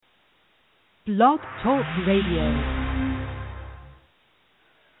Blog Talk Radio.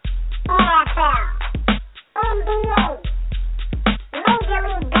 NFL, NBA, Major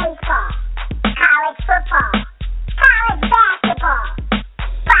League Baseball, college football, college basketball,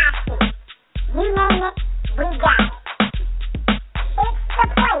 boxing, you name it, we got it. It's the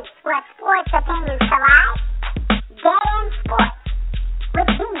place where sports opinions collide. Dead End Sports with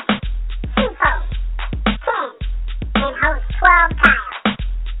B, CFO, Ken, and host 12 Kyle.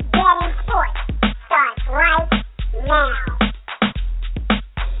 Dead End Sports starts right now.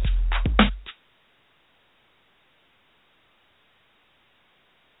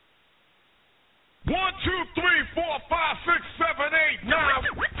 One, two, three, four, five, six, seven, eight, nine. One,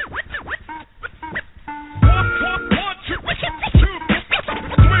 two, three, four, five. One,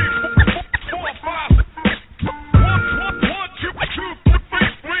 two, three, four,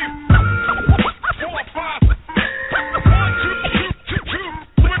 five. One, two,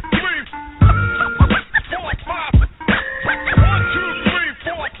 three, four, five. One, two, three,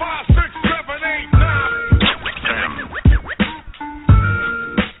 four, five, six, seven, eight, nine.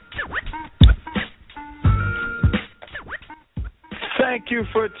 Thank you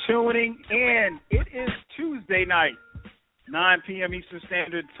for tuning in. It is Tuesday night, 9 p.m. Eastern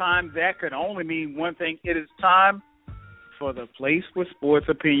Standard Time. That could only mean one thing. It is time for the place where sports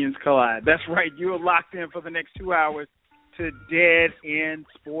opinions collide. That's right. You are locked in for the next 2 hours to Dead End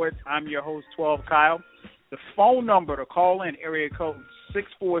Sports. I'm your host, 12 Kyle. The phone number to call in, area code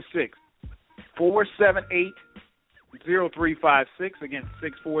 646-478-0356. Again,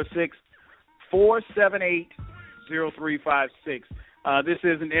 646-478-0356. This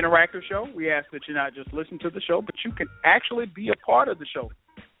is an interactive show. We ask that you not just listen to the show, but you can actually be a part of the show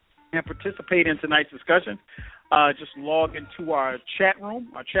and participate in tonight's discussion. Just log into our chat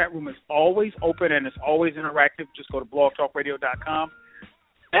room. Our chat room is always open and it's always interactive. Just go to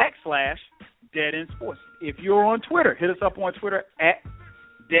blogtalkradio.com/Dead End Sports. If you're on Twitter, hit us up on Twitter at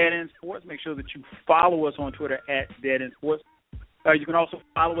Dead End Sports. Make sure that you follow us on Twitter at Dead End Sports. You can also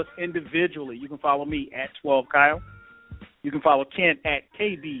follow us individually. You can follow me at 12 Kyle. You can follow Ken at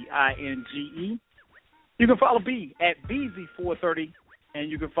KBINGE. You can follow B at BZ430. And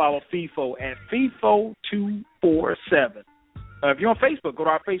you can follow FIFO at FIFO247. If you're on Facebook, go to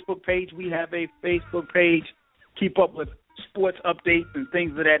our Facebook page. We have a Facebook page. Keep up with sports updates and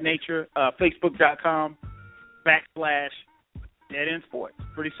things of that nature. Facebook.com/Dead End Sports.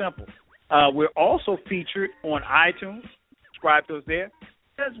 Pretty simple. We're also featured on iTunes. Subscribe to us there,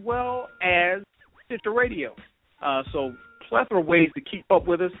 as well as Stitcher Radio. So plethora of ways to keep up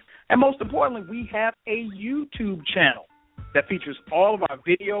with us. And most importantly, we have a YouTube channel that features all of our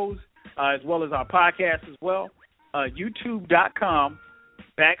videos as well as our podcasts as well.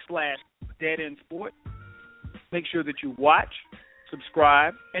 YouTube.com/Dead End Sports. Make sure that you watch,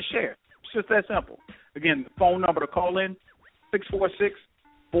 subscribe, and share. It's just that simple. Again, the phone number to call in,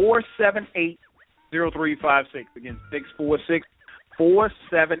 646-478-0356. Again,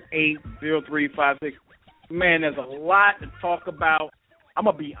 646-478-0356. Man, there's a lot to talk about. I'm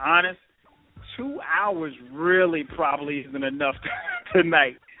going to be honest. 2 hours really probably isn't enough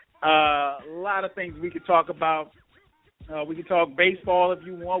tonight. A lot of things we could talk about. We could talk baseball if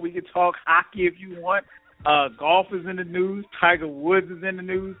you want. We could talk hockey if you want. Golf is in the news. Tiger Woods is in the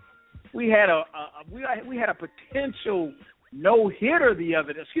news. We had a potential no-hitter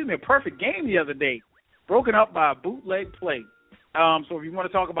a perfect game the other day, broken up by a bootleg play. So if you want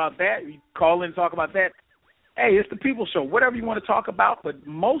to talk about that, you call in and talk about that. Hey, it's the People Show. Whatever you want to talk about, but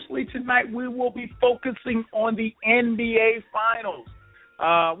mostly tonight we will be focusing on the NBA Finals.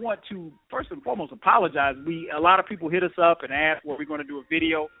 I want to first and foremost apologize. A lot of people hit us up and asked were we going to do a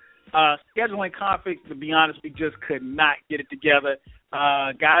video. Scheduling conflicts, to be honest, we just could not get it together.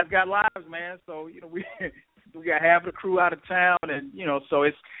 Guys got lives, man. So we got half the crew out of town, and so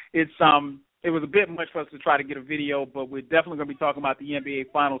it was a bit much for us to try to get a video, but we're definitely going to be talking about the NBA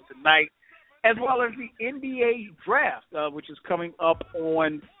Finals tonight, as well as the NBA Draft, which is coming up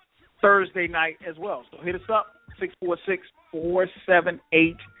on Thursday night as well. So hit us up,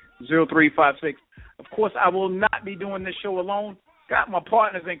 646-478-0356. Of course, I will not be doing this show alone. Got my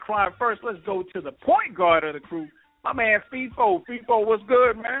partners in crime. First, let's go to the point guard of the crew, my man FIFO. FIFO, what's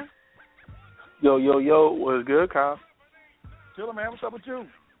good, man? Yo, what's good, Kyle? Chillin', man. What's up with you?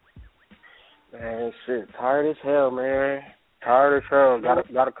 Man, shit, tired as hell, man. Tired as hell.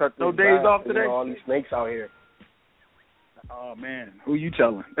 Gotta cut this. No days back. off today? All these snakes out here. Oh, man. Who you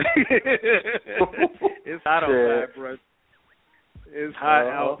telling? It's hot outside, bro. It's hot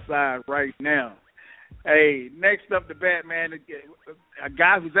outside right now. Hey, next up the bat, man, a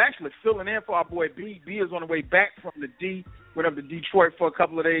guy who's actually filling in for our boy B. B is on the way back from the D. Went up to Detroit for a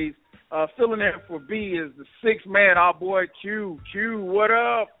couple of days. Filling in for B is the sixth man, our boy Q. Q, what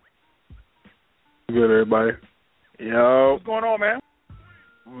up? Good, everybody. Yo. What's going on, man?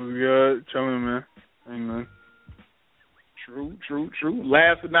 We good. Chilling, man. Ain't nothing. True.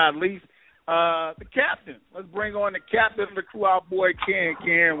 Last but not least, the captain. Let's bring on the captain of the crew, our boy Ken.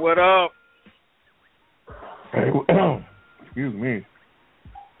 Ken, what up? Hey, excuse me.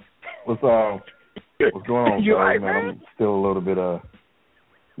 What's going on? You all right, man? man? I'm still a little bit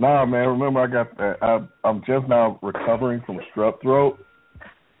Nah, man. Remember, I got that. I'm just now recovering from strep throat.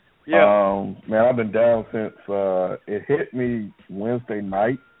 Yeah. Man, I've been down since it hit me Wednesday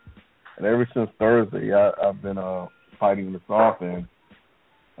night, and ever since Thursday, I've been fighting this off, and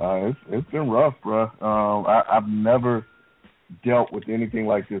it's been rough, bro. I've never dealt with anything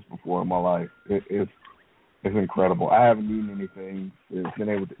like this before in my life. It's incredible. I haven't eaten anything, been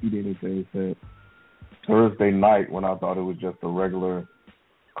able to eat anything since Thursday night when I thought it was just a regular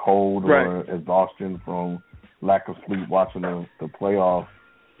cold or exhaustion from lack of sleep watching the playoffs.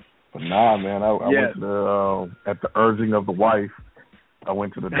 But nah, man, I went to at the urging of the wife, I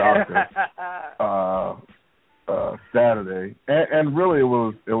went to the doctor Saturday, and really it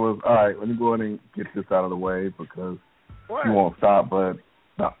was all right. Let me go ahead and get this out of the way because you won't stop. But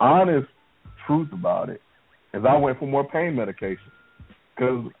the honest truth about it is, I went for more pain medication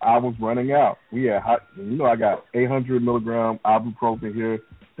because I was running out. We had I got 800 milligram ibuprofen here.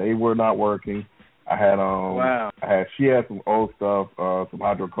 They were not working. I had she had some old stuff, some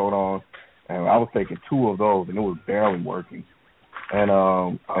hydrocodone, and I was taking 2 of those, and it was barely working. And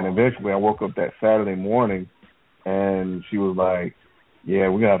eventually I woke up that Saturday morning, and she was like, "Yeah,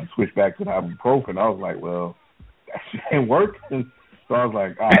 we're gonna have to switch back to the ibuprofen." I was like, "Well, that shit ain't working." So I was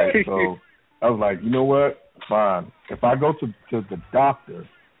like, "All right." So I was like, "You know what? Fine. If I go to the doctor,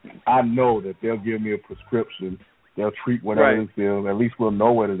 I know that they'll give me a prescription. They'll treat whatever it is. At least we'll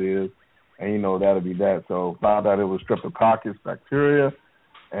know what it is." And, that'll be that. So found out it was streptococcus bacteria,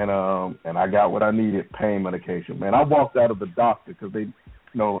 and I got what I needed, pain medication. Man, I walked out of the doctor because they,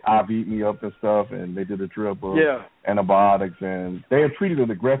 IV'd me up and stuff, and they did a drip of antibiotics, and they had treated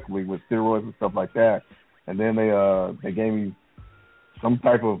it aggressively with steroids and stuff like that. And then they gave me some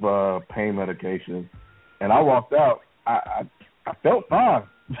type of pain medication, and I walked out. I felt fine.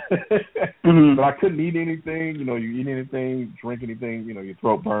 But I couldn't eat anything. You eat anything, drink anything, your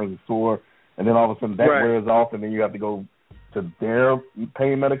throat burns and sore. And then all of a sudden that wears off, and then you have to go to their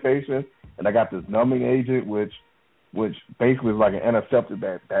pain medication. And I got this numbing agent, which basically is like an antiseptic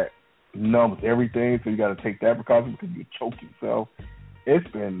that numbs everything. So you got to take that precaution because you choke yourself. It's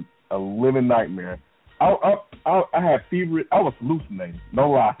been a living nightmare. I had fever. I was hallucinating.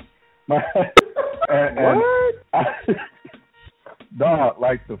 No lie. Dog,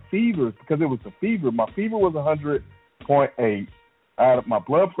 like the fevers, because it was the fever. My fever was 100.8. My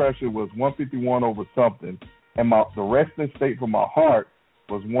blood pressure was 151 over something, and the resting state for my heart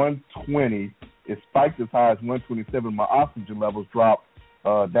was 120. It spiked as high as 127. My oxygen levels dropped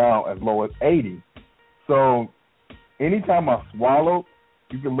down as low as 80. So anytime I swallowed,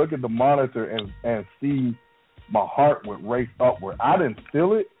 you can look at the monitor and see my heart would race upward. I didn't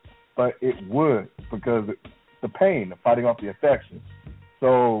feel it, but it would because the pain, the fighting off the infection.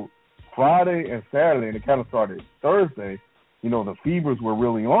 So Friday and Saturday, and it kind of started Thursday, the fevers were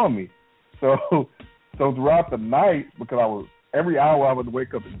really on me. So throughout the night, because every hour I would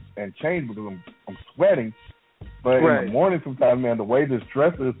wake up and change because I'm sweating. But in the morning sometimes, man, the way this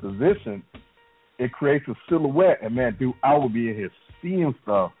dresser is positioned, it creates a silhouette. And, man, dude, I would be in here seeing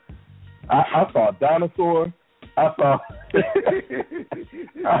stuff. I saw a dinosaur. I thought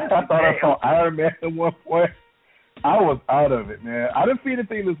I saw Iron Man at one point. I was out of it, man. I didn't see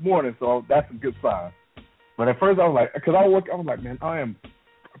anything this morning, so that's a good sign. But at first I was like, because I was like, man, I am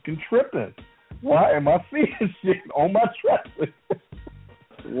fucking tripping. Why am I seeing shit on my dresser?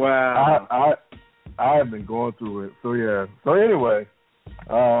 Wow. I have been going through it. So, yeah. So, anyway,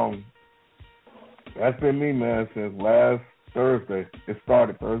 that's been me, man, since last Thursday. It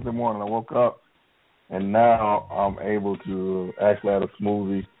started Thursday morning. I woke up, and now I'm able to actually have a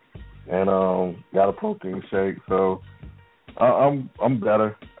smoothie and got a protein shake. So I'm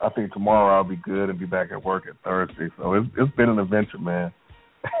better. I think tomorrow I'll be good and be back at work at Thursday. So it's been an adventure, man.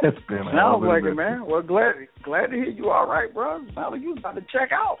 It's been a sounds like it, man. Well, glad to hear you all right, bro. Sounds like you about to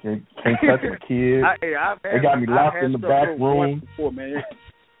check out. Can't touch the kids. They got me locked in the back room. Before, man.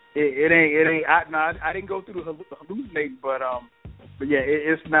 It ain't. I didn't go through the hallucinating, but yeah,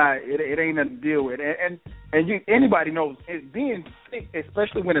 it's not. It ain't nothing to deal with. And anybody knows being sick,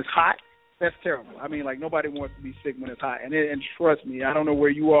 especially when it's hot. That's terrible. I mean, like nobody wants to be sick when it's hot. And trust me, I don't know where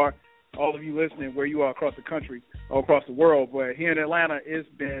you are, all of you listening, where you are across the country. all across the world. But here in Atlanta, it's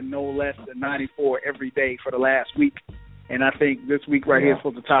been no less than 94 every day for the last week. And I think this week right here is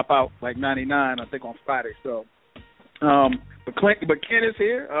supposed to top out like 99, I think, on Friday. So, but Ken is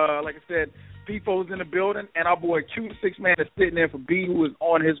here. Like I said, FIFO's in the building, and our boy Q6Man is sitting there for B, who is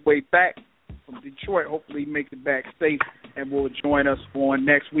on his way back from Detroit. Hopefully he makes it back safe and will join us on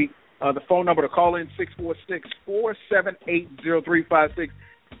next week. The phone number to call in, 646-478-0356.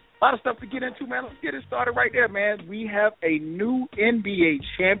 A lot of stuff to get into, man. Let's get it started right there, man. We have a new NBA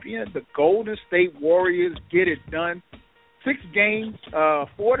champion. The Golden State Warriors get it done. 6 games,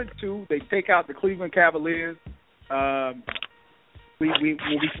 4-2. They take out the Cleveland Cavaliers. When we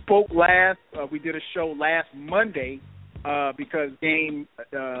spoke last, we did a show last Monday because game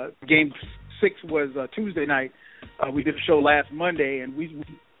 6 was Tuesday night. We did a show last Monday, and we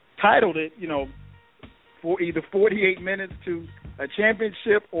titled it, for either 48 minutes to a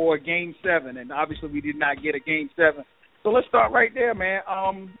championship or Game 7, and obviously we did not get a Game 7. So let's start right there, man.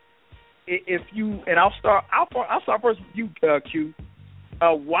 I'll start first with you, Q.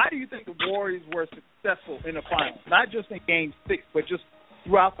 Why do you think the Warriors were successful in the finals? Not just in Game 6, but just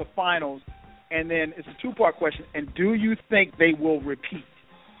throughout the finals. And then it's a two-part question. And do you think they will repeat?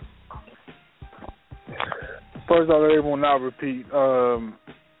 First off, they will not repeat.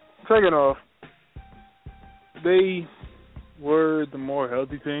 Second off, they were the more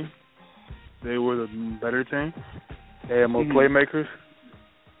healthy team. They were the better team. They had more playmakers.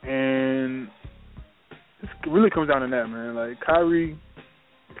 And it really comes down to that, man. Like, Kyrie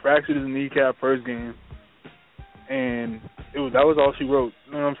fractured his kneecap first game, and that was all she wrote.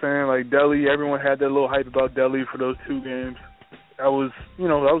 You know what I'm saying? Like, Delly, everyone had that little hype about Delly for those 2 games. That was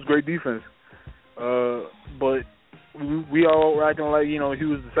great defense. But we all were acting like, he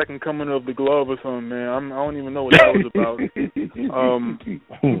was the second coming of the glove or something, man. I don't even know what that was about.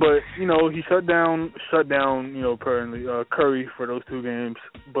 But, he shut down, apparently, Curry for those 2 games,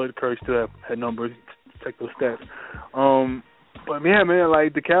 but Curry still had numbers. Check those stats. But, man,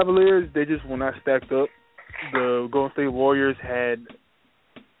 like, the Cavaliers, they just were not stacked up. The Golden State Warriors had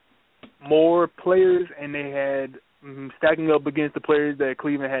more players, and they had, stacking up against the players that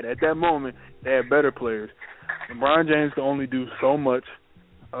Cleveland had at that moment, they had better players. LeBron James could only do so much.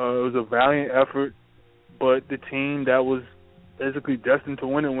 It was a valiant effort, but the team that was basically destined to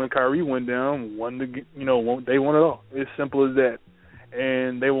win it when Kyrie went down they won it all. It's simple as that.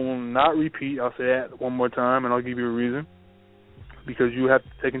 And they will not repeat. I'll say that one more time, and I'll give you a reason. Because you have to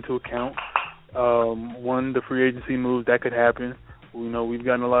take into account, one, the free agency moves that could happen. We've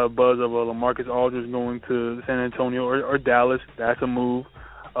gotten a lot of buzz of LaMarcus Aldridge going to San Antonio or Dallas. That's a move.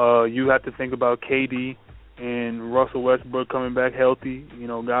 You have to think about KD and Russell Westbrook coming back healthy,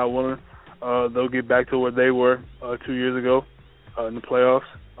 God willing. They'll get back to where they were 2 years ago in the playoffs.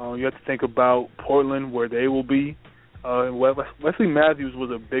 You have to think about Portland, where they will be. Wesley Matthews was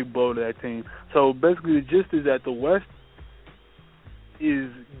a big blow to that team. So basically the gist is that the West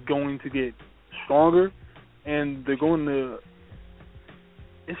is going to get stronger, and they're going to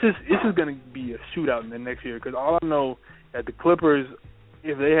 – it's just going to be a shootout in the next year, because all I know that the Clippers –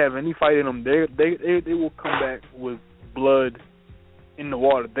 if they have any fight in them, they will come back with blood in the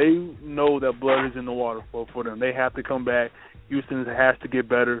water. They know that blood is in the water for them. They have to come back. Houston has to get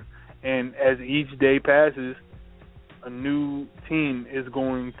better. And as each day passes, a new team is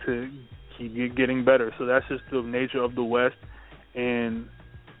going to keep getting better. So that's just the nature of the West. And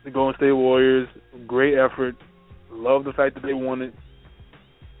the Golden State Warriors, great effort. Love the fact that they won it.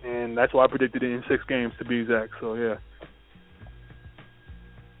 And that's why I predicted it in 6 games, to be exact. So, yeah.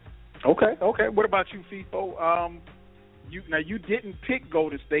 Okay. What about you, FIFO? You didn't pick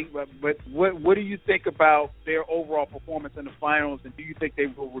Golden State, but what do you think about their overall performance in the finals, and do you think they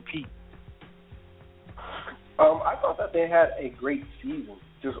will repeat? I thought that they had a great season,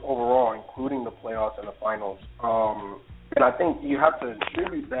 just overall, including the playoffs and the finals. And I think you have to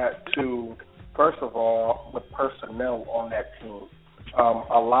attribute that to, first of all, the personnel on that team.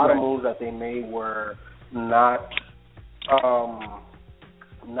 A lot of moves that they made were not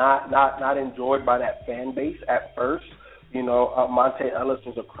enjoyed by that fan base at first. Monte Ellis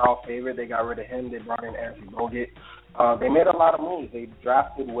was a crowd favorite. They got rid of him. They brought in Andrew Bogut. They made a lot of moves. They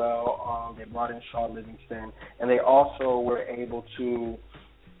drafted well. They brought in Shaun Livingston. And they also were able to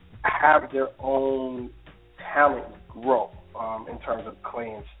have their own talent grow in terms of Clay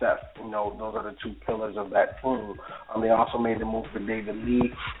and Steph. Those are the 2 pillars of that team. They also made the move for David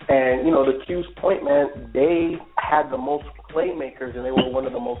Lee. And, the Q's point, man, they had the most playmakers, and they were one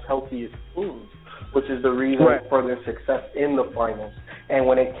of the most healthiest teams, which is the reason for their success in the finals. And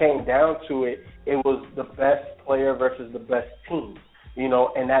when it came down to it, it was the best player versus the best team.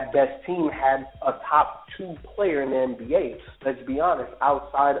 and that best team had a top 2 player in the NBA. Let's be honest,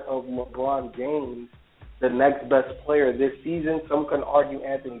 outside of LeBron James, the next best player this season, some can argue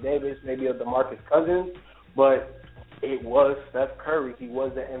Anthony Davis, maybe a DeMarcus Cousins, but it was Steph Curry. He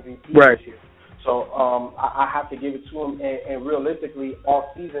was the MVP this year. So I have to give it to him, and realistically,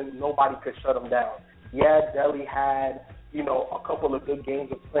 all season, nobody could shut him down. Yeah, Delly had, a couple of good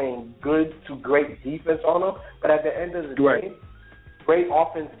games of playing good to great defense on him, but at the end of the day, great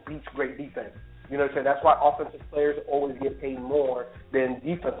offense beats great defense. You know what I'm saying? That's why offensive players always get paid more than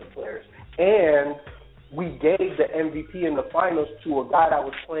defensive players. And we gave the MVP in the finals to a guy that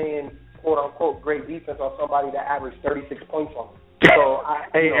was playing, quote-unquote, great defense on somebody that averaged 36 points on him. So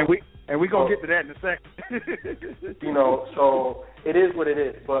And we're going to get to that in a second. So it is what it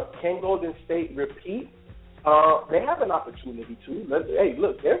is. But can Golden State repeat? They have an opportunity to.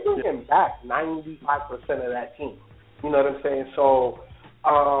 Look, they're bringing back 95% of that team. You know what I'm saying? So,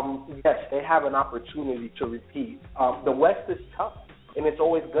 yes, they have an opportunity to repeat. The West is tough, and it's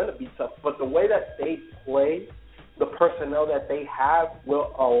always going to be tough. But the way that they play, the personnel that they have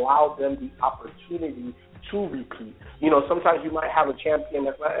will allow them the opportunity to repeat. Sometimes you might have a champion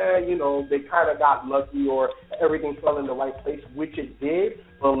that's like, they kind of got lucky or everything fell in the right place, which it did.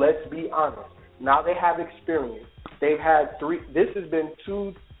 But let's be honest. Now they have experience. They've had 3. This has been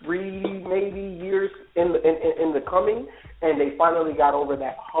 2, 3 maybe years in the coming, and they finally got over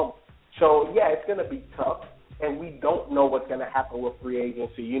that hump. So yeah, it's going to be tough, and we don't know what's going to happen with free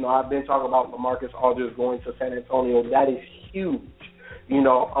agency. I've been talking about LaMarcus Aldridge going to San Antonio. That is huge. We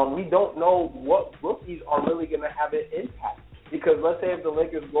don't know what rookies are really going to have an impact. Because let's say if the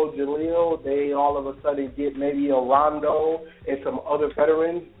Lakers go Jaleel, they all of a sudden get maybe a Rondo and some other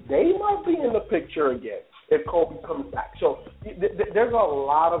veterans, they might be in the picture again if Kobe comes back. So there's a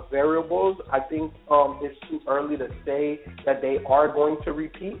lot of variables. I think it's too early to say that they are going to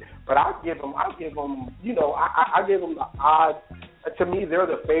repeat. But I give them the odds. To me, they're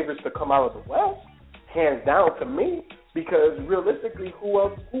the favorites to come out of the West, hands down to me. Because realistically, who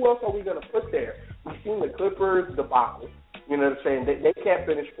else are we going to put there? We've seen the Clippers debacle. You know what I'm saying? They can't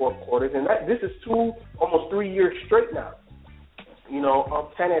finish 4 quarters, and this is almost 3 years straight now.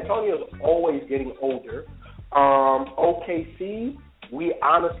 San Antonio's always getting older. OKC, we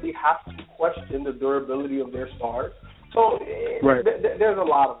honestly have to question the durability of their stars. So there's a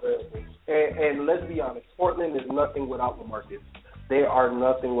lot of variables. And let's be honest, Portland is nothing without LaMarcus. They are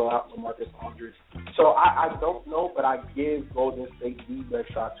nothing without LaMarcus Aldridge. So I don't know, but I give Golden State the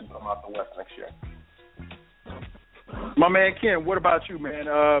best shot to come out the West next year. My man Ken, what about you, man?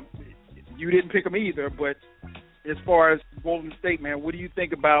 You didn't pick them either, but as far as Golden State, man, what do you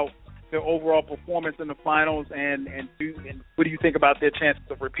think about their overall performance in the finals, and what do you think about their chances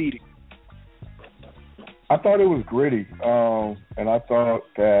of repeating? I thought it was gritty, and I thought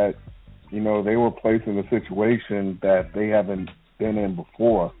that, they were placed in a situation that they haven't been in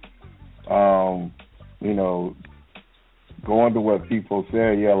before. Going to what people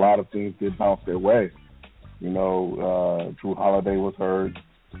said, a lot of things did bounce their way. Drew Holiday was hurt.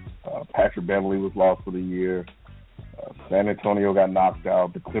 Patrick Beverly was lost for the year. San Antonio got knocked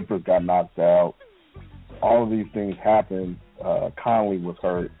out. The Clippers got knocked out. All of these things happened. Conley was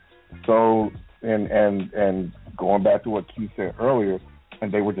hurt. So, and going back to what Q said earlier,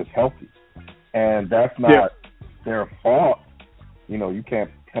 and they were just healthy. And that's not their fault. You can't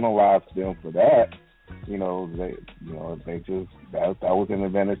penalize them for that. They just that was an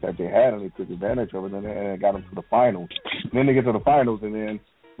advantage that they had, and they took advantage of it, and it got them to the finals. And then they get to the finals, and then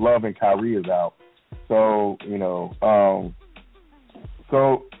Love and Kyrie is out. So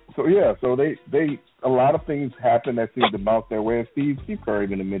so they a lot of things happened that seemed to bounce their way. And Steve Kerr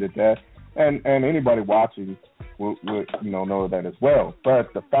even admitted that, and anybody watching would know that as well.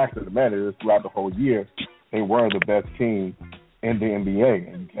 But the fact of the matter is, throughout the whole year, they were the best team in the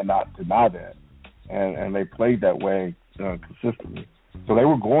NBA, and you cannot deny that. And they played that way consistently. So they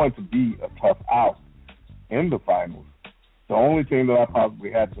were going to be a tough out in the finals. The only team that I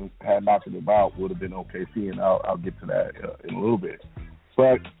possibly had knocking them out would have been OKC, and I'll get to that in a little bit.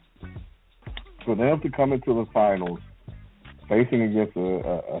 But for them to come into the finals, facing against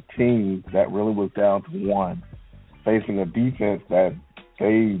a team that really was down to one, facing a defense that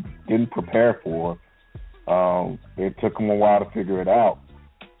they didn't prepare for, it took them a while to figure it out.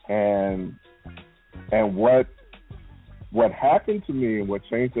 And what happened to me and what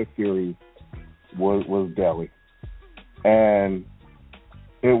changed that series was Delly. And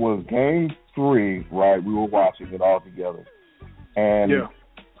it was game 3, right? We were watching it all together. And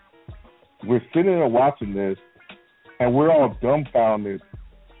we're sitting there watching this, and we're all dumbfounded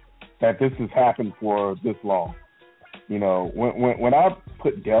that this has happened for this long. You know, when I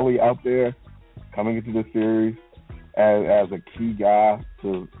put Delly out there coming into this series as a key guy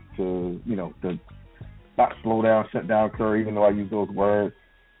to not slow down, shut down Curry, even though I use those words,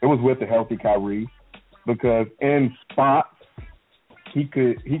 it was with the healthy Kyrie, because in spots he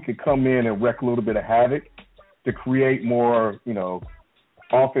could come in and wreak a little bit of havoc to create more,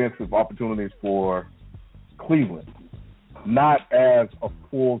 offensive opportunities for Cleveland. Not as a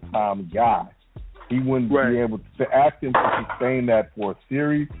full-time guy. He wouldn't be able to ask him to sustain that for a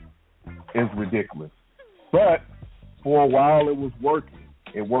series is ridiculous. But for a while it was working.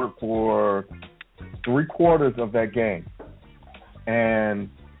 It worked for 3/4 of that game. And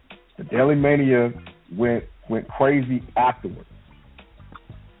the Delly Mania went crazy afterwards.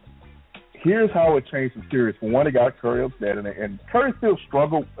 Here's how it changed the series. For one, it got Curry upset, and Curry still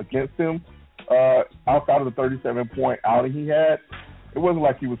struggled against him outside of the 37-point outing he had. It wasn't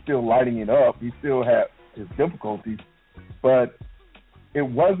like he was still lighting it up. He still had his difficulties. But it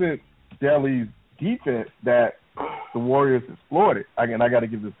wasn't Delly's defense that the Warriors exploited. Again, I got to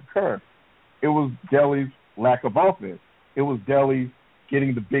give this to Kerr. It was Delly's lack of offense. It was Delly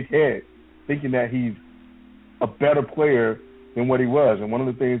getting the big head, thinking that he's a better player than what he was. And one of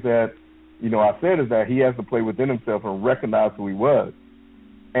the things that, I said is that he has to play within himself and recognize who he was.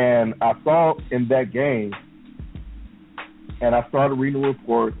 And I saw in that game, and I started reading the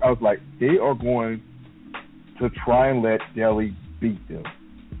reports, I was like, they are going to try and let Delly beat them.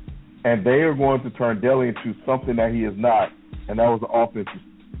 And they are going to turn Delly into something that he is not, and that was an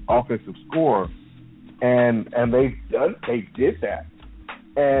offensive scorer. And they did that.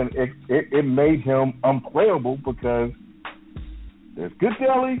 And it made him unplayable, because there's good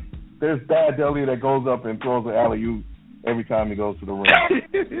Delly, there's bad Delly that goes up and throws an alley-oop every time he goes to the rim.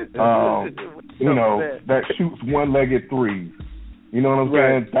 That shoots one-legged threes. You know what I'm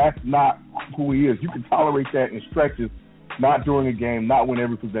saying? That's not who he is. You can tolerate that in stretches, not during a game, not when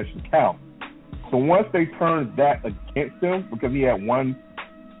every possession counts. So once they turned that against him, because he had one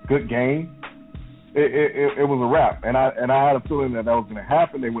good game, it was a wrap. And I had a feeling that was going to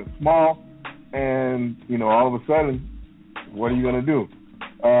happen. They went small, and all of a sudden, what are you going to do?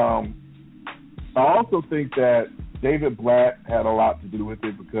 I also think that David Blatt had a lot to do with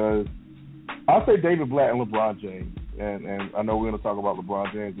it, because I'll say David Blatt and LeBron James, and I know we're going to talk about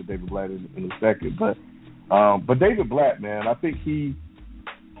LeBron James and David Blatt in a second, but David Blatt, man, I think he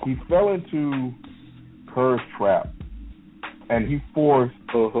fell into Kerr's trap, and he forced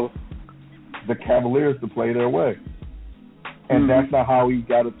the Cavaliers to play their way, and that's not how he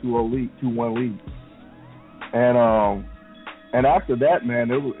got a 2-1 lead. And after that, man,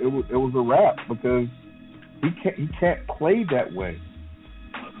 it was a wrap, because he can't play that way.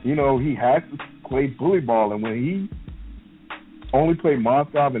 He has to play bully ball, and when he only played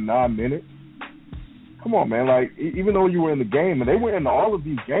Mozgov in 9 minutes, come on, man. Like, even though you were in the game, and they were in all of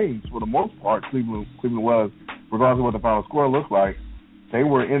these games for the most part, Cleveland was, regardless of what the final score looked like, they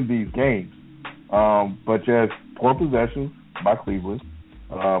were in these games. But just poor possessions by Cleveland,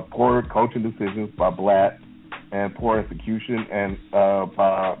 poor coaching decisions by Blatt, and poor execution and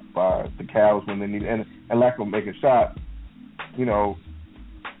by the Cavs when they need, and lack of making shots. You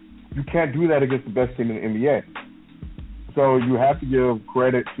can't do that against the best team in the NBA. So you have to give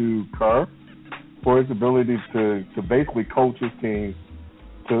credit to Kerr for his ability to basically coach his team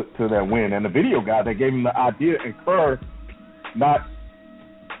to that win. And the video guy that gave him the idea, and Kerr not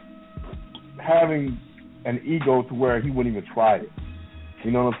having an ego to where he wouldn't even try it.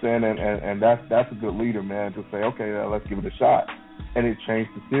 You know what I'm saying? And that's a good leader, man, to say, okay, let's give it a shot. And it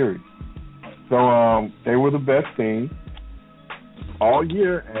changed the series. So they were the best team all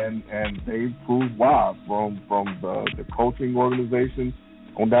year, and they proved why, from the coaching organization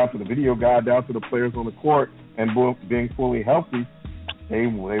on down to the video guy, down to the players on the court, and being fully healthy, they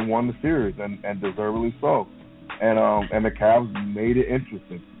won the series, and deservedly so. And the Cavs made it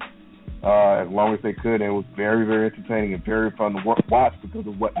interesting. As long as they could, and it was very, very entertaining and very fun to watch because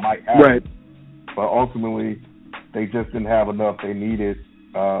of what might happen. Right. But ultimately, they just didn't have enough. They needed,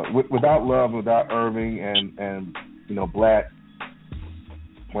 without Love, without Irving, and Blatt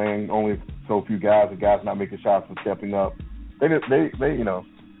playing only so few guys, and guys not making shots and stepping up. They didn't stand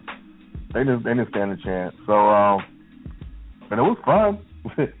a chance. So, but it was fun.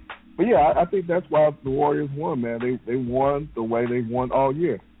 But yeah, I think that's why the Warriors won, man. They won the way they've won all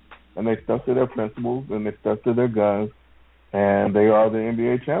year. And they stuck to their principles, and they stuck to their guns, and they are the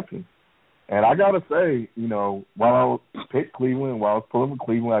NBA champions. And I got to say, while I picked Cleveland, while I was pulling for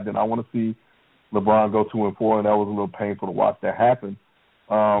Cleveland, I did not want to see LeBron go 2-4, and that was a little painful to watch that happen.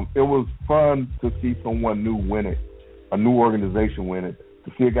 It was fun to see someone new win it, a new organization win it,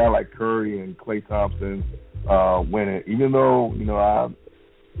 to see a guy like Curry and Klay Thompson win it. Even though, you know, I'm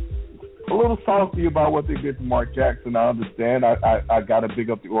a little salty about what they did to Mark Jackson. I understand. I got to big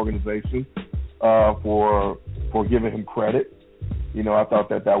up the organization for giving him credit. You know, I thought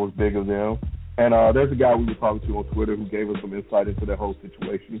that was big of them. And there's a guy we were talking to on Twitter who gave us some insight into that whole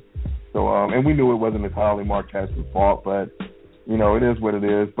situation. So, and we knew it wasn't entirely Mark Jackson's fault, but, you know, it is what it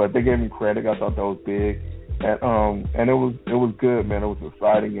is. But they gave him credit. I thought that was big. And it was good, man. It was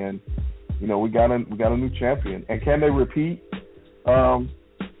exciting, and you know, we got a new champion. And can they repeat? I'm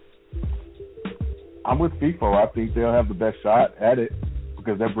with FIFO. I think they'll have the best shot at it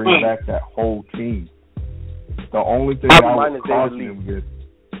because they're bringing back that whole team. The only thing I would caution them with,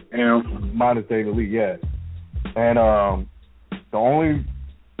 minus David Lee, yeah. And the only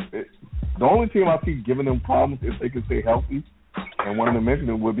team I see giving them problems if they can stay healthy, and one of them mentioned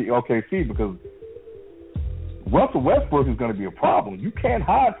it would be OKC, because Russell Westbrook is going to be a problem. You can't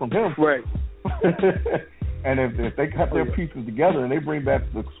hide from him. Right. And if they cut their pieces together and they bring back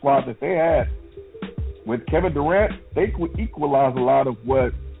the squad that they had with Kevin Durant, they could equalize a lot of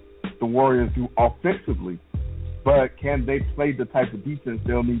what the Warriors do offensively. But can they play the type of defense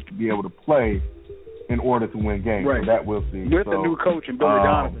they'll need to be able to play in order to win games? Right. So that we'll see. With the new coach and Billy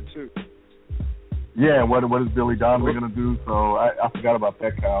Donovan, too. Yeah, what is Billy Donovan going to do? So I forgot about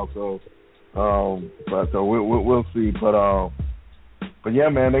that, Kyle. So, but so we'll see. But yeah,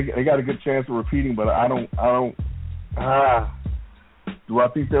 man, they got a good chance of repeating. But I don't. Do I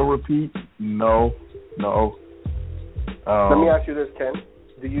think they'll repeat? No. Let me ask you this, Ken.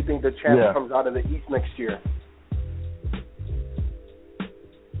 Do you think the champ comes out of the East next year?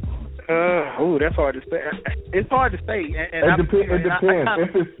 That's hard to say. It's hard to say. It depends.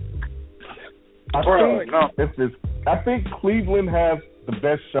 I think Cleveland has the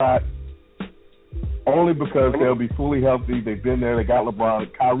best shot only because they'll be fully healthy. They've been there. They got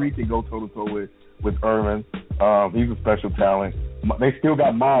LeBron. Kyrie can go toe-to-toe with Irvin. He's a special talent. They still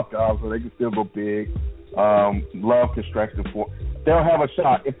got Mozgov, so they can still go big. Love can stretch the floor. They'll have a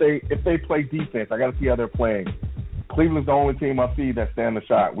shot if they play defense. I got to see how they're playing. Cleveland's the only team I see that stand a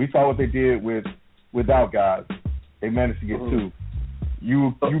shot. We saw what they did without guys. They managed to get two.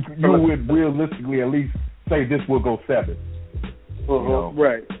 You would realistically at least say this will go 7. You know?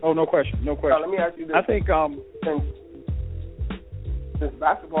 Right. Oh, no question. No question. Now, let me ask you this. I think since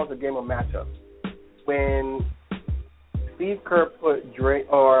basketball is a game of matchups, when Steve Kerr put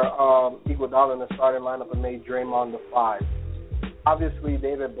Iguodala in the starting lineup and made Draymond the 5, obviously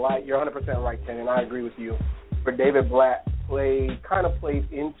David Blatt, you're 100% right, Ken, and I agree with you. But David Blatt played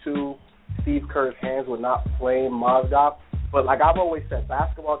into Steve Kerr's hands with not playing Mozgov. But like I've always said,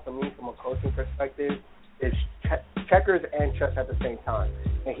 basketball to me from a coaching perspective is checkers and chess at the same time.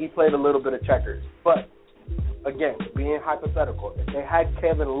 And he played a little bit of checkers. But, again, being hypothetical, if they had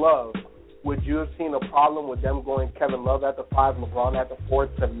Kevin Love, would you have seen a problem with them going Kevin Love at the 5, LeBron at the 4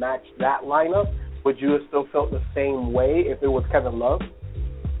 to match that lineup? Would you have still felt the same way if it was Kevin Love?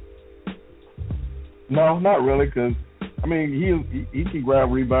 No, not really, because, I mean, he can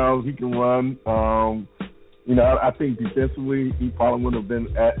grab rebounds, he can run. You know, I think defensively he probably wouldn't have been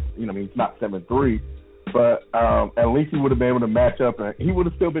he's not 7'3", but at least he would have been able to match up, and he would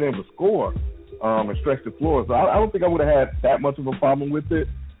have still been able to score and stretch the floor. So I don't think I would have had that much of a problem with it.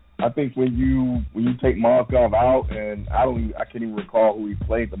 I think when you take Mozgov out, and I can't even recall who he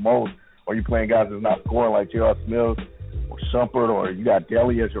played the most, or you playing guys that's not scoring like J.R. Smith or Shumpert, or you got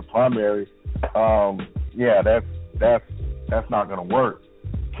Delly as your primary. That's not going to work.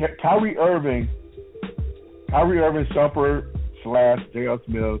 Kyrie Irving, Shumpert / J.R.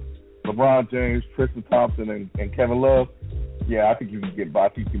 Smith, LeBron James, Tristan Thompson, and Kevin Love. Yeah, I think you can get by. I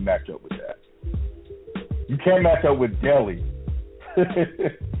think you can match up with that. You can't match up with Delly. You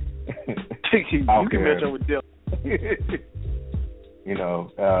can match up with Delly. You know,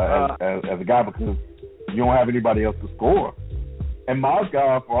 as a guy, because you don't have anybody else to score. And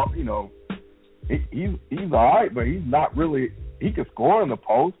Mozgov, you know, he's all right, but he's not really. He can score in the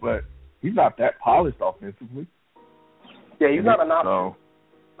post, but he's not that polished offensively. Yeah, he's not an option.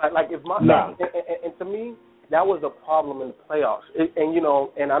 Like if and to me, that was a problem in the playoffs.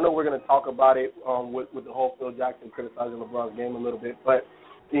 And I know we're going to talk about it with the whole Phil Jackson criticizing LeBron's game a little bit, but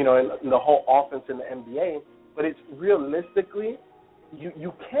and the whole offense in the NBA. But it's realistically,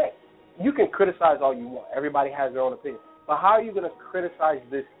 you can criticize all you want. Everybody has their own opinion. But how are you going to criticize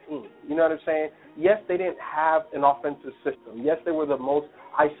this team? You know what I'm saying? Yes, they didn't have an offensive system. Yes, they were the most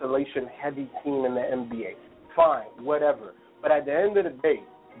isolation-heavy team in the NBA. Fine, whatever. But at the end of the day,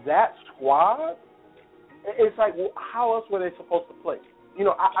 that squad, it's like, well, how else were they supposed to play? You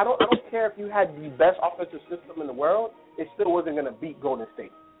know, I don't care if you had the best offensive system in the world, it still wasn't going to beat Golden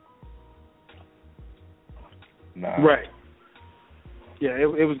State. Nah. Right. Yeah, it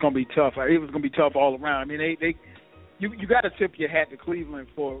was going to be tough. It was going to be tough all around. I mean, you got to tip your hat to Cleveland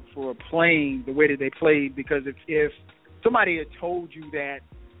for playing the way that they played, because if somebody had told you that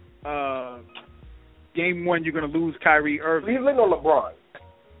game one you're going to lose Kyrie Irving. Cleveland or LeBron?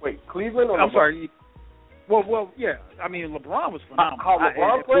 Wait, Cleveland or LeBron? I'm sorry. Well, yeah. I mean, LeBron was phenomenal. How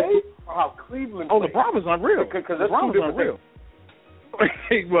LeBron played or how Cleveland played? Oh, LeBron was unreal. Because LeBron was unreal.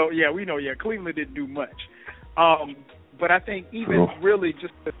 Well, yeah, we know. Yeah, Cleveland didn't do much. But I think even really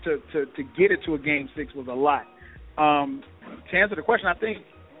just to get it to a Game 6 was a lot. To answer the question, I think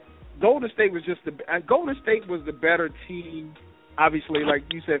Golden State was the better team. Obviously, like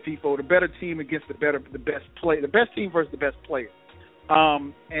you said, FIFO, the better team against the best team versus the best player.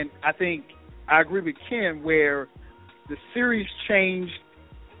 And I think I agree with Ken where the series changed,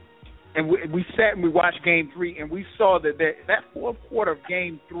 and we sat and we watched Game 3, and we saw that fourth quarter of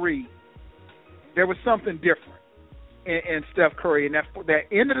Game 3, there was something different in Steph Curry, and that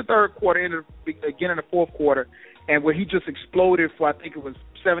end of the third quarter, again in the fourth quarter, and where he just exploded for, I think it was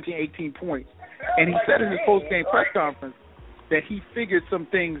 17, 18 points. And he said in his post-game press conference that he figured some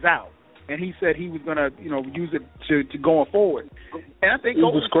things out, and he said he was going to, use it to going forward. And I think it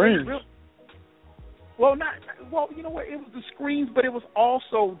was the screens. You know what? It was the screens, but it was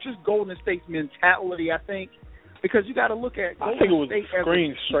also just Golden State's mentality, I think, because you got to look at Golden I think it was State the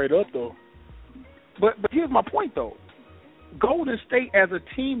screens straight up, though. But here's my point, though. Golden State as a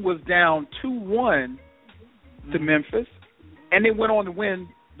team was down 2-1 to Memphis, and they went on to win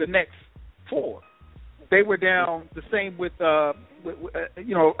the next 4. They were down the same with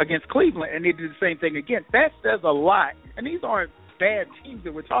against Cleveland, and they did the same thing again. That says a lot. And these aren't bad teams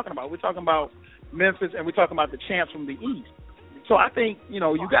that we're talking about. We're talking about Memphis, and we're talking about the champs from the East. So I think,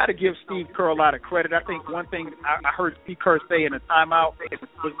 you got to give Steve Kerr a lot of credit. I think one thing I heard Steve Kerr say in a timeout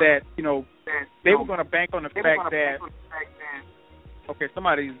was that, they were going to bank on the fact that, okay,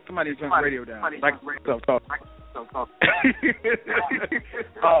 somebody's turning the radio down. Talk.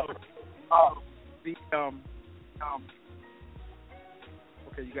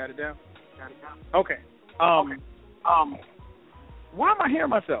 Okay, you got it down? Okay. Why am I hearing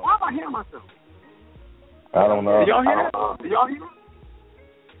myself? I don't know. Do y'all hear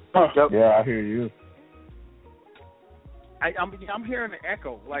it? Yeah, I hear you. I'm hearing an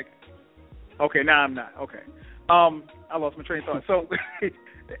echo. Like, okay, now I'm not. Okay. I lost my train of thought. So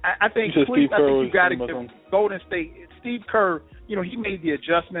I think you got to give Golden State. Steve Kerr, he made the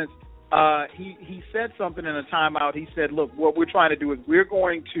adjustments. He said something in a timeout. He said, look, what we're trying to do is we're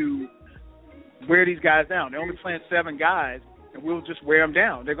going to wear these guys down. They're only playing 7 guys, and we'll just wear them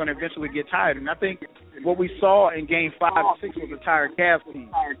down. They're going to eventually get tired. And I think what we saw in Game 5 and 6 was a tired Cavs team.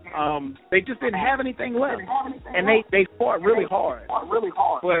 They just didn't have anything left, and they fought really hard.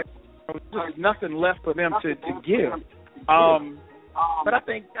 But there was just nothing left for them to give. But I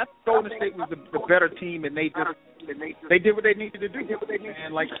think Golden State was the better team, and they did what they needed to do.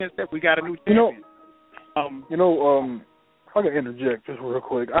 And like Ken said, we got a new champion. If I can interject just real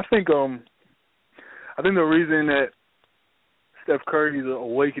quick, I think the reason that Steph Curry's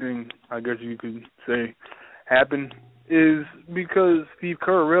awakening, I guess you could say, happened is because Steve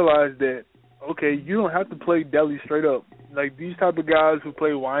Kerr realized that, okay, you don't have to play Delly straight up. Like, these type of guys who play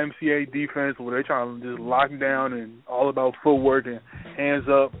YMCA defense where they're trying to just lock down and all about footwork and hands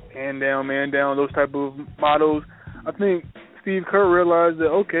up, hand down, man down, those type of mottos, I think Steve Kerr realized that,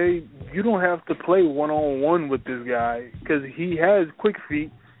 okay, you don't have to play one-on-one with this guy because he has quick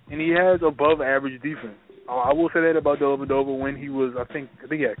feet and he has above-average defense. I will say that about Dellavedova when he was, I think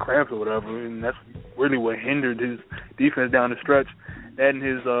he had cramps or whatever, and that's really what hindered his defense down the stretch. That and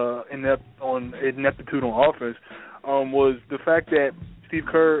his ineptitude on offense was the fact that Steve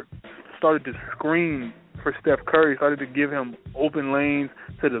Kerr started to screen for Steph Curry, started to give him open lanes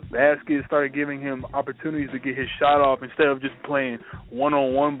to the basket, started giving him opportunities to get his shot off instead of just playing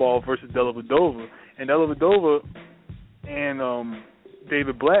one-on-one ball versus Dellavedova. And Dellavedova and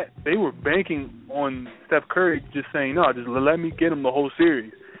David Blatt, they were banking on Steph Curry just saying, no, just let me get him the whole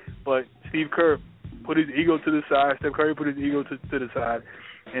series. But Steve Kerr put his ego to the side, Steph Curry put his ego to the side,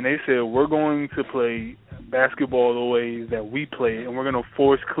 and they said, we're going to play basketball the way that we play it, and we're going to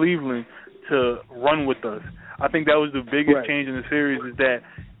force Cleveland to run with us. I think that was the biggest change in the series is that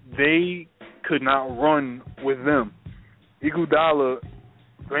they could not run with them. Iguodala,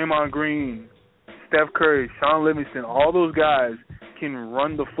 Draymond Green, Steph Curry, Sean Livingston, all those guys can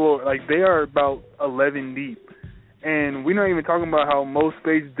run the floor. Like, they are about 11 deep. And we're not even talking about how Mo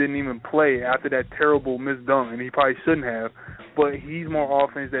Speights didn't even play after that terrible missed dunk, and he probably shouldn't have. But he's more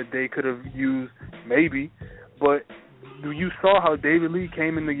offense that they could have used, maybe. But you saw how David Lee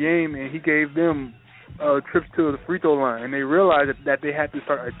came in the game, and he gave them trips to the free throw line, and they realized that they had to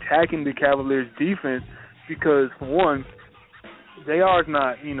start attacking the Cavaliers' defense because, for one, JR's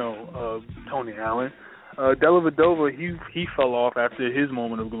not, Tony Allen. Dellavedova, he fell off after his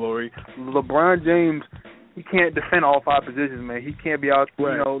moment of glory. LeBron James, he can't defend all 5 positions, man. He can't be out.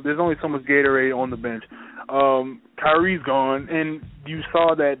 Right. There's only so much Gatorade on the bench. Kyrie's gone, and you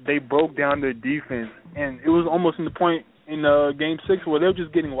saw that they broke down their defense, and it was almost in the point in Game 6 where they were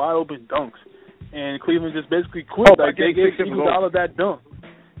just getting wide open dunks, and Cleveland just basically quit. They gave Iguodala that dunk.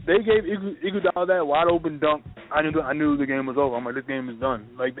 They gave Iguodala that wide open dunk. I knew the game was over. I'm like, this game is done.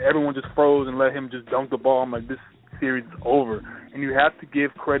 Like, everyone just froze and let him just dunk the ball. I'm like, this series is over. And you have to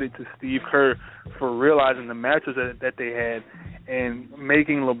give credit to Steve Kerr for realizing the matches that they had and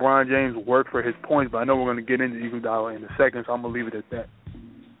making LeBron James work for his points. But I know we're going to get into Iguodala in a second, so I'm going to leave it at that.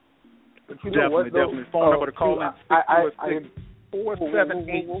 But you know what, though? Definitely. Phone number to call in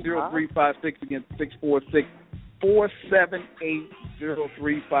 646-478-0356 against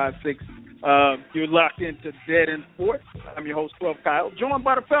 646-478-0356. You're locked into Dead End Sports. I'm your host, 12 Kyle, joined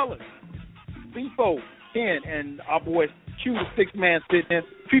by the fellas, FIFO, Ken, and our boy Q, the 6-man sitting in.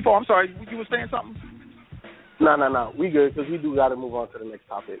 FIFO, I'm sorry, you were saying something? No. We good because we do got to move on to the next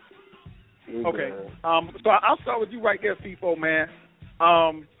topic. Okay. So I'll start with you right there, FIFO, man.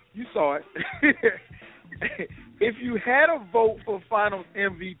 You saw it. If you had a vote for Finals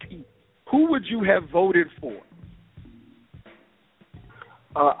MVP, who would you have voted for?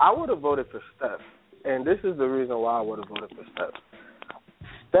 I would have voted for Steph, and this is the reason why I would have voted for Steph.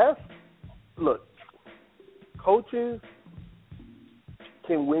 Steph, look, coaches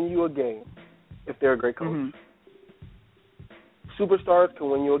can win you a game if they're a great coach. Mm-hmm. Superstars can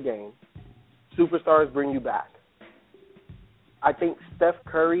win you a game. Superstars bring you back. I think Steph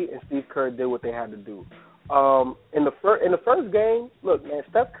Curry and Steve Kerr did what they had to do. In the first game, look, man,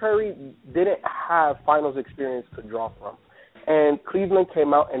 Steph Curry didn't have finals experience to draw from, and Cleveland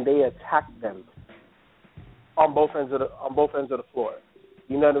came out and they attacked them on both ends of the floor.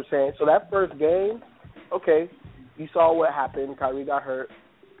 You know what I'm saying? So that first game, okay, you saw what happened. Kyrie got hurt.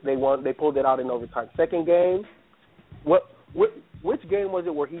 They won. They pulled it out in overtime. Second game, which game was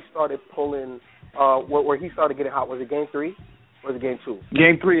it where he started pulling? Where he started getting hot? Was it Game 3? Or was it Game 2?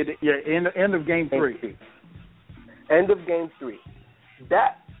 Game 3. End of Game 3. End of Game 3.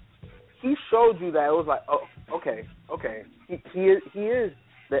 That he showed you that it was like, oh, okay. He is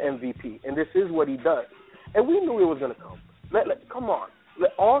the MVP, and this is what he does. And we knew it was going to come. Come on.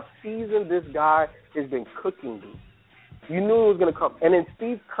 All season, this guy has been cooking you. You knew it was going to come. And then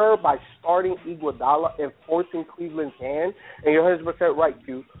Steve Kerr, by starting Iguodala and forcing Cleveland's hand, and you're 100% right,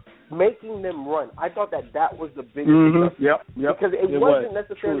 Q, making them run. I thought that was the biggest Yep. Because it wasn't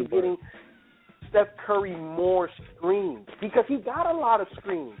necessarily getting Steph Curry more screens, because he got a lot of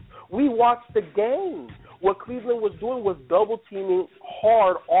screens. We watched the game. What Cleveland was doing was double teaming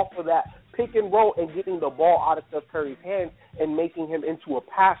hard off of that pick and roll and getting the ball out of Steph Curry's hands and making him into a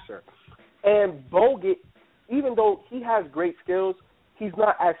passer. And Bogut, even though he has great skills, he's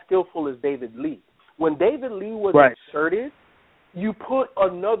not as skillful as David Lee. When David Lee was inserted, you put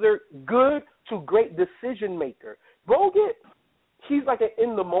another good to great decision maker. Bogut, he's like an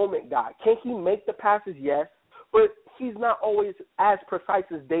in-the-moment guy. Can he make the passes? Yes. But he's not always as precise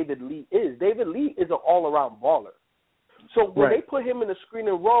as David Lee is. David Lee is an all-around baller. So when they put him in the screen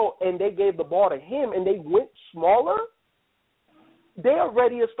and roll and they gave the ball to him and they went smaller, they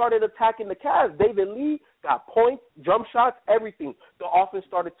already started attacking the Cavs. David Lee got points, jump shots, everything. The offense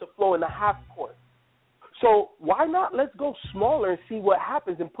started to flow in the half court. So why not let's go smaller and see what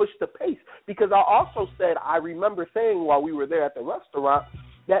happens and push the pace? Because I remember saying while we were there at the restaurant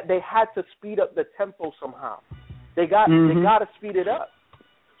that they had to speed up the tempo somehow. They got to speed it up.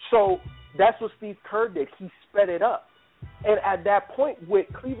 So that's what Steve Kerr did. He sped it up. And at that point, with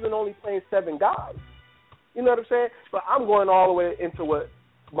Cleveland only playing 7 guys, you know what I'm saying? But I'm going all the way into what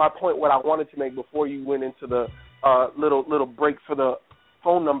I wanted to make before you went into the little break for the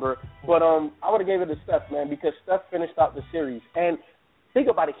phone number. But I would have gave it to Steph, man, because Steph finished out the series. And think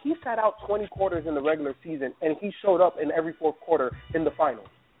about it. He sat out 20 quarters in the regular season, and he showed up in every fourth quarter in the finals.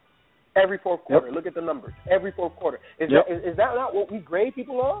 Every fourth quarter. Yep. Look at the numbers. Every fourth quarter. Is that not what we grade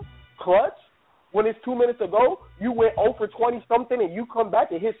people on? Clutch? When it's 2 minutes to go, you went 0 for 20-something, and you come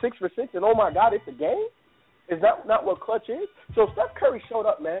back and hit 6 for 6, and, oh, my God, it's a game? Is that not what clutch is? So Steph Curry showed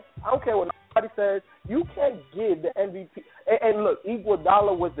up, man. I don't care what nobody says. You can't give the MVP. And look,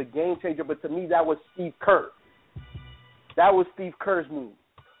 Iguodala was the game changer, but to me that was Steve Kerr. That was Steve Kerr's move.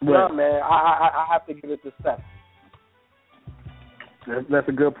 Right. No, man, I have to give it to Steph. That's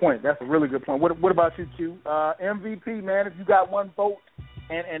a good point. That's a really good point. What about you, Q? MVP, man, if you got one vote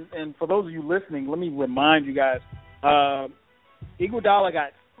And for those of you listening, let me remind you guys, Iguodala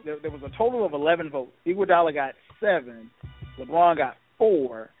got there was a total of 11 votes. Iguodala got 7, LeBron got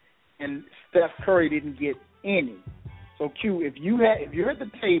 4, and Steph Curry didn't get any. So Q, if you're at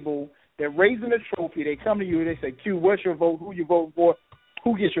the table, they're raising the trophy, they come to you and they say, Q, what's your vote? Who you voting for?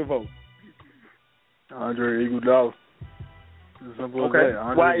 Who gets your vote? Andre Iguodala. As simple as that.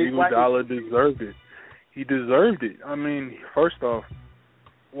 Andre Iguodala deserved it. He deserved it. I mean, first off,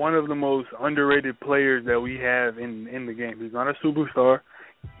 one of the most underrated players that we have in the game. He's not a superstar.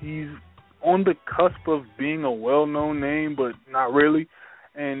 He's on the cusp of being a well-known name, but not really.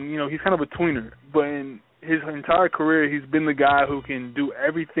 And, you know, he's kind of a tweener. But in his entire career, he's been the guy who can do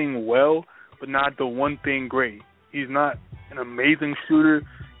everything well, but not the one thing great. He's not an amazing shooter.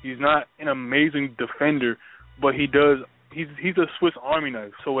 He's not an amazing defender, but he's a Swiss Army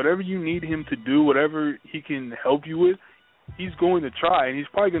knife. So whatever you need him to do, whatever he can help you with, he's going to try, and he's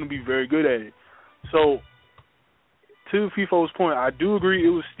probably going to be very good at it. So to FIFO's point, I do agree it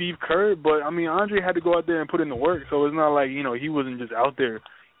was Steve Kerr, but, I mean, Andre had to go out there and put in the work, so it's not like, you know, he wasn't just out there,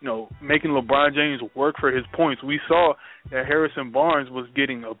 you know, making LeBron James work for his points. We saw that Harrison Barnes was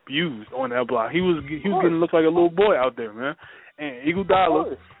getting abused on that block. He was getting look like a little boy out there, man. And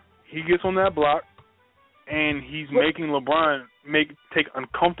Iguodala, he gets on that block, and he's making LeBron take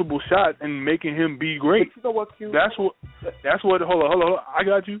uncomfortable shots and making him be great. But you know what, Q? That's what. Hold on. I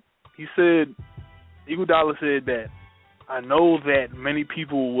got you. He said, Iguodala said that, I know that many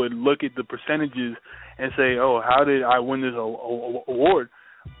people would look at the percentages and say, oh, how did I win this award?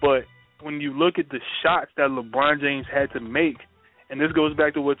 But when you look at the shots that LeBron James had to make, and this goes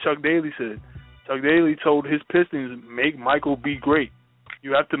back to what Chuck Daly said. Chuck Daly told his Pistons, make Michael be great.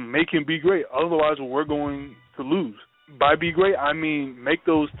 You have to make him be great. Otherwise, we're going to lose. By be great, I mean make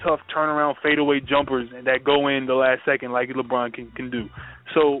those tough turnaround fadeaway jumpers that go in the last second like LeBron can do.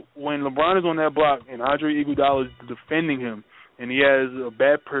 So when LeBron is on that block and Andre Iguodala is defending him and he has a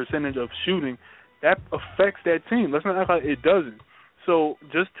bad percentage of shooting, that affects that team. Let's not act like it doesn't. So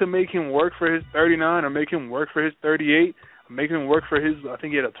just to make him work for his 39 or make him work for his 38, make him work for his, I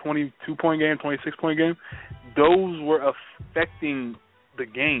think he had a 22-point game, 26-point game, those were affecting the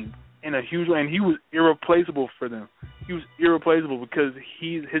game in a huge way, and he was irreplaceable for them. He was irreplaceable because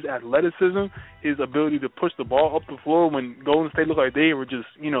his athleticism, his ability to push the ball up the floor when Golden State looked like they were just,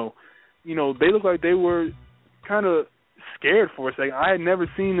 they looked like they were kind of scared for a second. I had never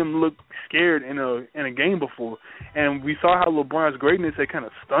seen them look scared in a game before, and we saw how LeBron's greatness had kind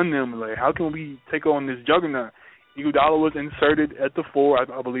of stunned them. Like, how can we take on this juggernaut? Iguodala was inserted at the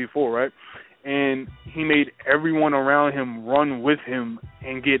 4, I believe 4, right? And he made everyone around him run with him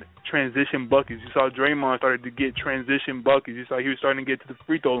and get transition buckets. You saw Draymond started to get transition buckets. You saw he was starting to get to the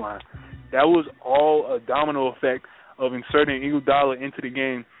free throw line. That was all a domino effect of inserting Iguodala into the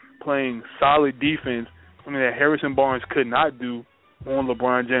game, playing solid defense, something that Harrison Barnes could not do on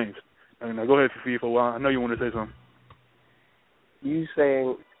LeBron James. And now go ahead, FIFA. Well, I know you want to say something. You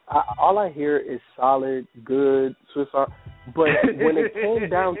saying all I hear is solid, good, Swiss Army. But when it came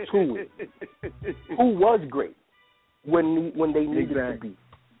down to it, who was great when they needed to be?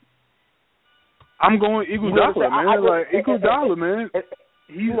 I'm going Iguodala, man. Iguodala, man.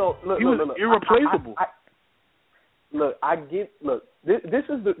 He was irreplaceable.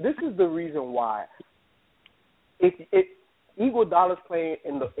 This is the reason why. If Iguodala's playing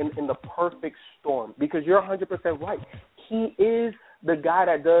in the perfect storm, because you're 100% right. He is the guy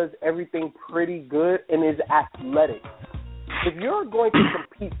that does everything pretty good and is athletic. If you're going to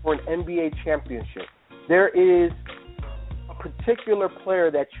compete for an NBA championship, there is a particular player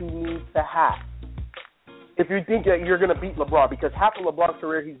that you need to have. If you think that you're going to beat LeBron, because half of LeBron's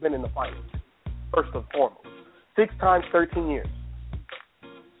career he's been in the finals, first and foremost. 6 times, 13 years.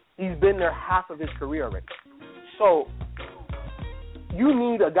 He's been there half of his career already. So you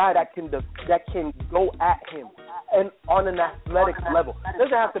need a guy that can go at him and on an athletic level. It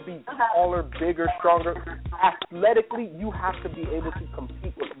doesn't have to be taller, bigger, stronger. Athletically, you have to be able to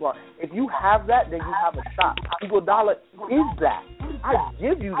compete with LeBron. If you have that, then you have a shot. Iguodala is that. I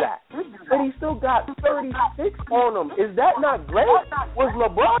give you that. But he still got 36 on him. Is that not great? Was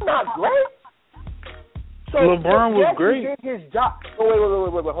LeBron not great? So LeBron was great. He did his job. Oh,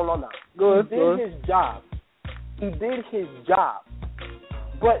 wait. Hold on now. He did his job. He did his job.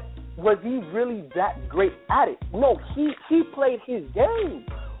 But was he really that great at it? No, he played his game.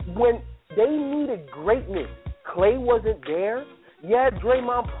 When they needed greatness, Klay wasn't there. Yeah,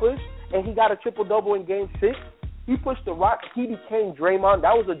 Draymond pushed, and he got a triple-double in Game 6. He pushed the rock. He became Draymond.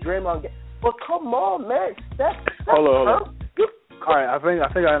 That was a Draymond game. But come on, man. Hold on. All right, I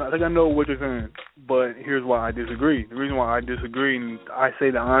think I know what you're saying, but here's why I disagree. The reason why I disagree and I say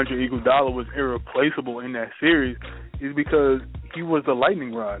that Andre Iguodala was irreplaceable in that series is because he was the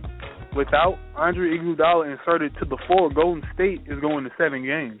lightning rod. Without Andre Iguodala inserted to the 4, Golden State is going to 7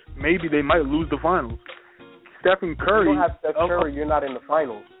 games. Maybe they might lose the finals. Stephen Curry. You don't have Steph Curry, you're not in the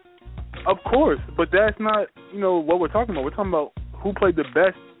finals. Of course, but that's not what we're talking about. We're talking about who played the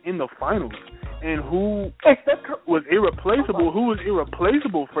best in the finals. And who was irreplaceable? Who was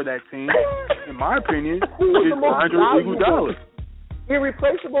irreplaceable for that team? In my opinion, is Andre Iguodala.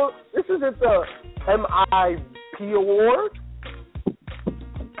 Irreplaceable. This isn't the MIP award.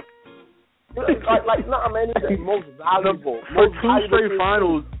 Man, he's the most valuable. For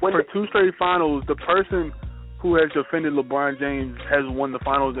two straight finals, the person who has defended LeBron James has won the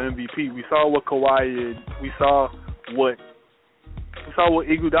Finals MVP. We saw what Kawhi did. We saw what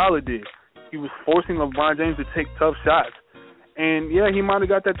Iguodala did. He was forcing LeBron James to take tough shots. And, yeah, he might have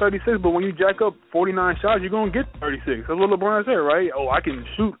got that 36, but when you jack up 49 shots, you're going to get 36. That's what LeBron said, right? Oh, I can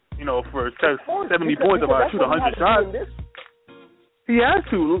shoot, for 70 points if I shoot 100 shots. He has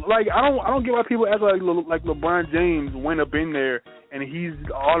to. Like, I don't get why people act like LeBron James went up in there and he's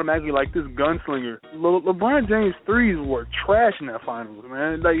automatically like this gunslinger. LeBron James' threes were trash in that finals,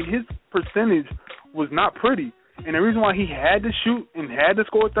 man. Like, his percentage was not pretty. And the reason why he had to shoot and had to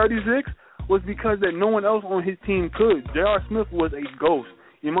score 36 was because that no one else on his team could. J.R. Smith was a ghost.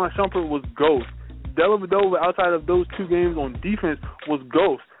 Iman Shumpert was ghost. Dellavedova, outside of those 2 games on defense, was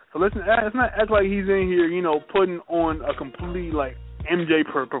ghost. So let's not act like he's in here, putting on a complete, MJ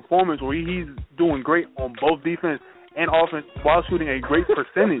performance where he's doing great on both defense and offense while shooting a great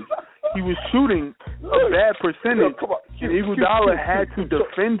percentage. He was shooting a bad percentage, and Iguodala had to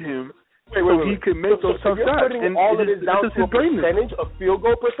defend him so he could make those tough shots. And all of this down to a percentage, a field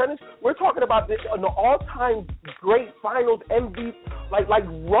goal percentage. We're talking about this an all-time great Finals MVP,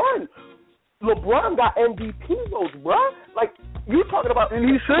 run. LeBron got MVP votes, bruh. You talking about? And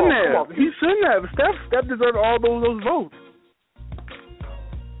he shouldn't have. He shouldn't have. Steph deserved all those votes.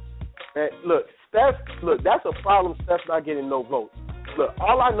 And Steph, that's a problem. Steph's not getting no votes. Look,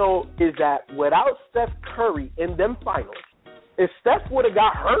 all I know is that without Steph Curry in them finals, if Steph would have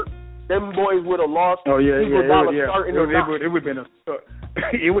got hurt, them boys would have lost. Oh yeah. It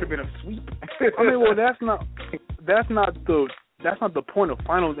would have been a sweep. I mean, well, that's not the point of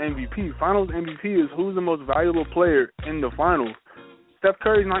Finals MVP. Finals MVP is who's the most valuable player in the finals. Steph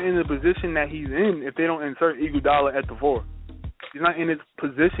Curry's not in the position that he's in if they don't insert Iguodala at the 4. He's not in his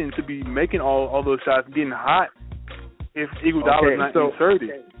position to be making all those shots, getting hot if Iguodala is not inserted.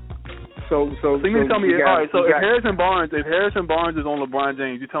 Okay. So you mean tell me, all right, so if Harrison Barnes is on LeBron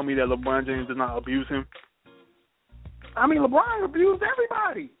James, you tell me that LeBron James does not abuse him? I mean, LeBron abused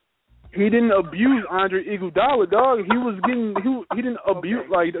everybody. He didn't abuse Andre Iguodala, dog. He didn't abuse.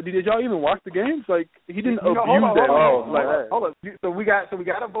 Did y'all even watch the games? He didn't abuse that. Hold on. So we got to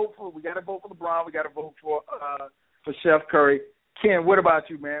vote for LeBron. We got to vote for Steph Curry. Ken, what about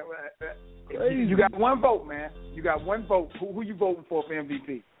you, man? You got one vote, man. You got one vote. Who you voting for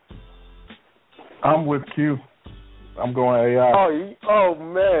MVP? I'm with Q. I'm going AI. Oh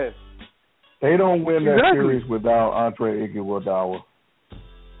man. They don't win that series without Andre Iguodala.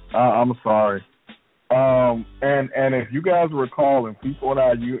 I'm sorry. And if you guys recall, and people and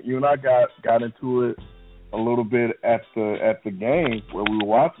I, you and I got into it a little bit at the game where we were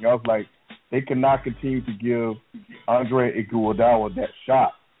watching. I was like, they cannot continue to give Andre Iguodala that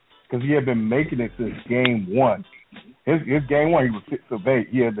shot because he had been making it since game 1. His game 1, he was 6 of 8.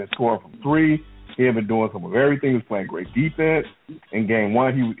 He had been scoring from 3. He had been doing some of everything. He was playing great defense. In game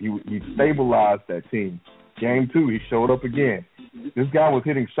 1, he stabilized that team. Game 2, he showed up again. This guy was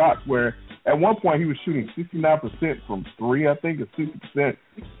hitting shots where at one point he was shooting 69% from 3, I think, or 60%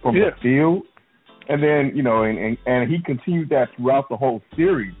 from the field. And then, and he continued that throughout the whole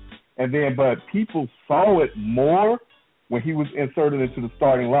series. And then, but people saw it more when he was inserted into the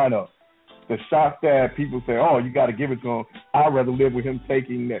starting lineup. The shots that people say, oh, you got to give it to him. I'd rather live with him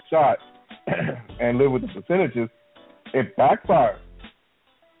taking that shot and live with the percentages. It backfired.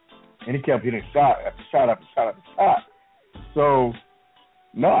 And he kept hitting shot after shot after shot after shot. So,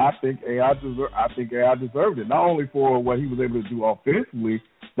 no, I think AI deserved it. Not only for what he was able to do offensively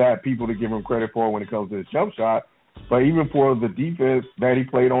that people to give him credit for when it comes to his jump shot, but even for the defense that he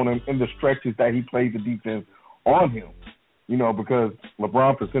played on him in the stretches that he played the defense on him. Because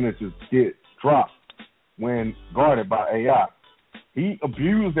LeBron percentages get dropped when guarded by AI. He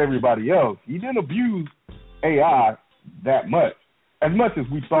abused everybody else. He didn't abuse AI that much as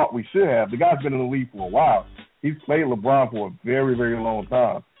we thought we should have. The guy's been in the league for a while. He's played LeBron for a very, very long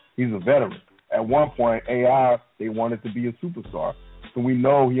time. He's a veteran. at one point, AI, they wanted to be a superstar. So we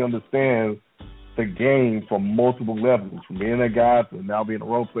know he understands the game from multiple levels, from being a guy to now being a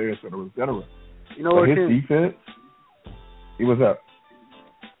role player, et cetera, et cetera. You know but what? his defense, he was up.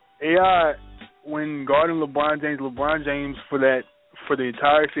 AI, when guarding LeBron James for the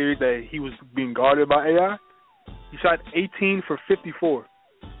entire series that he was being guarded by AI, he shot 18 for 54.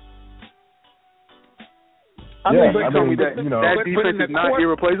 I mean, but tell me that defense is not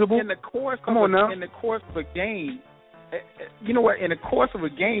irreplaceable. In the course Come on now. In the course of a game, you know what? In the course of a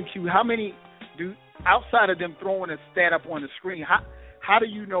game, how many do outside of them throwing a stat up on the screen? How do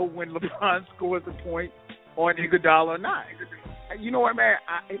you know when LeBron scores a point on Iguodala or not? You know what, man?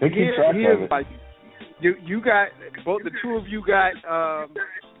 Here's like you got both the two of you got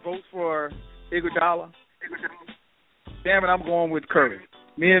votes for Iguodala. Damn it, I'm going with Curry.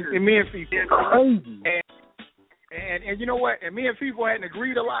 Me and FIFA. Crazy. And you know what? And me and FIFA hadn't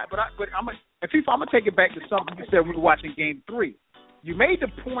agreed a lot, but I'm gonna take it back to something you said when we were watching Game 3. You made the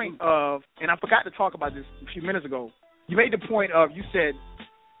point of, and I forgot to talk about this a few minutes ago. You made the point of, you said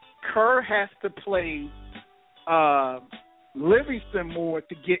Kerr has to play Livingston more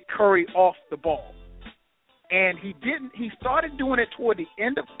to get Curry off the ball. And he didn't. He started doing it toward the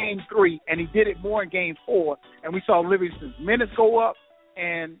end of Game 3, and he did it more in Game 4. And we saw Livingston's minutes go up,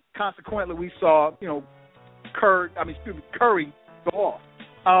 and consequently, we saw Curry go off.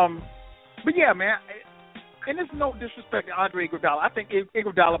 But yeah, man. And there's no disrespect to Andre Iguodala. I think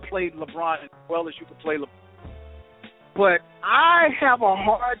Iguodala played LeBron as well as you could play LeBron. But I have a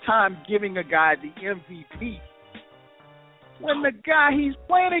hard time giving a guy the MVP when the guy he's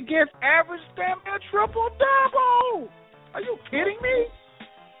playing against averaged damn near triple-double. Are you kidding me?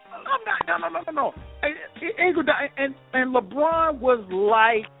 I'm not. No. Iguodala and LeBron was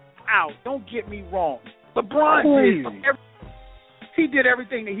lights out. Don't get me wrong. LeBron did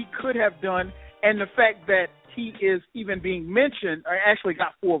everything that he could have done, and the fact that he is even being mentioned, or actually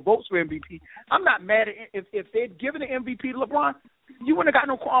got 4 votes for MVP, I'm not mad at it. If they'd given the MVP to LeBron, you wouldn't have got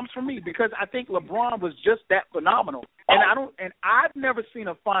no qualms from me, because I think LeBron was just that phenomenal. And I've never seen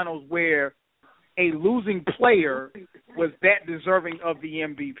a finals where a losing player was that deserving of the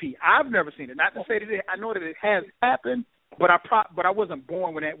MVP. I've never seen it. Not to say that I know that it has happened, but I wasn't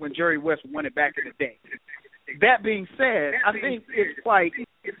born when Jerry West won it back in the day. That being said, I think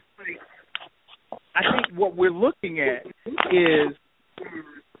what we're looking at is,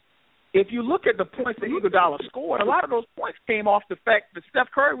 if you look at the points that Iguodala scored, a lot of those points came off the fact that Steph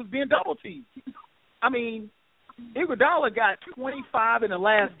Curry was being double teamed. I mean, Iguodala got 25 in the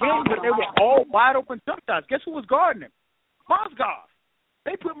last game, but they were all wide open jump shots. Guess who was guarding him? Mozgov.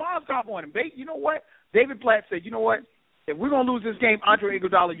 They put Mozgov on him. You know what? David Blatt said, you know what? If we're going to lose this game, Andre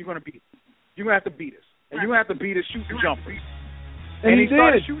Iguodala, you're going to beat us. You're going to have to beat us. And you're going to have to beat us shooting jumpers. And he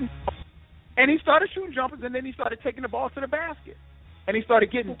started shooting. And he started shooting jumpers, and then he started taking the ball to the basket. And he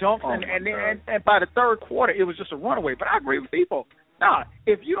started getting dunks, and by the third quarter, it was just a runaway. But I agree with people. Nah,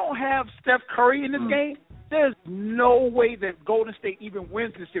 if you don't have Steph Curry in this game, there's no way that Golden State even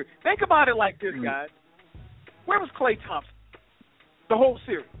wins this series. Think about it like this, guys. Where was Klay Thompson the whole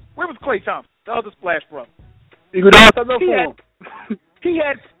series? Where was Klay Thompson, the other Splash brother? He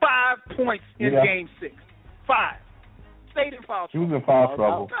had 5 points in Game 6. 5. Stayed in foul trouble. He was in foul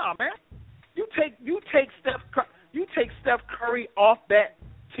trouble. Nah, man. You take Steph Curry off that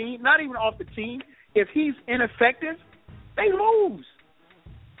team, not even off the team. If he's ineffective, they lose.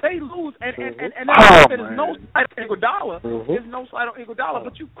 And there's no slight on Iguodala. There's no slight on Iguodala,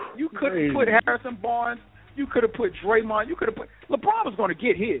 but you could have put Harrison Barnes, you could have put Draymond, you could have put LeBron was going to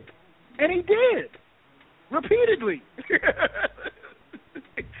get his, and he did repeatedly.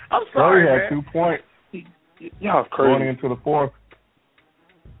 I'm sorry, Curry had 2 points. Y'all crazy. Going into the fourth.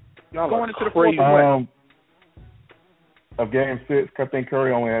 Y'all into the crazy. Of Game 6, I think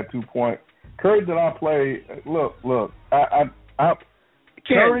Curry only had 2 points. Curry did not play. Look.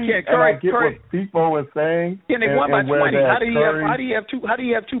 Curry, I get what people are saying. They won by 20. How do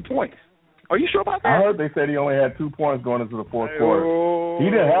you have 2 points? Are you sure about that? I heard they said he only had 2 points going into the fourth quarter. He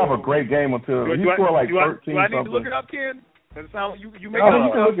didn't have a great game until he scored like 13 something. Do I need to look it up, Ken? You make you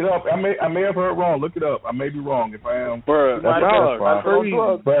can look it up. I may have heard wrong. Look it up. I may be wrong. If I am, y'all are crazy.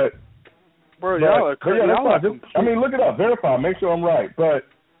 I mean, look it up. Verify. Make sure I'm right. But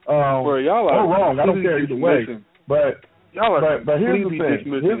y'all are wrong. I don't care either way. But y'all are but here's the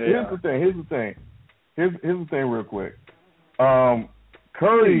thing. Here's the thing real quick.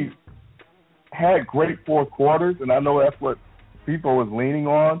 Curry had great fourth quarters, and I know that's what people was leaning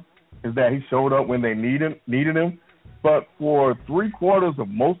on, is that he showed up when they needed him. But for 3 quarters of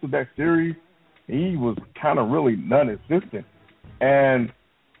most of that series, he was kind of really non-existent. And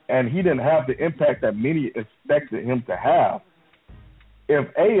and he didn't have the impact that many expected him to have. If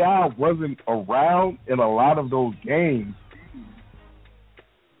AI wasn't around in a lot of those games,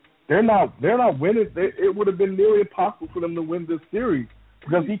 they're not winning. It would have been nearly impossible for them to win this series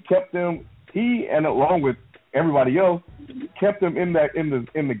because he kept them. He and along with everybody else kept them in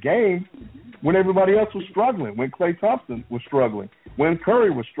the game when everybody else was struggling. When Klay Thompson was struggling, when Curry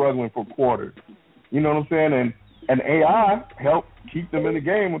was struggling for quarters. You know what I'm saying? And AI helped keep them in the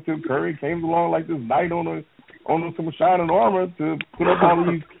game until Curry came along like this knight on some shining armor to put up all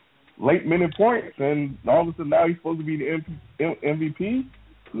these late minute points, and all of a sudden now he's supposed to be the MVP.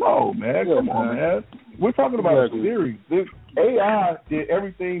 No, man, come on, man. We're talking about a series. This AI did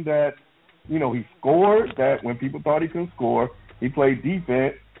everything that, he scored. That when people thought he couldn't score, he played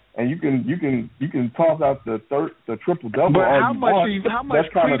defense, and you can toss out the triple double. But how much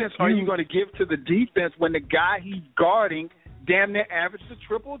credence are you going to give to the defense when the guy he's guarding damn near averaged a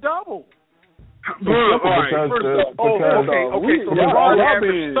triple double? So LeBron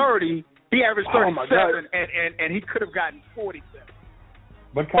averaged 30. He averaged 37, and he could have gotten 47.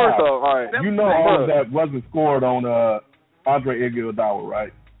 But Kyle, all that wasn't scored on Andre Iguodala,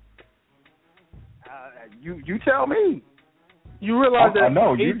 right? You tell me. You realize that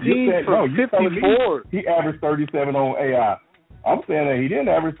 18 for 54. He averaged 37 on AI. I'm saying that he didn't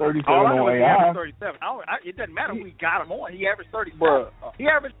average 37 on AI. He averaged 37. It doesn't matter who he got him on. He averaged 37. He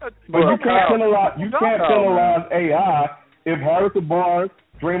averaged. But you can't penalize AI if Harrison Barnes,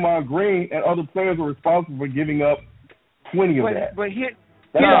 Draymond Green, and other players were responsible for giving up 20 of that. But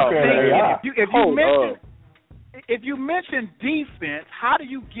that's not fair to AI. If you mention defense, how do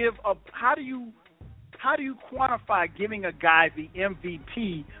you quantify giving a guy the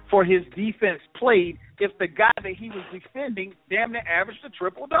MVP for his defense played if the guy that he was defending damn near averaged a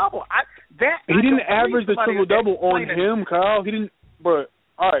triple-double? He didn't average the triple-double on him, Kyle. He didn't. But,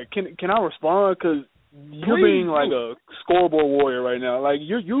 all right, can I respond? Because you're being like a scoreboard warrior right now. Like,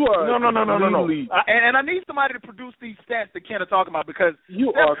 you are. No. And I need somebody to produce these stats that Ken is talking about because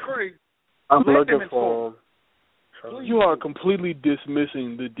Curry. I'm looking for him. You are completely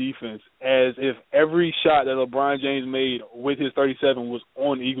dismissing the defense as if every shot that LeBron James made with his 37 was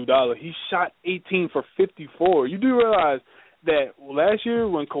on Iguodala. He shot 18 for 54. You do realize that last year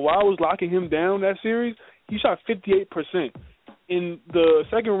when Kawhi was locking him down that series, he shot 58%. In the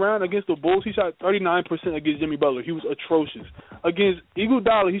second round against the Bulls, he shot 39% against Jimmy Butler. He was atrocious. Against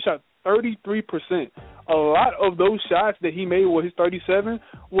Iguodala, he shot 33%. A lot of those shots that he made with his 37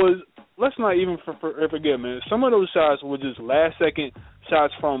 was, let's not even forget, man, some of those shots were just last-second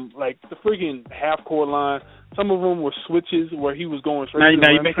shots from, like, the freaking half-court line. Some of them were switches where he was going straight to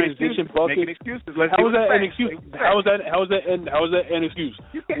the transition bucket. Making excuses. How was that an excuse? How was that an excuse?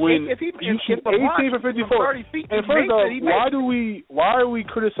 When you shoot 18 for 54, and first off, why are we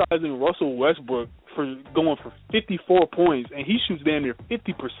criticizing Russell Westbrook for going for 54 points and he shoots damn near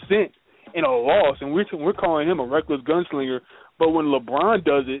 50% in a loss, and we're calling him a reckless gunslinger? But when LeBron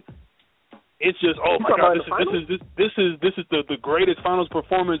does it, it's just, oh my God, this is the greatest finals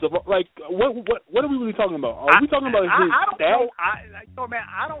performance of, like, what are we really talking about? Are we talking about his stats? I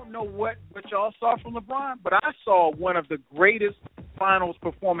don't know what y'all saw from LeBron, but I saw one of the greatest finals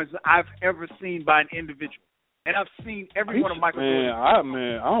performances I've ever seen by an individual. And I've seen every one of Michael Jordan.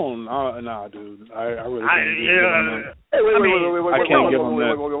 Nah, dude. I really can't give him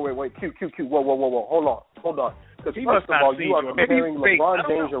that. Wait. Q. Whoa. Hold on. Because first of all, you are comparing LeBron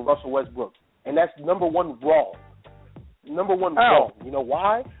James and Russell Westbrook. And that's number one wrong. Wrong. You know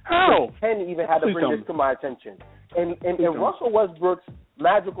why? How? Ken even had to bring this to my attention. And Russell Westbrook's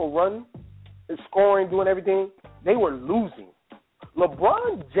magical run, scoring, doing everything, they were losing.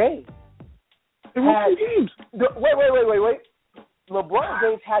 LeBron James Wait. LeBron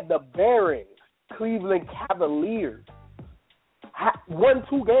James had the Barons, Cleveland Cavaliers, won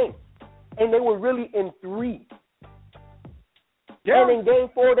 2 games, and they were really in 3. Yeah. And in Game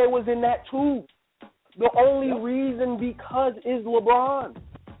 4, they was in that 2. The only reason because is LeBron.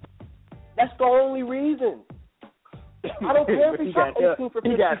 That's the only reason. I don't care if he shot 18 for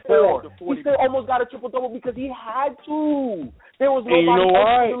 54. He still almost got a triple-double because he had to. There was nobody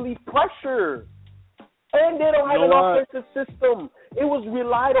else to relieve pressure. And they don't have an offensive system. It was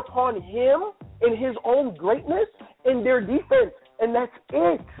relied upon him and his own greatness and their defense, and that's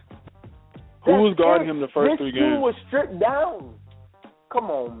it. Who was guarding him the first 3 games? This team was stripped down.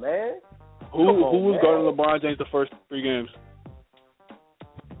 Come on, man. Who was guarding LeBron James the first 3 games?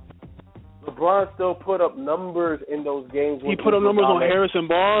 LeBron still put up numbers in those games. He put up numbers on Harrison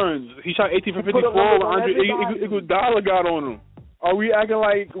Barnes. He shot 18 for 54 when Andre Iguodala got on him. Are we acting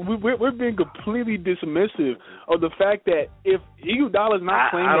like we're being completely dismissive of the fact that if Iguodala's not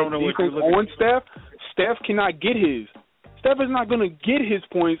playing that defense on Steph cannot get his. Steph is not going to get his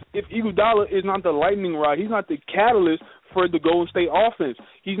points if Iguodala is not the lightning rod. He's not the catalyst for the Golden State offense.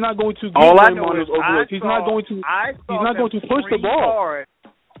 He's not going to get Draymond those overloads. He's not going to push the ball. Hard.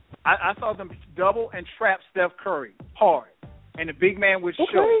 I saw them double and trap Steph Curry hard, and the big man would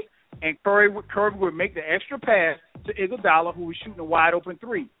show. And Curry would make the extra pass to Iguodala, who was shooting a wide open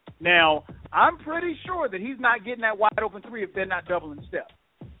three. Now, I'm pretty sure that he's not getting that wide open three if they're not doubling Steph.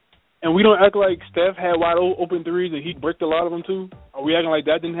 And we don't act like Steph had wide open threes and he bricked a lot of them too? Are we acting like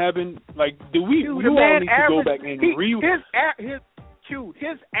that didn't happen? Like, you all need to go back and his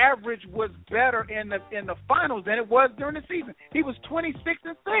average was better in the finals than it was during the season. He was 26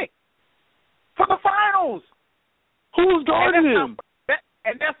 and 6 for the finals. Who's guarding him?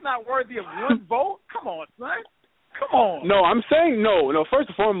 And that's not worthy of one vote? Come on, son. Come on. No, I'm saying no. First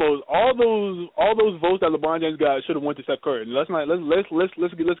and foremost, all those votes that LeBron James got should have went to Steph Curry. Let's get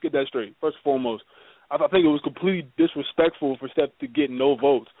that straight. First and foremost, I think it was completely disrespectful for Steph to get no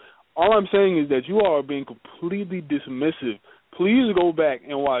votes. All I'm saying is that you all are being completely dismissive. Please go back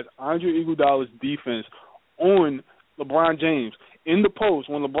and watch Andre Iguodala's defense on LeBron James in the post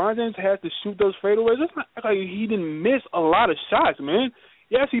when LeBron James has to shoot those fadeaways. It's not like he didn't miss a lot of shots, man.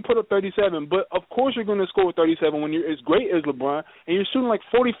 Yes, he put up 37, but of course you're going to score 37 when you're as great as LeBron and you're shooting like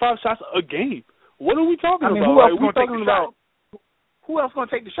 45 shots a game. What are we talking about? Who else going to take the shot? Who else going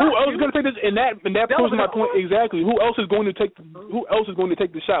to take the shot? Who else is going to take this? And that proves my point exactly. Who else is going to take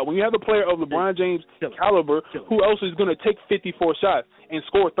the shot? When you have a player of LeBron James' caliber, who else is going to take 54 shots and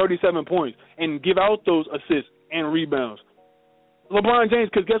score 37 points and give out those assists and rebounds? LeBron James,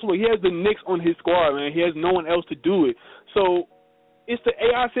 because guess what? He has the Knicks on his squad, man. He has no one else to do it. So it's the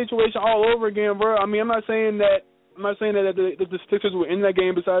AI situation all over again, bro. I mean, I'm not saying that the Sixers were in that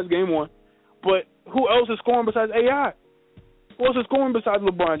game besides game one, but who else is scoring besides AI? Who else is scoring besides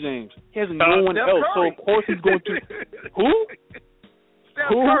LeBron James? He has no one else, so of course he's going to. Who?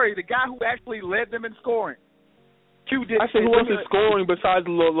 Steph Curry, the guy who actually led them in scoring. I said who else is scoring besides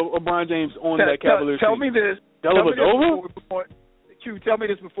LeBron James on that Cavaliers team? Tell me this. Tell me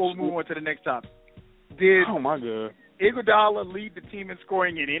this before we move on to the next topic. Oh my God. Iguodala lead the team in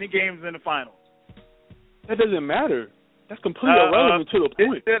scoring in any games in the finals? That doesn't matter. That's completely irrelevant to the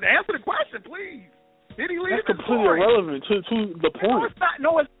point. Answer the question, please. Did he lead? That's completely irrelevant to the point.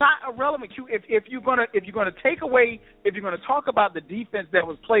 No, it's not irrelevant. If you're gonna talk about the defense that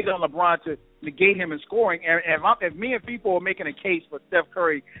was played on LeBron to negate him in scoring, and if me and people are making a case for Steph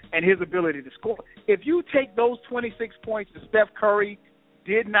Curry and his ability to score, if you take those 26 points that Steph Curry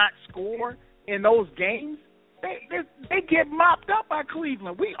did not score in those games, they get mopped up by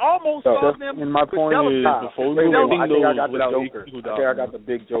Cleveland. We almost saw them. And my point is, before we I think I got the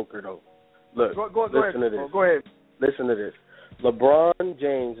big joker though. Look, listen to this. Go ahead. Listen to this. LeBron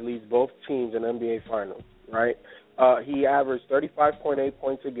James leads both teams in NBA Finals, right? He averaged 35.8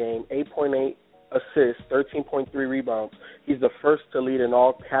 points a game, 8.8 assists, 13.3 rebounds. He's the first to lead in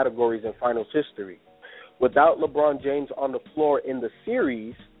all categories in Finals history. Without LeBron James on the floor in the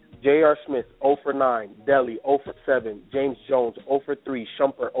series, J.R. Smith 0 for 9, Delly 0 for 7, James Jones 0 for 3,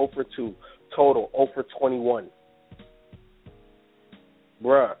 Shumpert 0 for 2, total 0 for 21.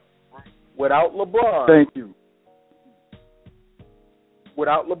 Bruh. Without LeBron. Thank you.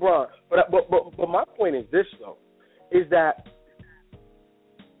 Without LeBron. But my point is this, though, is that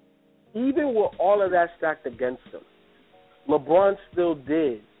even with all of that stacked against him, LeBron still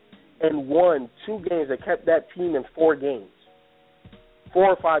did and won 2 games that kept that team in 4 games. 4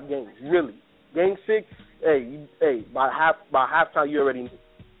 or 5 games, really. Game 6, by halftime you already knew.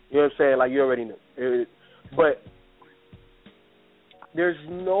 You know what I'm saying? Like, you already knew. But there's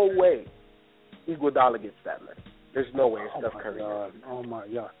no way Iguodala gets that much. There's no way Steph Curry. Oh my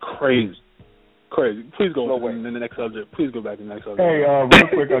God, crazy. Please go in the next subject. Please go back to the next subject. Hey, real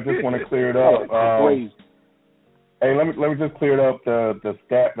quick, I just want to clear it up. Hey, let me just clear it up the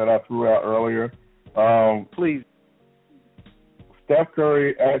stat that I threw out earlier. Please. Steph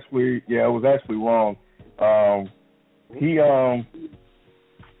Curry it was actually wrong. He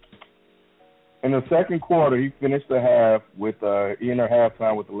in the second quarter, he finished the half with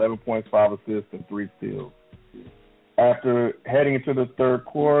halftime with 11 points, 5 assists, and 3 steals. After heading into the third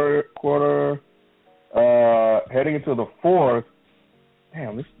quarter, heading into the fourth,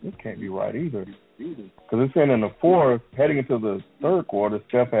 this can't be right either. Because it's saying in the fourth, heading into the third quarter,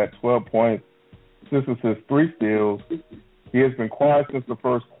 Steph had 12 points, 6 assists, 3 steals. He has been quiet since the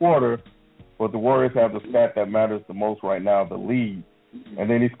first quarter, but the Warriors have the stat that matters the most right now, the lead. And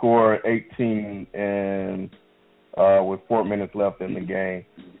then he scored 18 in with 4 minutes left in the game.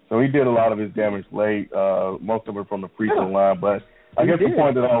 So he did a lot of his damage late, most of it from the free throw line. But I guess the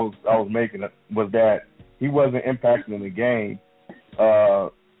point that I was making was that he wasn't impacting in the game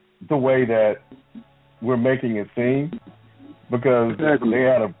the way that we're making it seem, because they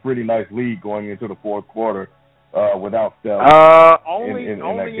had a pretty nice lead going into the fourth quarter without Steph. Only in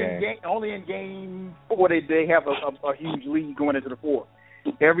game 4 they have a huge lead going into the fourth.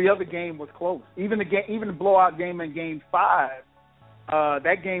 Every other game was close. Even the blowout game in game 5,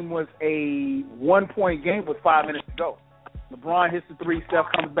 that game was a 1-point game with 5 minutes to go. LeBron hits the 3, Steph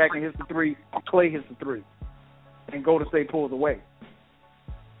comes back and hits the 3, Clay hits the 3, and Golden State pulls away.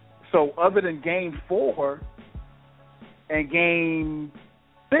 So other than game 4 and game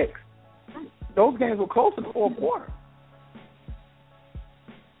 6, those games were close in the fourth quarter.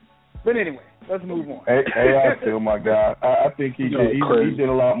 But anyway, let's move on. AI still my guy. I think he did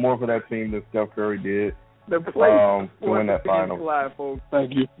a lot more for that team than Steph Curry did. The place to win that final. Live, folks.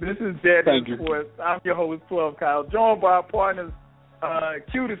 Thank you. This is Dead End Sports. I'm your host, 12 Kyle, joined by our partners,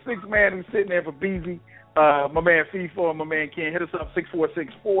 Q, the sixth man who's sitting there for Beezy, my man FIFA, and my man Ken. Hit us up,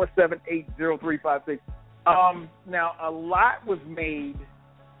 646-478-0356. Now, a lot was made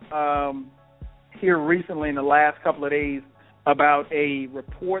here recently in the last couple of days about a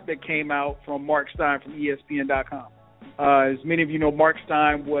report that came out from Mark Stein from ESPN.com. As many of you know, Mark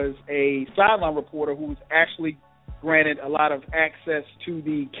Stein was a sideline reporter who was actually granted a lot of access to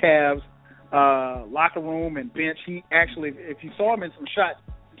the Cavs locker room and bench. He actually, if you saw him in some shots,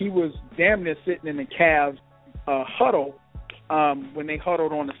 he was damn near sitting in the Cavs huddle when they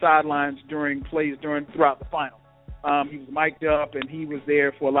huddled on the sidelines during plays throughout the final. He was mic'd up, and he was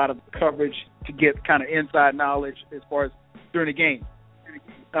there for a lot of coverage to get kind of inside knowledge as far as during the game.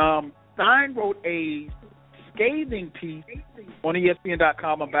 Stein wrote a scathing piece on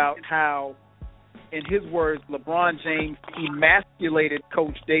ESPN.com about how, in his words, LeBron James emasculated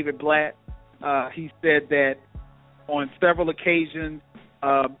Coach David Blatt. He said that on several occasions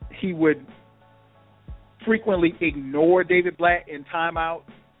he would frequently ignore David Blatt in timeout.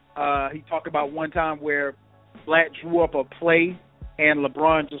 He talked about one time where Blatt drew up a play and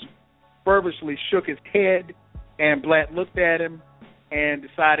LeBron just fervently shook his head, and Blatt looked at him and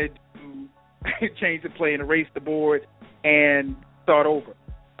decided to change the play and erase the board and start over.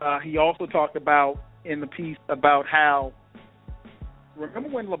 He also talked about in the piece about how, remember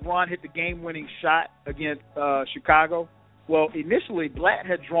when LeBron hit the game-winning shot against Chicago? Well, initially Blatt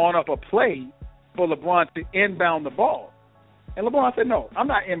had drawn up a play for LeBron to inbound the ball. And LeBron said, no, I'm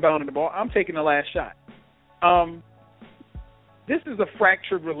not inbounding the ball. I'm taking the last shot. This is a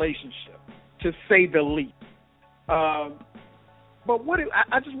fractured relationship, to say the least. But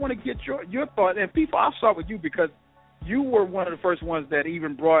I just want to get your thought. And FIFA, I'll start with you because you were one of the first ones that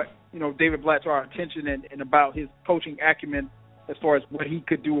even brought, David Blatt to our attention and about his coaching acumen as far as what he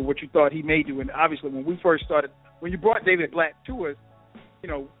could do or what you thought he may do. And obviously when we first started, when you brought David Blatt to us,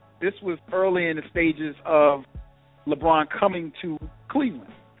 this was early in the stages of LeBron coming to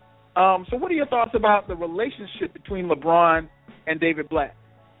Cleveland. So what are your thoughts about the relationship between LeBron and David Blatt?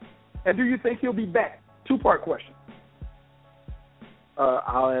 And do you think he'll be back? Two-part question.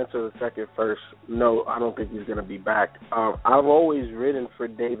 I'll answer the second first. No, I don't think he's going to be back. I've always written for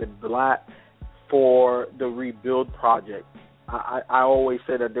David Blatt for the rebuild project. I always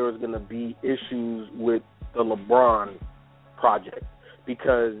said that there was going to be issues with the LeBron project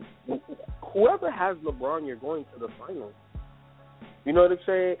because whoever has LeBron, you're going to the finals. You know what I'm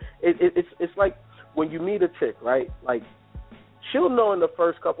saying? It's like when you meet a chick, right? Like, she'll know in the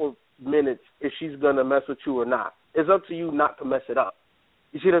first couple minutes if she's going to mess with you or not. It's up to you not to mess it up.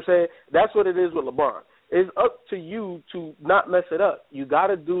 You see what I'm saying? That's what it is with LeBron. It's up to you to not mess it up. You got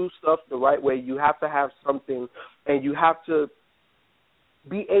to do stuff the right way. You have to have something, and you have to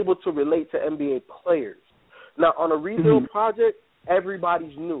be able to relate to NBA players. Now, on a rebuild project,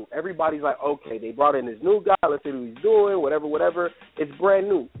 everybody's new. Everybody's like, okay, they brought in this new guy. Let's see what he's doing, whatever. It's brand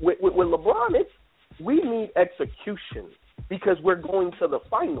new. With LeBron, we need execution because we're going to the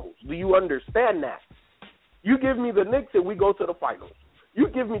finals. Do you understand that? You give me the Knicks and we go to the finals. You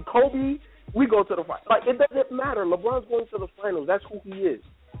give me Kobe, we go to the finals. Like, it doesn't matter. LeBron's going to the finals. That's who he is.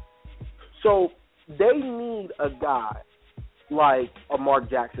 So they need a guy like a Mark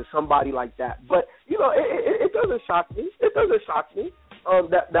Jackson, somebody like that. But, it doesn't shock me. It doesn't shock me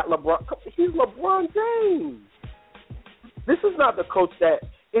that LeBron, he's LeBron James. This is not the coach that,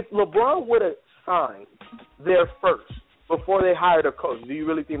 if LeBron would have signed there first before they hired a coach, do you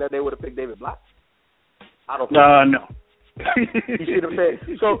really think that they would have picked David Blatt? I don't think no. You see what I'm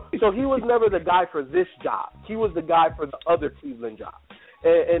saying? So he was never the guy for this job. He was the guy for the other Cleveland job.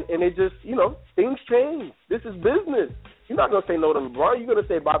 And it just, things change. This is business. You're not going to say no to LeBron. You're going to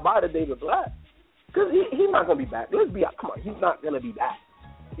say bye-bye to David Blatt. Because he's not going to be back. Come on, he's not going to be back.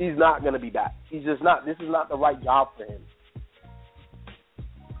 He's not going to be back. He's just not. This is not the right job for him.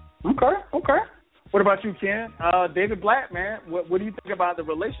 Okay. What about you, Ken? David Blatt, man, what do you think about the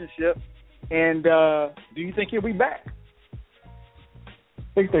relationship? And do you think he'll be back?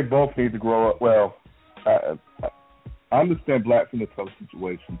 I think they both need to grow up. Well, I understand Blatt's in a tough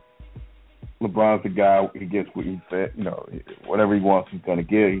situation. LeBron's the guy. He gets what he said. Whatever he wants, he's going to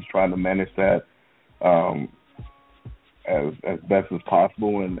get. He's trying to manage that as best as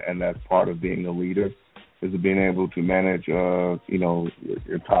possible, and that's part of being a leader, is being able to manage, your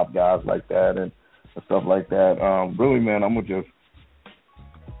top guys like that and stuff like that. Really, man,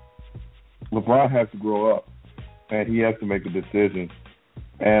 LeBron has to grow up, and he has to make a decision.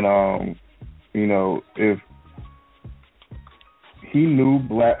 And, if he knew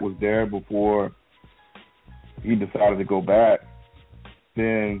Blatt was there before he decided to go back,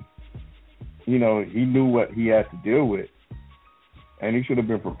 then, he knew what he had to deal with. And he should have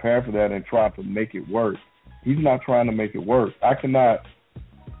been prepared for that and tried to make it work. He's not trying to make it work. I cannot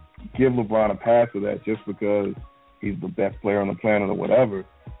give LeBron a pass for that just because he's the best player on the planet or whatever.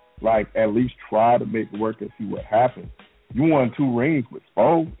 Like, at least try to make it work and see what happens. You won 2 rings with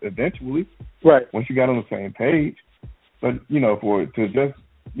Spo eventually. Right. Once you got on the same page. But, to just,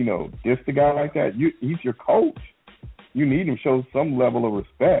 diss the guy like that, he's your coach. You need him to show some level of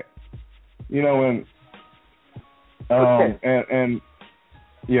respect. And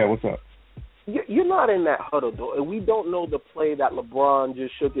yeah, what's up? You're not in that huddle, though, and we don't know the play that LeBron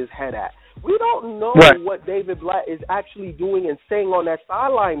just shook his head at. We don't know what David Blatt is actually doing and saying on that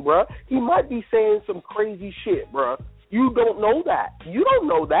sideline, bruh. He might be saying some crazy shit, bruh. You don't know that. You don't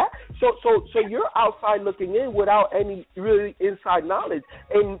know that. So you're outside looking in without any really inside knowledge.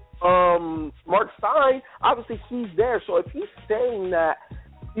 And Mark Stein, obviously he's there. So if he's saying that,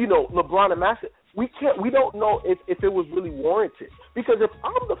 LeBron and Master, we don't know if it was really warranted. Because if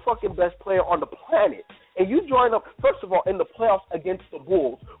I'm the fucking best player on the planet and you join up, first of all, in the playoffs against the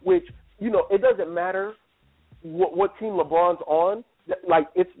Bulls, which, it doesn't matter what team LeBron's on,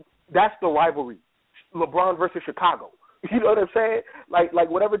 that's the rivalry. LeBron versus Chicago. You know what I'm saying? Like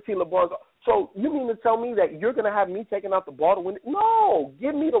whatever team LeBron's on. So you mean to tell me that you're going to have me taking out the ball to win it? No,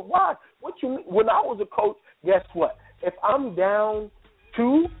 give me the rock. What you mean? When I was a coach, guess what? If I'm down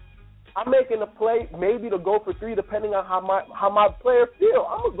 2, I'm making a play maybe to go for 3 depending on how my players feel.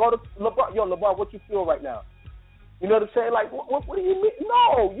 I'm going to go to LeBron. Yo, LeBron, what you feel right now? You know what I'm saying? Like, what do you mean?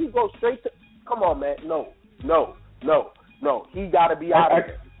 No, you go straight to – come on, man. No. He got to be out of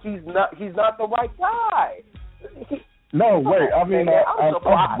it. He's not the right guy. I'm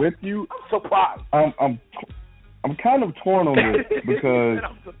with you. I'm surprised. I'm kind of torn on this because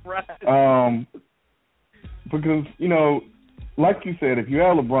I'm surprised. Because like you said, if you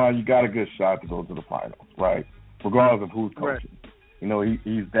have LeBron, you got a good shot to go to the finals, right? Regardless of who's coaching. Right.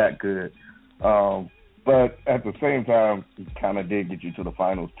 He's that good. But at the same time, he kind of did get you to the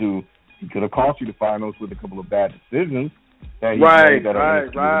finals too. He could have cost you the finals with a couple of bad decisions that he made that are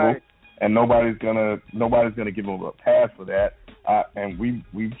inexcusable. And nobody's gonna give him a pass for that. And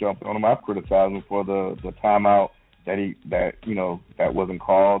we've jumped on him. I've criticized him for the timeout that wasn't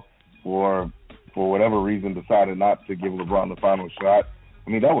called, for whatever reason decided not to give LeBron the final shot. I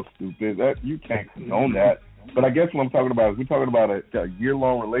mean, that was stupid. That you can't condone that. But I guess what I'm talking about is we're talking about a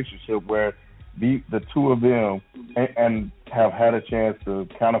year-long relationship where the two of them and have had a chance to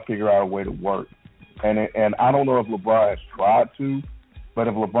kind of figure out a way to work. And I don't know if LeBron has tried to. But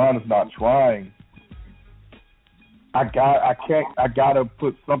if LeBron is not trying, I gotta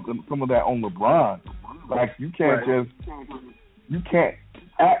put some of that on LeBron. Like you can't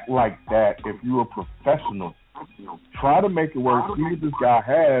act like that if you're a professional. Try to make it work. See what this guy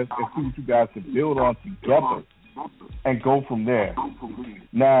has, and see what you guys can build on together, and go from there.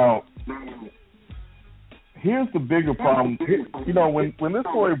 Now, here's the bigger problem. When this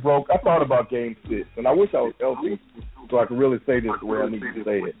story broke, I thought about Game 6, and I wish I was healthy so I could really say this the way I need to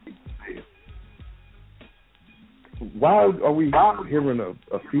say it. Why are we hearing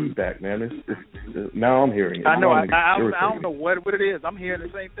a feedback, man? It's now I'm hearing it. I know. I don't know what it is. I'm hearing the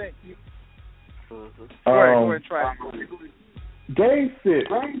same thing. Go ahead and try. Game 6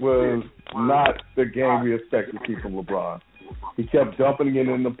 was not the game we expected to see from LeBron. He kept dumping it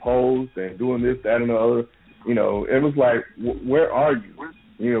in the post and doing this, that, and the other. It was like, where are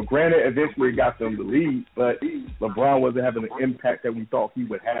you? Granted, eventually it got them the lead, but LeBron wasn't having the impact that we thought he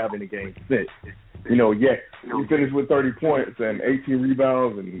would have in a Game 6. He finished with 30 points and 18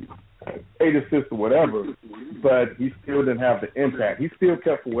 rebounds and 8 assists or whatever, but he still didn't have the impact. He still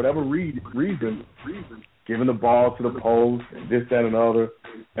kept, for whatever reason, giving the ball to the post and this, that, and the other.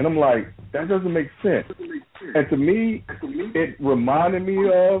 And I'm like, that doesn't make sense. And to me, it reminded me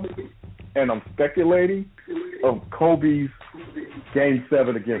of, and I'm speculating, of Kobe's Game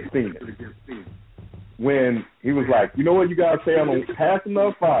 7 against Phoenix. When he was like, you know what, you guys say I'm going to pass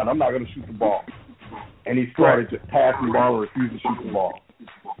enough? Fine, I'm not going to shoot the ball. And he started just passing the ball and refusing to shoot the ball.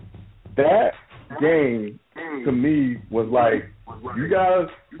 That game, to me, was like, you guys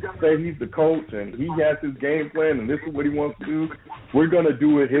say he's the coach and he has his game plan and this is what he wants to do. We're going to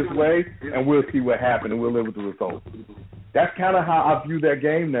do it his way and we'll see what happens and we'll live with the results. That's kind of how I view that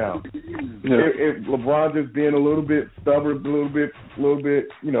game now. Yeah. If LeBron just being a little bit stubborn, a little bit,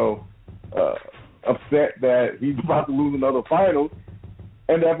 upset that he's about to lose another finals,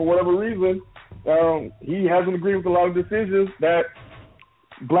 and that for whatever reason, he hasn't agreed with a lot of decisions that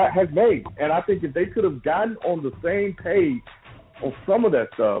Black has made. And I think if they could have gotten on the same page on some of that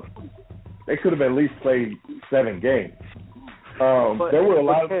stuff, they could have at least played 7 games. There were a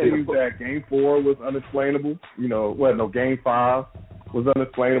lot of things that Game 4 was unexplainable. Game 5 was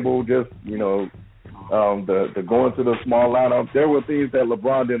unexplainable. Just, the going to the small lineup. There were things that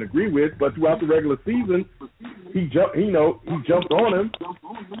LeBron didn't agree with, but throughout the regular season, he jumped on him.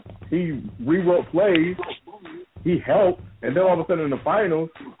 He rewrote plays. He helped, and then all of a sudden in the finals,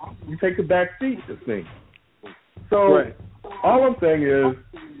 you take a back seat to things. So all I'm saying is,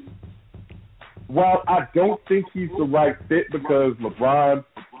 while I don't think he's the right fit because LeBron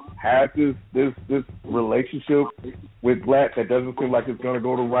has this relationship with Black that doesn't seem like it's going to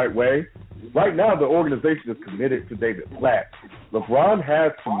go the right way, right now the organization is committed to David Black. LeBron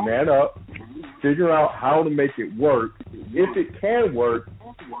has to man up, figure out how to make it work, if it can work,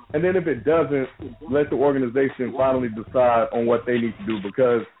 and then if it doesn't, let the organization finally decide on what they need to do,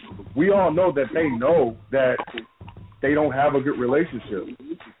 because we all know that they don't have a good relationship.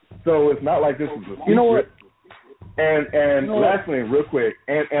 So it's not like this is a secret. You know what? And lastly, real quick,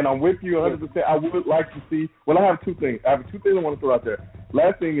 and I'm with you 100%. I would like to see. Well, I have 2 things. I have 2 things I want to throw out there.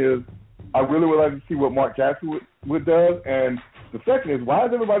 Last thing is, I really would like to see what Mark Jackson would does. And the second is, why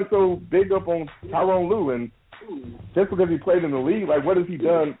is everybody so big up on Tyronn Lue? And just because he played in the league, like, what has he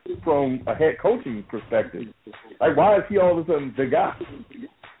done from a head coaching perspective? Like, why is he all of a sudden the guy?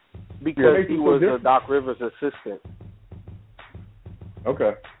 Because he was a Doc Rivers assistant.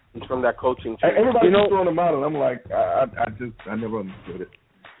 Okay. He's from that coaching team. Everybody's throwing him out, and I'm like, I never understood it.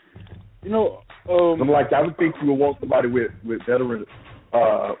 I'm like, I would think you would want somebody with veteran.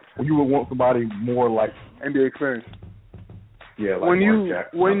 You would want somebody more like NBA experience. Yeah, like when you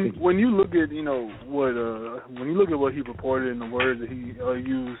look at when you look at what he reported and the words that he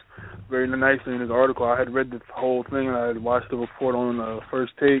used very nicely in his article, I had read the whole thing and I had watched the report on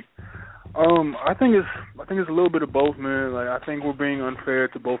First Take. I think it's a little bit of both, man. Like, I think we're being unfair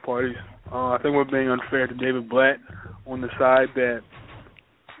to both parties. I think we're being unfair to David Blatt on the side that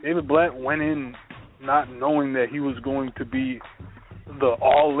David Blatt went in not knowing that he was going to be the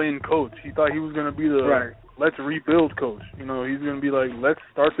all-in coach. He thought he was going to be the let's rebuild coach. He's going to be like, let's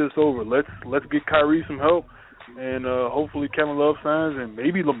start this over. Let's get Kyrie some help, and hopefully Kevin Love signs, and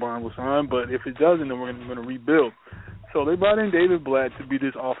maybe LeBron will sign. But if it doesn't, then we're going to rebuild. So they brought in David Blatt to be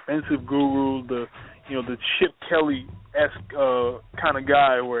this offensive guru, the Chip Kelly-esque kind of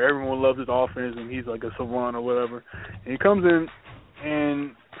guy where everyone loves his offense and he's like a savant or whatever. And he comes in,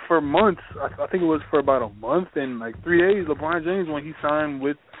 and for months, I think it was for about a month and like 3 days, LeBron James, when he signed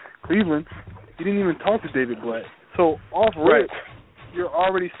with Cleveland, he didn't even talk to David Blatt. So off rip, you're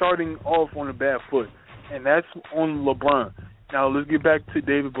already starting off on a bad foot, and that's on LeBron. Now let's get back to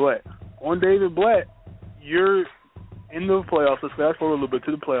David Blatt. On David Blatt, you're in the playoffs. Let's fast forward a little bit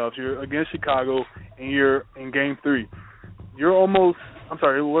to the playoffs. You're against Chicago, and you're in Game 3. You're almost,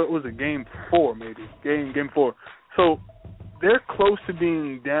 what was it, Game 4 maybe? Game 4. So they're close to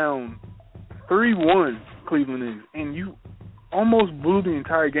being down 3-1, Cleveland is, and you almost blew the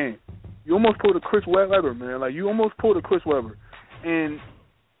entire game. You almost pulled a Chris Webber, man. Like, you almost pulled a Chris Webber. And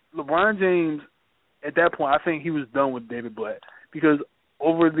LeBron James, at that point, I think he was done with David Blatt, because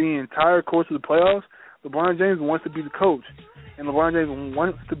over the entire course of the playoffs, LeBron James wants to be the coach, and LeBron James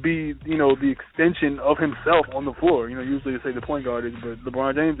wants to be, the extension of himself on the floor. Usually they say the point guard is, but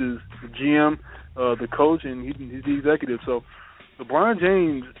LeBron James is the GM, the coach, and he's the executive. So LeBron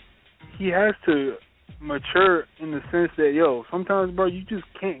James, he has to mature in the sense that, sometimes, bro, you just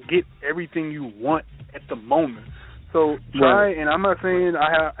can't get everything you want at the moment. So try, and I'm not saying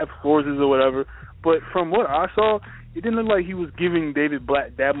I have forces or whatever, but from what I saw, it didn't look like he was giving David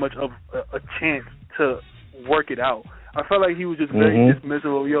Blatt that much of a chance to work it out. I felt like he was just very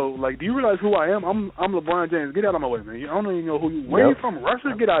dismissive of, yo, like, do you realize who I am? I'm LeBron James. Get out of my way, man. I don't even know who you. Where you from?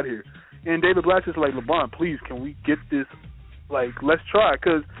 Russia? Get out of here. And David Blatt's just like, LeBron, please, can we get this? Like, let's try.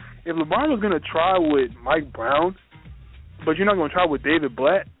 Because if LeBron was gonna try with Mike Brown, but you're not gonna try with David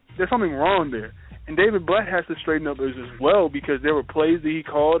Blatt, there's something wrong there. And David Blatt has to straighten up as well, because there were plays that he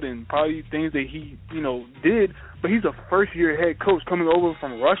called and probably things that he, did. But he's a first-year head coach coming over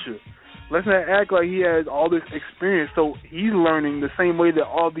from Russia. Let's not act like he has all this experience. So he's learning the same way that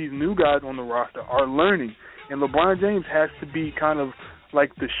all these new guys on the roster are learning. And LeBron James has to be kind of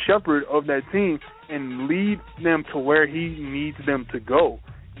like the shepherd of that team and lead them to where he needs them to go.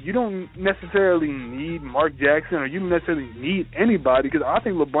 You don't necessarily need Mark Jackson, or you don't necessarily need anybody, because I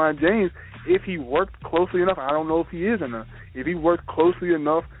think LeBron James, if he worked closely enough, I don't know if he is enough, if he worked closely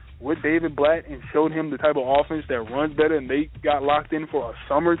enough with David Blatt and showed him the type of offense that runs better, and they got locked in for a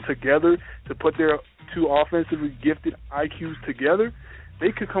summer together to put their two offensively gifted IQs together,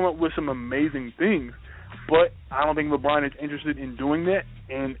 they could come up with some amazing things. But I don't think LeBron is interested in doing that,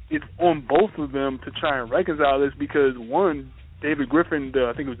 and it's on both of them to try and reconcile this, because, one, David Griffin,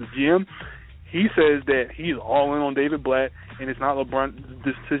 I think it was the GM, he says that he's all in on David Blatt, and it's not LeBron's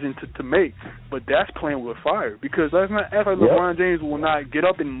decision to make. But that's playing with fire, because let's not act like LeBron James will not get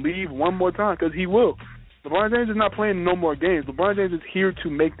up and leave one more time, because he will. LeBron James is not playing no more games. LeBron James is here to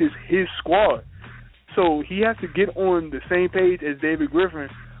make this his squad. So he has to get on the same page as David Griffin,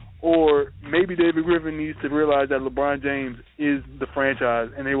 or maybe David Griffin needs to realize that LeBron James is the franchise,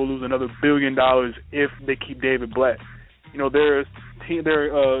 and they will lose another $1 billion if they keep David Blatt. There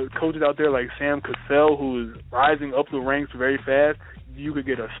are coaches out there like Sam Cassell, who is rising up the ranks very fast. You could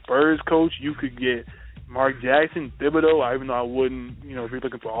get a Spurs coach. You could get Mark Jackson, Thibodeau. Even though I wouldn't, if you're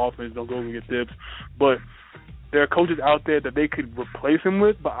looking for offense, don't go and get Thibs. But there are coaches out there that they could replace him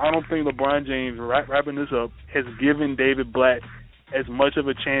with, but I don't think LeBron James, wrapping this up, has given David Blatt as much of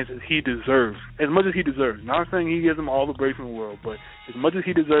a chance as he deserves. As much as he deserves. Not saying he gives him all the breaks in the world, but as much as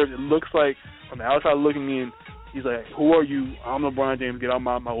he deserves, it looks like, from the outside looking in, he's like, who are you? I'm LeBron James. Get out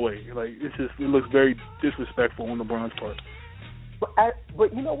my way. Like, it looks very disrespectful on LeBron's part.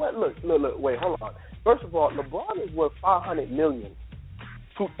 But you know what? Look. Wait, hold on. First of all, LeBron is worth $500 million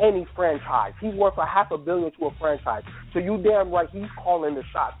to any franchise. He's worth $500 million to a franchise. So you damn right he's calling the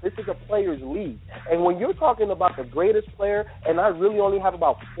shots. This is a players' league. And when you're talking about the greatest player, and I really only have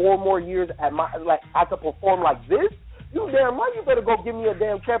about 4 more years I could perform like this, you damn right you better go give me a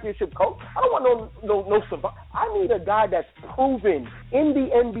damn championship coach. I don't want no survival. I need a guy that's proven in the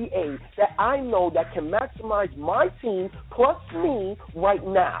NBA that I know that can maximize my team plus me right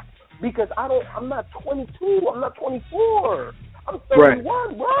now. Because I'm not 22. I'm not 24. I'm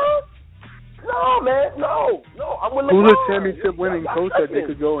 31, bro. No, man. No. I'm with LeBron. Who's a championship-winning coach that they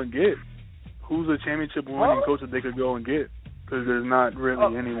could go and get? Who's a championship-winning coach that they could go and get? Because there's not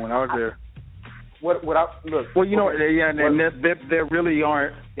really anyone out there. Well, there really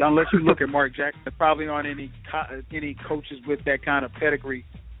aren't, unless you look at Mark Jackson. There probably aren't any coaches with that kind of pedigree.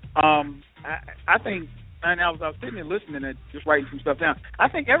 I think, and I was sitting there listening and just writing some stuff down. I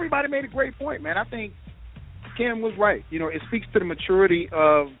think everybody made a great point, man. I think Kim was right. It speaks to the maturity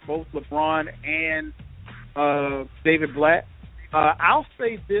of both LeBron and David Blatt. I'll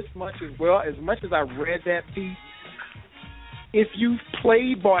say this much as well. As much as I read that piece, if you've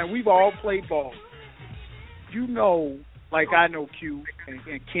played ball, and we've all played ball, like I know Q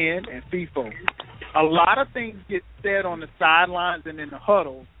and Ken and FIFO, a lot of things get said on the sidelines and in the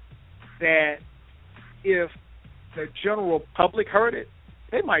huddle that if the general public heard it,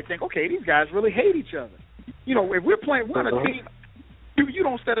 they might think, okay, these guys really hate each other. If we're on a team, you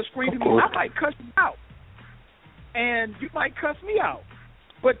don't set a screen to me, I might cuss you out. And you might cuss me out.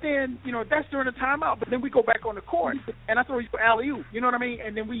 But then, that's during the timeout. But then we go back on the court, and I throw you for alley-oop. You know what I mean?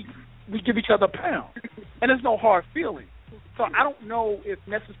 And then we give each other a pound. And there's no hard feeling. So I don't know if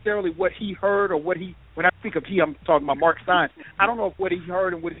necessarily what he heard or when I speak of he, I'm talking about Mark Stein. I don't know if what he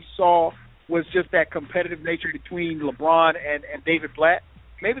heard and what he saw was just that competitive nature between LeBron and David Blatt.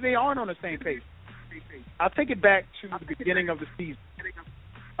 Maybe they aren't on the same page. I'll take it back to the beginning of the season.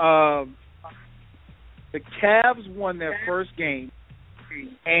 The Cavs won their first game,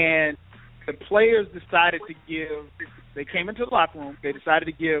 and the players decided to they came into the locker room, they decided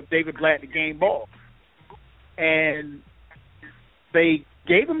to give David Blatt the game ball. And they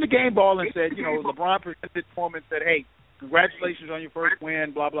gave him the game ball and said, LeBron presented for him and said, hey, congratulations on your first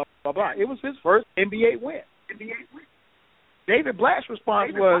win, blah, blah, blah, blah. It was his first NBA win. David Blatt's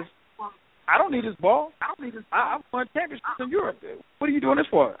response was, I don't need this ball. I've won championships in Europe. What are you doing this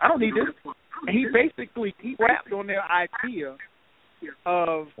for? I don't need this. And he basically crapped on their idea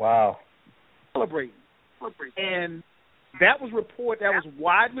of celebrating. And That was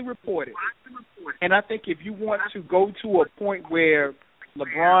widely reported. And I think if you want to go to a point where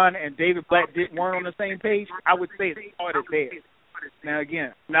LeBron and David Blatt weren't on the same page, I would say it started there. Now,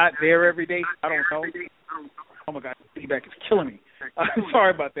 again, not there every day. I don't know. Oh, my God, the feedback is killing me.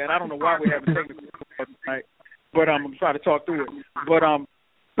 Sorry about that. I don't know why we're having technical difficulties tonight, but I'm trying to talk through it.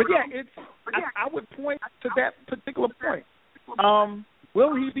 But yeah, I would point to that particular point.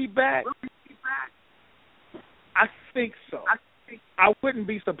 Will he be back? I think so. I wouldn't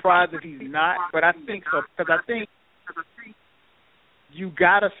be surprised if he's not, but I think so, because I think you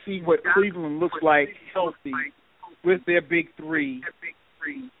got to see what Cleveland looks like healthy with their big three,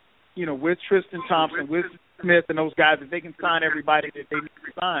 you know, with Tristan Thompson, with Smith and those guys. If they can sign everybody that they need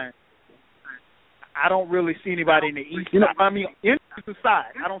to sign, I don't really see anybody in the East. I mean, in the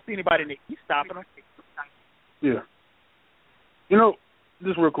side, I don't see anybody in the East stopping them. Yeah. You know,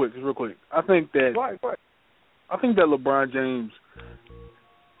 just real quick. I think that LeBron James,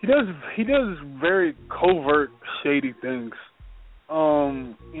 he does very covert, shady things.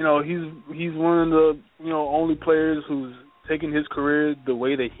 You know, he's one of the, you know, only players who's taken his career the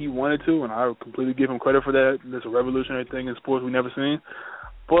way that he wanted to, and I completely give him credit for that. That's a revolutionary thing in sports we've never seen.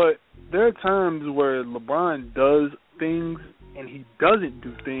 But there are times where LeBron does things and he doesn't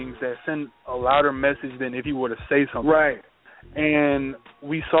do things that send a louder message than if he were to say something. Right. And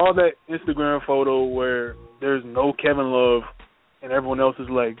we saw that Instagram photo where there's no Kevin Love and everyone else is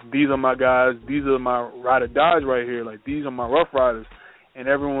like, these are my guys, these are my ride or dies right here, like these are my rough riders. And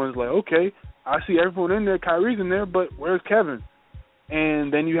everyone's like, okay, I see everyone in there, Kyrie's in there, but where's Kevin?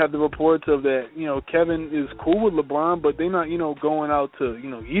 And then you have the reports of that, you know, Kevin is cool with LeBron, but they're not, you know, going out to, you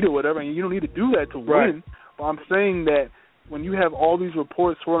know, eat or whatever, and you don't need to do that to win. But I'm saying that when you have all these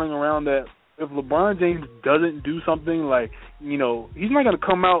reports swirling around that if LeBron James doesn't do something like, you know, he's not going to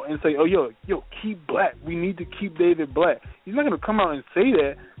come out and say, oh, yo, keep Blatt. We need to keep David Blatt. He's not going to come out and say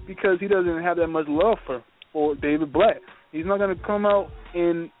that because he doesn't have that much love for David Blatt. He's not going to come out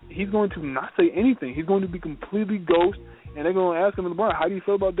and he's going to not say anything. He's going to be completely ghost, and they're going to ask him, LeBron, how do you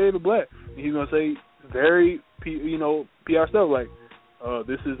feel about David Blatt? And he's going to say very, you know, PR stuff like,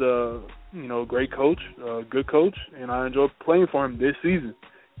 this is a, you know, great coach, good coach, and I enjoy playing for him this season.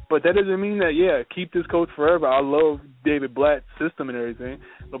 But that doesn't mean that, yeah, keep this coach forever. I love David Blatt's system and everything.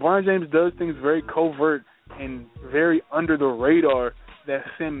 LeBron James does things very covert and very under the radar that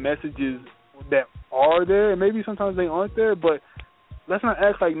send messages that are there, and maybe sometimes they aren't there, but let's not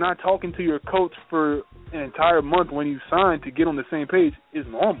act like not talking to your coach for an entire month when you signed to get on the same page is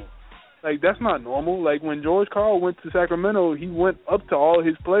normal. Like, that's not normal. Like, when George Karl went to Sacramento, he went up to all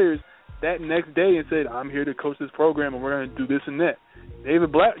his players that next day and said, I'm here to coach this program, and we're going to do this and that.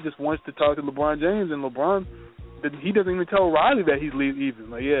 David Blatt just wants to talk to LeBron James, and LeBron, he doesn't even tell Riley that he's leaving.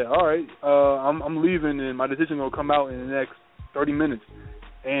 Like, yeah, all right, I'm leaving, and my decision going to come out in the next 30 minutes.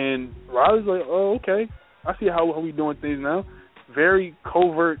 And Riley's like, oh, okay, I see how we doing things now. Very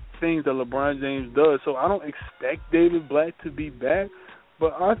covert things that LeBron James does. So I don't expect David Blatt to be back,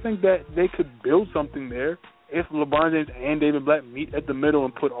 but I think that they could build something there if LeBron James and David Blatt meet at the middle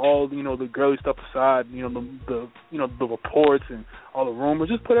and put all, you know, the girly stuff aside, you know, the reports and all the rumors.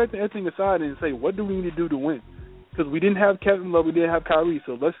 Just put everything aside and say, what do we need to do to win? Because we didn't have Kevin Love, we didn't have Kyrie,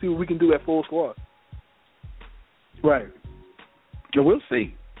 so let's see what we can do at full squad. Right. Yeah, we'll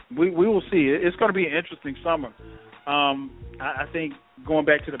see. We will see. It's going to be an interesting summer. I think, going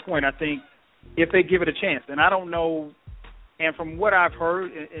back to the point, I think if they give it a chance, and I don't know, and from what I've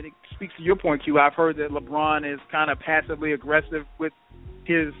heard, and it speaks to your point, Q, I've heard that LeBron is kind of passively aggressive with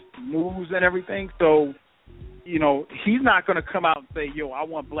his moves and everything. So, you know, he's not going to come out and say, yo, I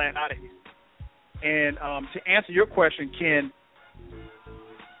want Blatt out of here. And to answer your question, Ken,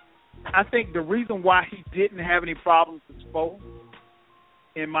 I think the reason why he didn't have any problems with Spo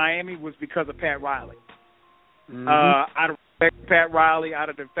in Miami was because of Pat Riley. Mm-hmm. Out of respect for Pat Riley, out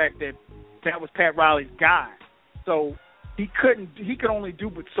of the fact that that was Pat Riley's guy. So he could only do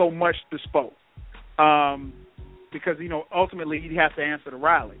but so much to Spo. Because, you know, ultimately he'd have to answer to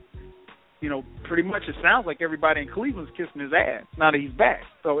Riley. You know, pretty much it sounds like everybody in Cleveland's kissing his ass now that he's back.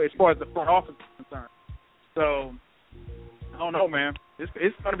 So as far as the front office is concerned. So I don't know, man. It's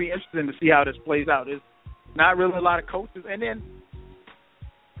going to be interesting to see how this plays out. There's not really a lot of coaches. And then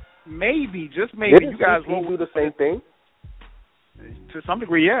maybe, just maybe, Didn't you guys will do the same thing. To some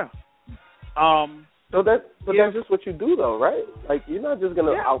degree, yeah. So that's just what you do, though, right? Like, you're not just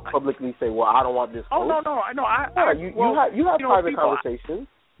gonna out publicly say, "Well, I don't want this." Oh coach. no. You have private conversations.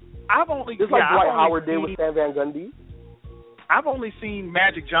 I've only just like Dwight Howard did with Stan Van Gundy. I've only seen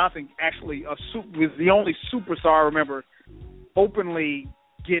Magic Johnson actually was the only superstar I remember openly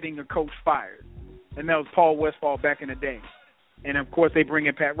getting a coach fired. and that was Paul Westphal back in the day. And, of course, they bring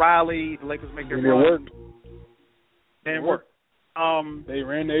in Pat Riley. The Lakers make their And it run. worked. And it worked. They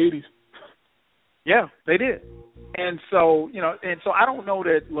ran the 80s. Yeah, they did. And so, I don't know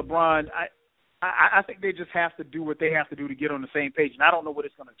that LeBron I think they just have to do what they have to do to get on the same page. And I don't know what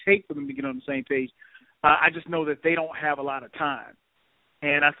it's going to take for them to get on the same page. I just know that they don't have a lot of time.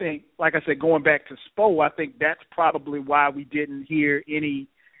 And I think, like I said, going back to Spo, I think that's probably why we didn't hear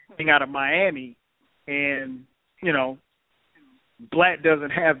anything out of Miami. And, Blatt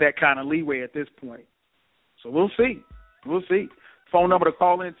doesn't have that kind of leeway at this point. So we'll see. We'll see. Phone number to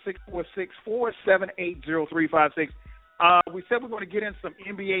call in, 646-478-0356. We said we're going to get in some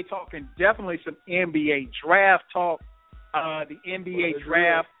NBA talk and definitely some NBA draft talk. The NBA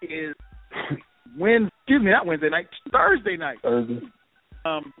draft is Thursday night.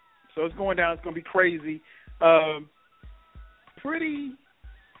 So it's going down. It's going to be crazy. From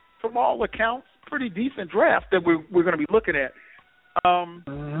all accounts, pretty decent draft that we're going to be looking at.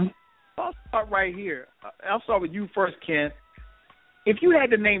 I'll start right here. I'll start with you first, Ken. If you had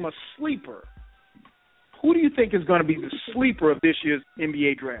to name a sleeper, who do you think is going to be the sleeper of this year's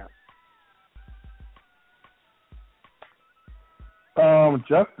NBA draft?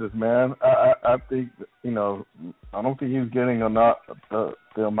 Justice, man. I think I don't think he's getting enough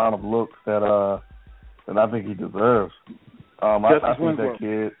the amount of looks that I think he deserves. I think that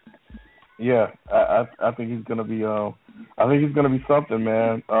kid. Yeah, I think he's gonna be. I think he's gonna be something,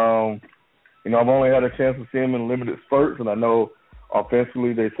 man. I've only had a chance to see him in limited spurts, and I know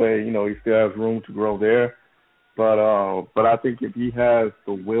offensively they say he still has room to grow there. But I think if he has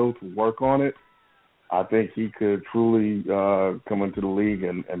the will to work on it, I think he could truly come into the league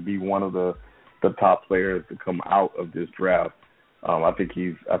and be one of the top players to come out of this draft. I think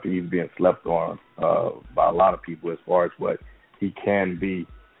he's being slept on by a lot of people as far as what he can be.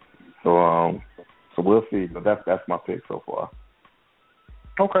 So we'll see. But that's my pick so far.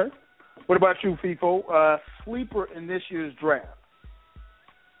 Okay. What about you, FIFO? Sleeper in this year's draft?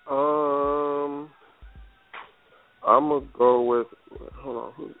 I'm gonna go with.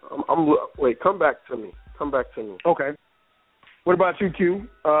 Hold on. Wait. Come back to me. Okay. What about you, Q?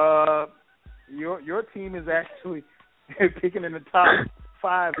 Your team is actually picking in the top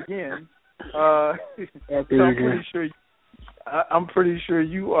 5 again. So I'm pretty sure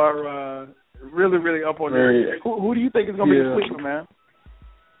you are really, really up on there. Who do you think is going to be the sleeper, man?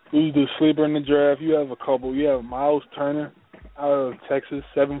 Who's the sleeper in the draft? You have a couple. You have Miles Turner out of Texas,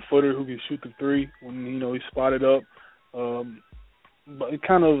 7-footer who can shoot the three when he's spotted up. But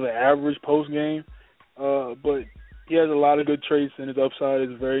kind of an average post game. But he has a lot of good traits, and his upside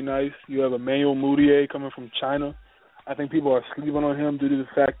is very nice. You have Emmanuel Mudiay coming from China. I think people are sleeping on him due to the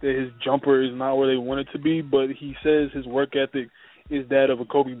fact that his jumper is not where they want it to be, but he says his work ethic is that of a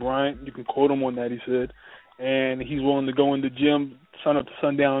Kobe Bryant. You can quote him on that, he said. And he's willing to go in the gym sun up to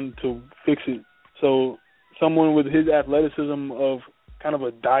sundown to fix it. So someone with his athleticism of kind of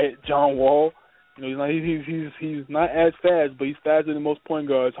a diet John Wall, he's not as fast, but he's faster than most point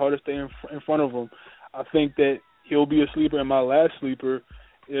guards. Hard to stay in front of him. I think that he'll be a sleeper. And my last sleeper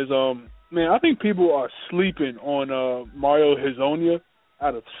is I think people are sleeping on Mario Hezonja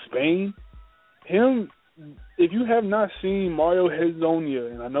out of Spain. Him, if you have not seen Mario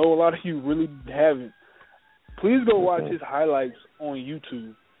Hezonja, and I know a lot of you really haven't, please go watch his highlights on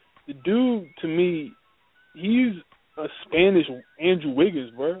YouTube. The dude, to me, he's a Spanish Andrew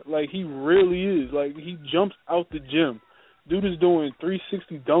Wiggins, bro. Like, he really is. Like, he jumps out the gym. Dude is doing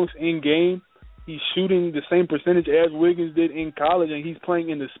 360 dunks in game. He's shooting the same percentage as Wiggins did in college, and he's playing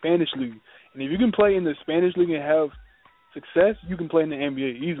in the Spanish league. And if you can play in the Spanish league and have success, you can play in the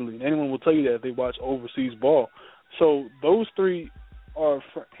NBA easily. And anyone will tell you that if they watch overseas ball. So those three are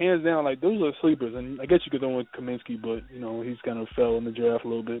hands down, like, those are sleepers. And I guess you could throw in Kaminsky, but, he's kind of fell in the draft a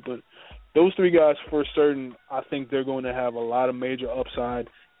little bit. But those three guys, for certain, I think they're going to have a lot of major upside.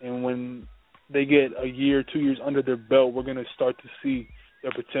 And when they get a year, 2 years under their belt, we're going to start to see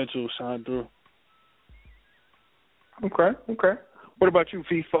their potential shine through. Okay. What about you,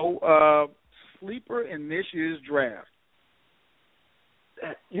 FIFO? Sleeper in this year's draft?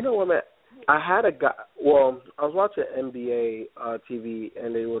 You know what, man? I had a guy. Well, I was watching NBA TV,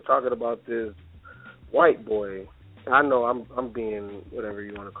 and they were talking about this white boy. I know I'm being whatever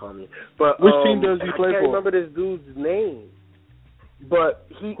you want to call me, but which team does he play I can't for? remember this dude's name. But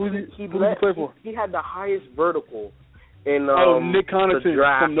he play for? He had the highest vertical in Nick Connaughton the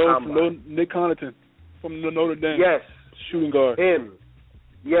draft Nick Connaughton from the Notre Dame. Yes, shooting guard. Him.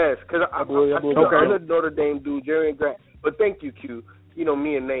 Yes, because I the other Notre Dame dude, Jerry Grant. But thank you, Q.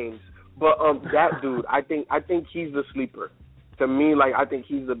 Me and names. But that dude, I think he's the sleeper to me, like, I think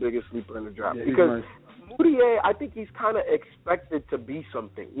he's the biggest sleeper in the draft. Yeah, because Mudiay, I think he's kind of expected to be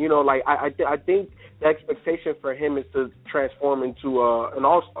something. You know, like, I think the expectation for him is to transform into an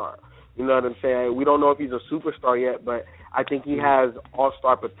all-star. You know what I'm saying? We don't know if he's a superstar yet, but I think he has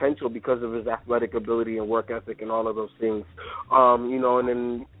all-star potential because of his athletic ability and work ethic and all of those things. You know, and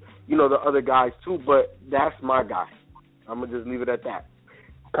then, you know, the other guys too, but that's my guy. I'm going to just leave it at that.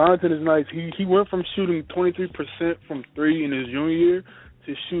 Connaughton is nice. He went from shooting 23% from three in his junior year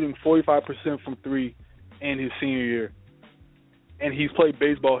to shooting 45% from three in his senior year. And he's played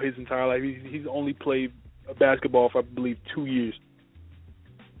baseball his entire life. He's only played basketball for, I believe, 2 years.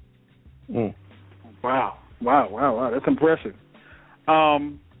 Mm. Wow. That's impressive.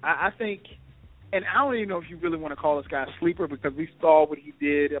 I think, and I don't even know if you really want to call this guy a sleeper because we saw what he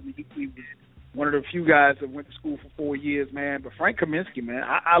did. I mean, he was one of the few guys that went to school for 4 years, man. But Frank Kaminsky, man,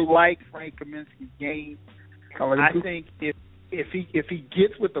 I like Frank Kaminsky's game. I think if he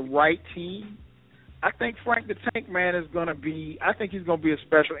gets with the right team, I think Frank the Tank Man is going to be. I think he's going to be a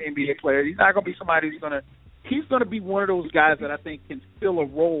special NBA player. He's not going to be somebody who's going to. He's going to be one of those guys that I think can fill a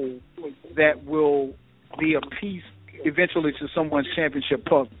role that will be a piece eventually to someone's championship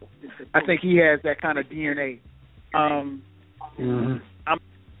puzzle. I think he has that kind of DNA. I'm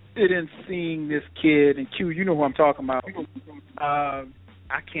interested in seeing this kid, and Q, you know who I'm talking about.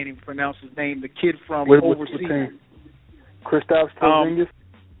 I can't even pronounce his name. The kid from overseas. Kristaps Porzingis?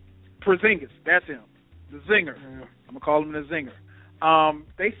 Porzingis, that's him. The Zinger. Yeah. I'm going to call him the Zinger.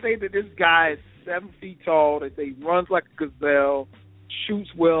 They say that this guy is 7 feet tall, that he runs like a gazelle, shoots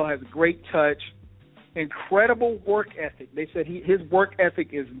well, has a great touch, incredible work ethic. They said his work ethic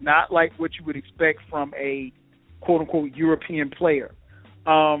is not like what you would expect from a quote-unquote European player.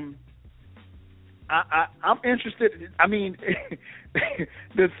 I'm interested. I mean,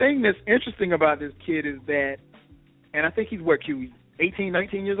 the thing that's interesting about this kid is that, and I think he's what, Q? He's 18,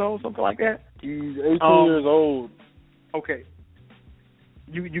 19 years old, something like that? He's 18 years old. Okay.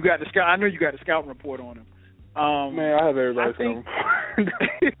 You got the scout. I know you got a scouting report on him. Man, I have everybody's scouting.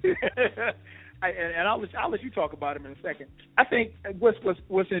 And I'll let you talk about him in a second. I think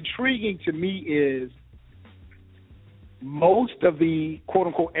what's intriguing to me is most of the quote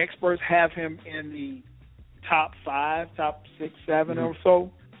unquote experts have him in the top 5, top 6, 7 or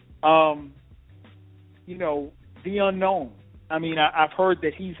so. You know, the unknown. I mean, I've heard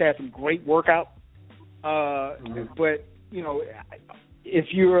that he's had some great workout, but you know, if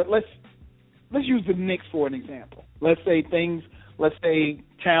you're let's use the Knicks for an example. Let's say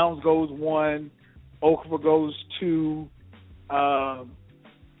Towns goes 1, Okafor goes 2,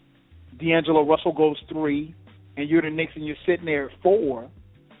 D'Angelo Russell goes 3, and you're the Knicks and you're sitting there at 4,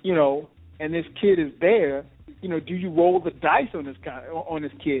 you know, and this kid is there. You know, do you roll the dice on this guy, on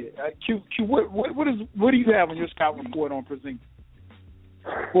this kid? Q, what do you have on your scout report on Porzingis?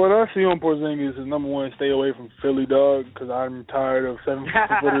 What I see on Porzingis is, number one, stay away from Philly, dog, because I'm tired of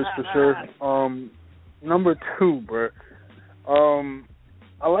 7-footers for sure. Number 2, bro,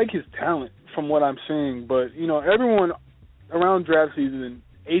 I like his talent from what I'm seeing, but, you know, everyone around draft season,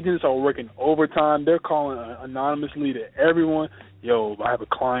 agents are working overtime. They're calling anonymously to everyone. Yo, I have a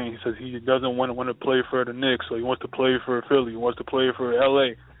client. He says he doesn't want to play for the Knicks, so he wants to play for Philly. He wants to play for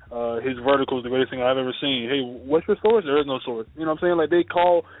L.A. His vertical is the greatest thing I've ever seen. Hey, what's your source? There is no source. You know what I'm saying? Like, they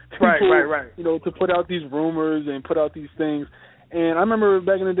call people, right. You know, to put out these rumors and put out these things. And I remember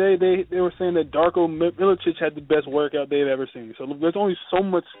back in the day, they were saying that Darko Milicic had the best workout they've ever seen. So there's only so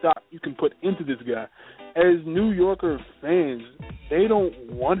much stock you can put into this guy. As New Yorker fans, they don't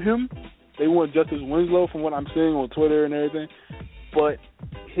want him. They want Justice Winslow from what I'm seeing on Twitter and everything. But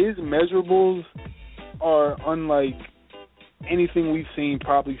his measurables are unlike anything we've seen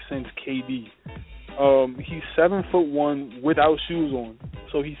probably since KD. He's 7'1" without shoes on.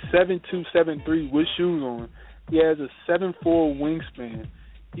 So he's 7'2", 7'3" with shoes on. He has a 7'4" wingspan.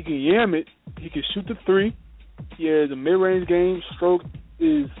 He can yam it. He can shoot the 3. He has a mid-range game. Stroke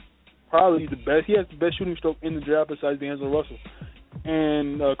is probably the best. He has the best shooting stroke in the draft besides D'Angelo Russell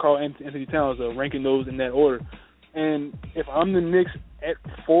and Karl Anthony Towns, ranking those in that order. And if I'm the Knicks at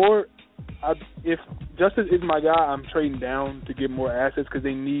 4, if Justice is my guy, I'm trading down to get more assets because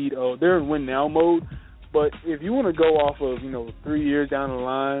they need. They're in win now mode. But if you want to go off of 3 years down the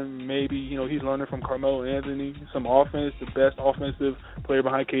line, maybe he's learning from Carmelo Anthony, some offense, the best offensive player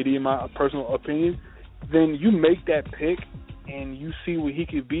behind KD in my personal opinion. Then you make that pick and you see what he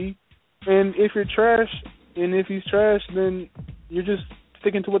could be. And if you're trash, and if he's trash, then you're just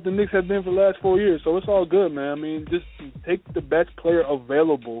sticking to what the Knicks have been for the last 4 years. So it's all good, man. I mean, just take the best player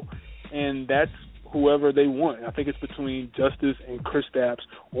available, and that's whoever they want. I think it's between Justice and Kristaps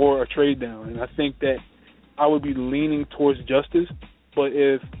or a trade down. And I think that I would be leaning towards Justice. But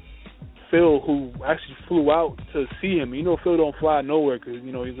if Phil, who actually flew out to see him, Phil don't fly nowhere because,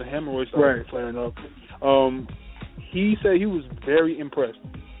 he's a hemorrhoid started flaring up. He said he was very impressed.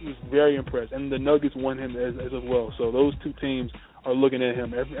 He was very impressed. And the Nuggets won him as well. So those two teams are looking at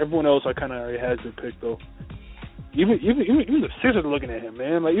him. Everyone else I kind of already has their pick, though. Even the Sixers are looking at him,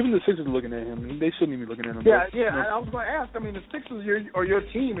 man. Like, even the Sixers are looking at him. They shouldn't even be looking at him. Yeah. I was going to ask. I mean, the Sixers are your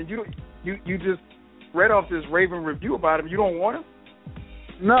team, and you just read off this Raven review about him. You don't want him?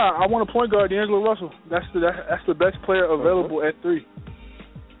 Nah, I want a point guard, D'Angelo Russell. That's the best player available at 3.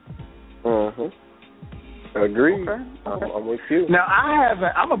 Agreed. Okay. I'm with you. Now,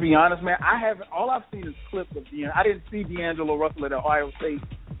 I'm going to be honest, man. All I've seen is clips of D'Angelo. I didn't see D'Angelo Russell at Ohio State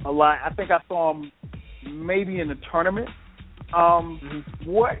a lot. I think I saw him maybe in the tournament.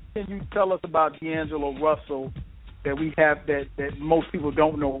 What can you tell us about D'Angelo Russell that we have that most people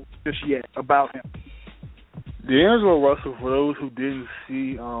don't know just yet about him? D'Angelo Russell, for those who didn't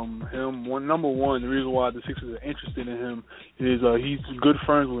see him, number one, the reason why the Sixers are interested in him is he's good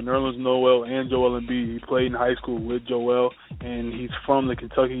friends with Nerlens Noel and Joel Embiid. He played in high school with Joel, and he's from the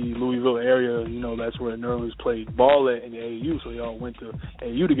Kentucky, Louisville area. That's where Nerlens played ball at in the AAU, so they all went to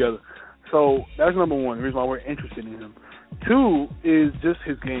AAU together. So that's number one, the reason why we're interested in him. 2 is just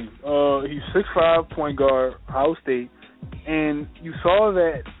his game. He's 6'5", point guard, Ohio State, and you saw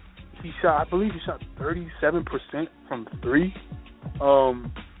that I believe he shot 37% from 3.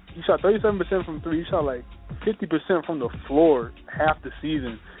 He shot 37% from 3. He shot like 50% from the floor half the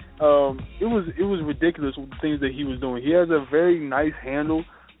season. It was ridiculous with the things that he was doing. He has a very nice handle,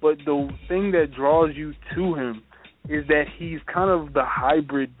 but the thing that draws you to him is that he's kind of the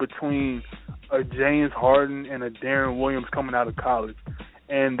hybrid between a James Harden and a Darren Williams coming out of college.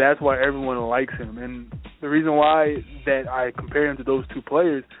 And that's why everyone likes him. And the reason why that I compare him to those two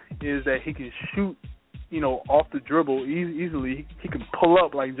players is that he can shoot, off the dribble easily. He can pull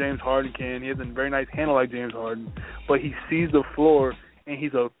up like James Harden can. He has a very nice handle like James Harden. But he sees the floor, and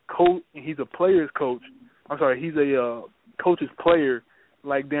he's a coach. He's a player's coach. He's a coach's player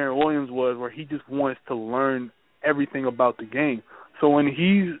like Darren Williams was, where he just wants to learn everything about the game. So when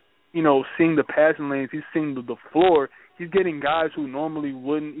he's, seeing the passing lanes, he's seeing the floor, he's getting guys who normally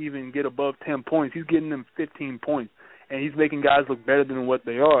wouldn't even get above 10 points. He's getting them 15 points, and he's making guys look better than what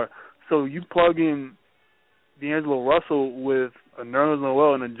they are. So you plug in D'Angelo Russell with a Nerlens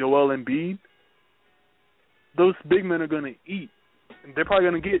Noel and a Joel Embiid, those big men are going to eat. And they're probably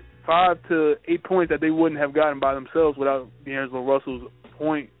going to get 5 to 8 points that they wouldn't have gotten by themselves without D'Angelo Russell's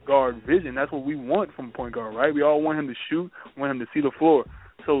point guard vision. That's what we want from a point guard, right? We all want him to shoot, want him to see the floor.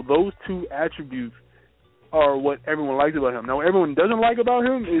 So those two attributes are what everyone likes about him. Now, what everyone doesn't like about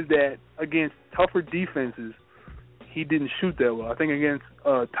him is that against tougher defenses, he didn't shoot that well. I think against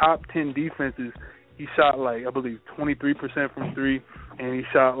top 10 defenses, he shot 23% from 3, and he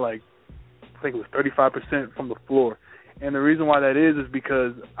shot I think it was 35% from the floor. And the reason why that is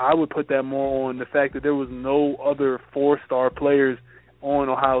because I would put that more on the fact that there was no other 4-star players on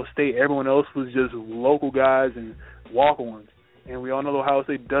Ohio State. Everyone else was just local guys and walk-ons. And we all know Ohio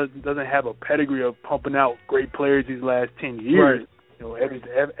State doesn't have a pedigree of pumping out great players these last 10 years. Right.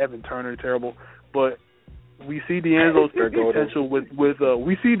 Evan Turner, terrible. But we see D'Angelo's potential with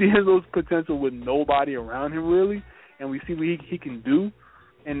nobody around him really, and we see what he can do.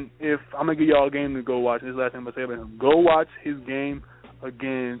 And if I'm gonna give y'all a game to go watch, this is the last thing I'm gonna say about him. Go watch his game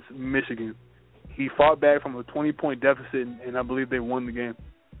against Michigan. He fought back from a 20-point deficit, and I believe they won the game.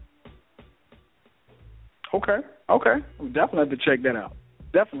 Okay. We definitely have to check that out.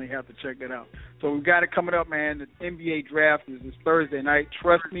 So we've got it coming up, man. The NBA draft is this Thursday night.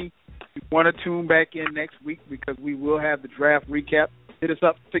 Trust me, you want to tune back in next week because we will have the draft recap. Hit us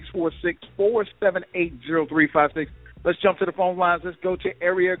up, 646-478-0356. Let's jump to the phone lines. Let's go to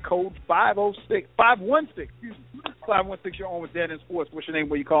area code 516. You're on with Dan in Sports. What's your name?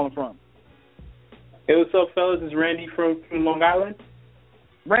 Where you calling from? Hey, what's up, fellas? It's Randy from Long Island.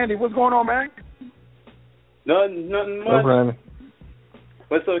 Randy, what's going on, man? Nothing much. What's Randy?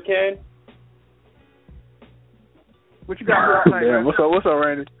 What's up, Ken? What you got for us tonight, man? What's up,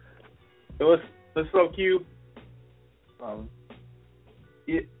 Randy? What's up, Q?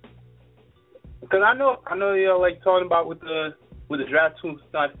 Yeah. Because I know you're talking about with the draft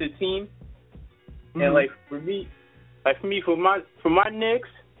 2015, and for my Knicks,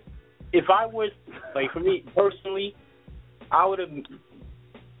 if I was for me personally, I would have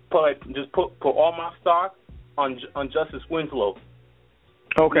put all my stock on Justice Winslow.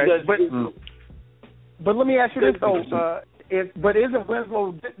 Okay, but let me ask you this though, isn't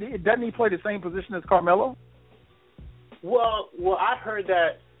Winslow, doesn't he play the same position as Carmelo? Well, I heard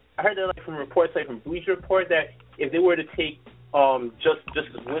that that like from reports like from Bleacher Report that if they were to take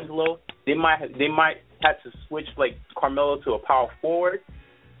Justice Winslow, they might have to switch like Carmelo to a power forward.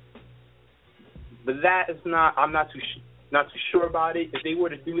 But that is not. I'm not too sure about it. If they were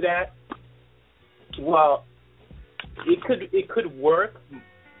to do that, well, it could work.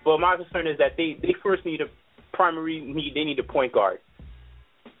 But my concern is that they first need they need a point guard,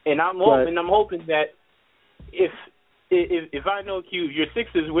 and I'm hoping that if I know Q, your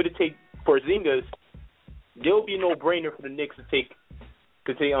Sixers were to take Porzingis, there'll be a no-brainer for the Knicks to take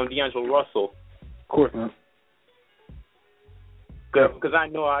D'Angelo Russell. Of course not. Because I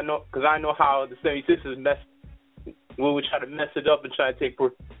know how the 76ers will try to mess it up and try to take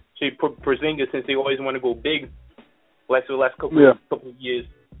Porzingis since they always want to go big. Like the last couple of years.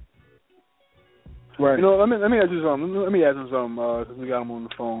 Right. You know, let me ask you something. Let me ask him something since we got him on the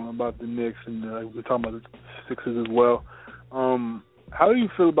phone about the Knicks and we're talking about the Sixers as well. How do you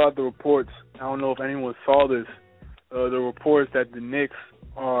feel about the reports? I don't know if anyone saw this. The reports that the Knicks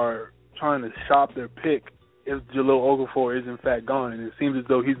are trying to shop their pick if Jahlil Okafor is in fact gone, and it seems as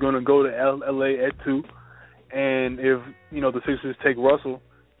though he's going to go to LA at 2. And if the Sixers take Russell,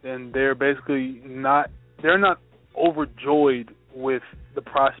 then they're basically not overjoyed with the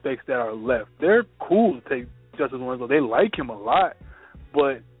prospects that are left. They're cool to take Justice Winslow. They like him a lot,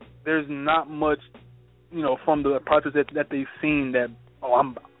 but there's not much, from the prospects that they've seen that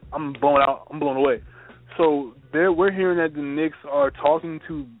I'm blown away. So we're hearing that the Knicks are talking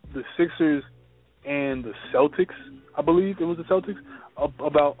to the Sixers and the Celtics, I believe it was the Celtics,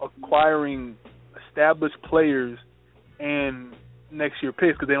 about acquiring established players and next year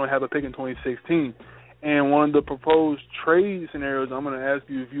picks because they don't have a pick in 2016. And one of the proposed trade scenarios I'm going to ask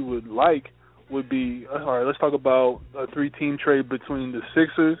you if you would like would be, all right, let's talk about a 3-team trade between the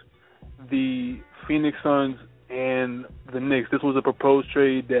Sixers, the Phoenix Suns, and the Knicks. This was a proposed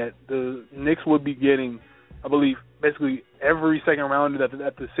trade that the Knicks would be getting, I believe, basically every second rounder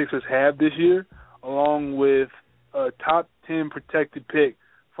that the Sixers have this year, along with a top 10 protected pick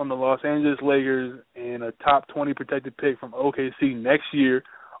from the Los Angeles Lakers and a top 20 protected pick from OKC next year,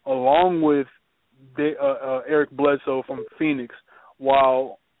 along with Eric Bledsoe from Phoenix,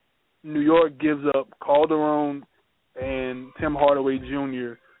 while New York gives up Calderon and Tim Hardaway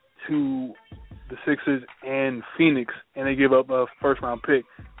Jr. to the Sixers and Phoenix, and they give up a first-round pick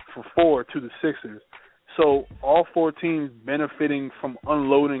for 4 to the Sixers. So all 4 teams benefiting from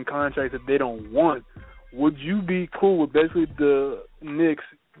unloading contracts that they don't want. Would you be cool with basically the Knicks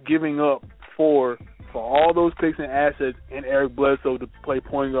giving up 4 for all those picks and assets and Eric Bledsoe to play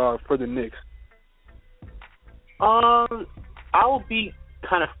point guard for the Knicks? I would be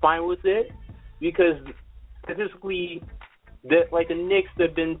kind of fine with it because statistically, the Knicks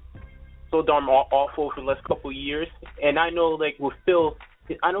have been so darn awful for the last couple of years, and I know with Phil,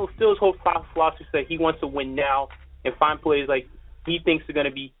 Phil's whole philosophy is that he wants to win now and find players he thinks are going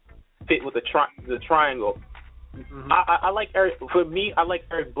to be fit with the triangle. Mm-hmm. I like Eric. For me, I like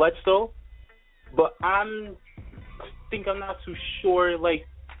Eric Bledsoe, but I'm not too sure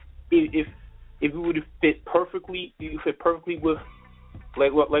if it would fit perfectly. It would fit perfectly with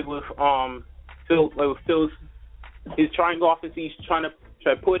Phil's his triangle offense he's trying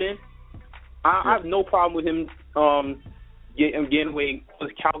to put in. I have no problem with him getting away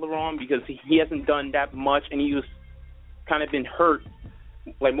with Calderon because he hasn't done that much and he was kind of been hurt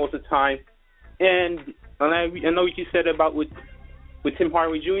most of the time. And I know what you said about with Tim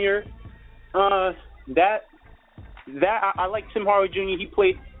Hardaway Jr. That I like Tim Hardaway Jr. He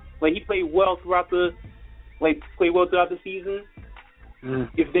played well throughout the season. Mm.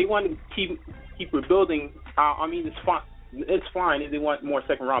 If they want to keep rebuilding, it's fine. It's fine if they want more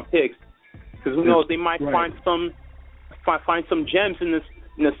second round picks, because who knows, they might find some gems in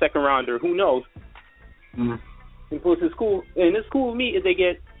the second rounder. Who knows? Mm. And plus, it's cool. And it's cool with me if they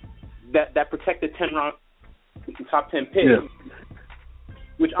get that protected top 10 pick. Yeah.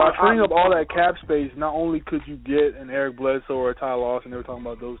 Which by freeing up all that cap space, not only could you get an Eric Bledsoe or a Ty Lawson, they were talking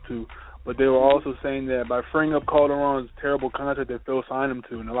about those two, but they were also saying that by freeing up Calderon's terrible contract that Phil signed him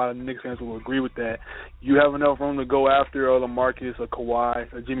to, and a lot of Knicks fans will agree with that, you have enough room to go after a LaMarcus, a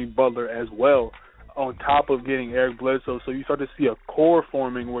Kawhi, a Jimmy Butler as well, on top of getting Eric Bledsoe. So you start to see a core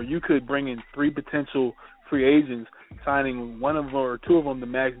forming where you could bring in 3 potential free agents, signing one of them or 2 of them to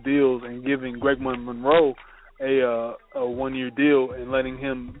max deals and giving Greg Monroe a 1-year deal and letting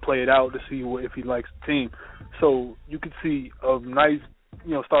him play it out to see if he likes the team. So you could see a nice,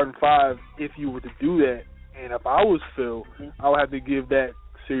 starting 5 if you were to do that. And if I was Phil, I would have to give that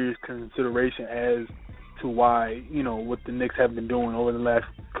serious consideration as to why, what the Knicks have been doing over the last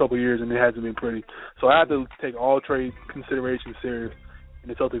couple of years, and it hasn't been pretty. So I have to take all trade considerations serious.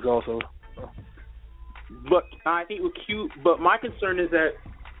 and the Celtics also. So. But I think with Q. But my concern is that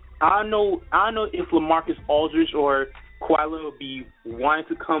I don't know if LaMarcus Aldridge or Kawhi Leonard will be wanting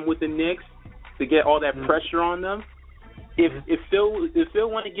to come with the Knicks to get all that pressure on them. If Phil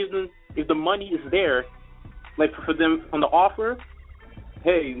want to give them, if the money is there, like for them on the offer,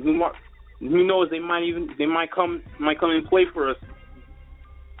 hey, who knows? They might come and play for us.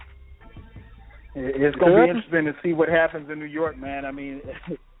 It's going to be interesting to see what happens in New York, man. I mean,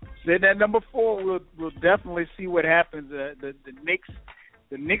 sitting at number 4, we'll definitely see what happens. The Knicks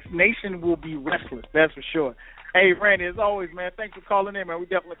nation will be restless, that's for sure. Hey, Randy, as always, man, thanks for calling in, man. We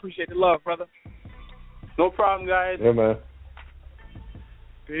definitely appreciate the love, brother. No problem, guys. Yeah, man.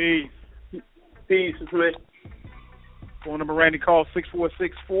 Peace. Peace, man. Phone number, Randy, call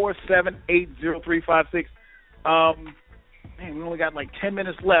 646-478-0356. Man, we only got like 10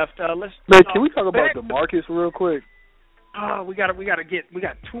 minutes left. Can we talk about DeMarcus real quick? We got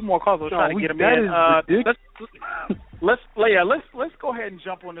 2 more calls. We'll try to get them that in. Is ridiculous. Let's go ahead and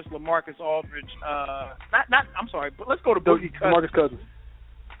jump on this LaMarcus Aldridge. I'm sorry, but let's go to Boogie DeMarcus Cousins.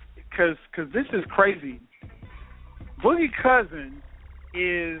 Because this is crazy. Boogie Cousins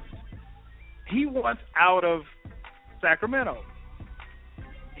he wants out of Sacramento.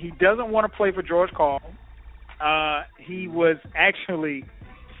 He doesn't want to play for George Karl. He was actually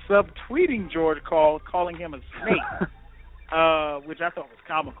subtweeting George Karl, calling him a snake, which I thought was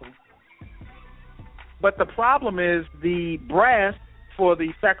comical. But the problem is the brass for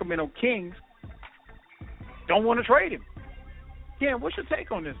the Sacramento Kings don't want to trade him. Ken, what's your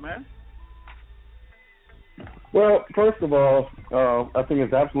take on this, man? Well, first of all, I think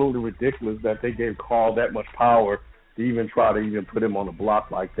it's absolutely ridiculous that they gave Karl that much power to even try to even put him on the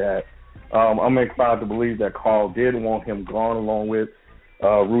block like that. I'm inclined to believe that Karl did want him gone along with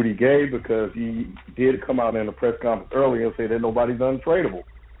Rudy Gay, because he did come out in the press conference earlier and say that nobody's untradeable.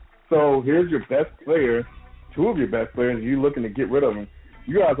 So here's your best player, 2 of your best players, you're looking to get rid of them.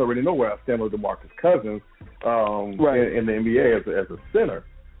 You guys already know where I stand with DeMarcus Cousins in the NBA as a center.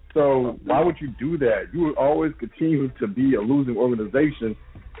 So why would you do that? You would always continue to be a losing organization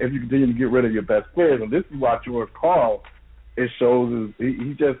if you continue to get rid of your best players. And this is why George Karl, it shows,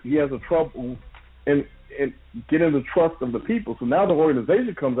 is he has a trouble in getting the trust of the people. So now the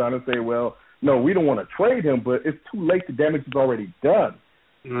organization comes out and say, well, no, we don't want to trade him, but it's too late. The damage is already done.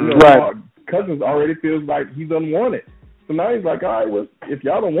 Right. Cousins already feels like he's unwanted. So now he's like, all right, well, if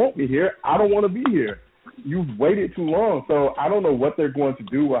y'all don't want me here, I don't want to be here. You've waited too long. So I don't know what they're going to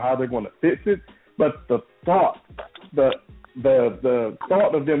do or how they're going to fix it, but the thought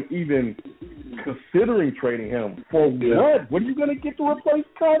of them even considering trading him for what? What are you going to get to replace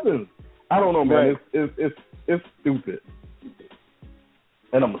Cousins? I don't know, man. It's stupid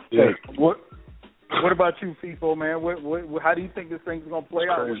and a mistake. What about you, FIFO, man? What how do you think this thing's going to play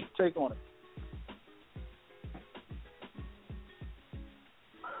out? What's your take on it?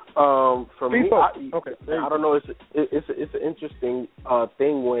 For me, I don't know. It's an interesting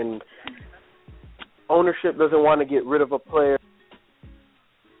thing when ownership doesn't want to get rid of a player.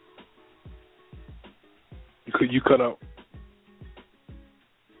 You cut out.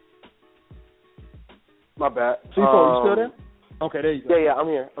 My bad. FIFO, you still there? Okay, there you go. Yeah, I'm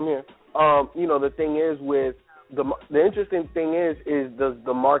here. The thing is with the interesting thing is does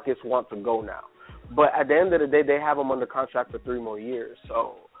DeMarcus want to go now? But at the end of the day, they have him under contract for 3 more years.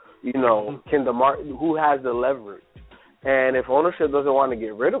 So, can who has the leverage? And if ownership doesn't want to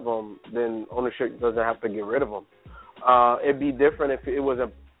get rid of him, then ownership doesn't have to get rid of him. It'd be different if it was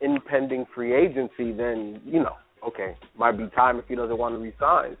an impending free agency. Then okay, might be time if he doesn't want to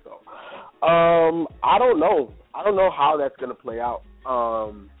resign. So, I don't know. I don't know how that's going to play out.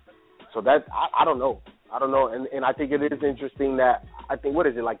 So that I don't know. And I think it is interesting that I think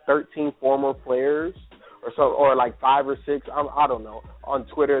like 13 former players or so, or like 5 or 6. I don't know on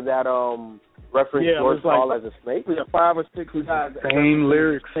Twitter that referenced George Karl as a snake. Yeah, 5 or 6 guys. Same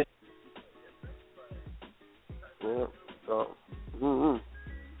lyrics. Yeah. So.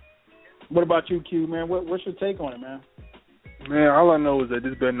 What about you, Q, man? What's your take on it, man? Man, all I know is that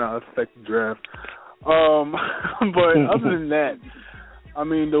this better not affect the draft. But other than that, I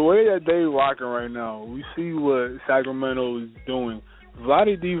mean, the way that they rocking right now, we see what Sacramento is doing.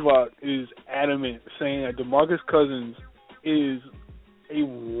 Vlade Divac is adamant, saying that DeMarcus Cousins is a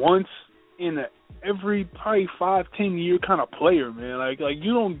once in every probably 5-10 year kind of player, man. Like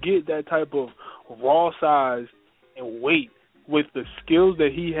you don't get that type of raw size and weight with the skills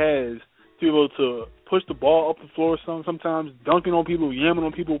that he has to be able to push the ball up the floor sometimes, dunking on people, yamming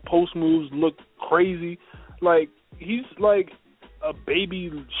on people, post moves, look crazy. Like, he's like a baby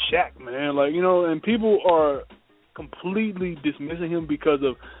Shaq, man. Like, and people are completely dismissing him because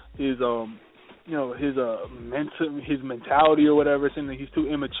of his his mentality or whatever, saying that he's too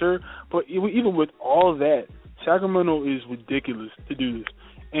immature. But even with all that, Sacramento is ridiculous to do this,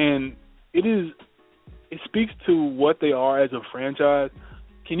 and it speaks to what they are as a franchise.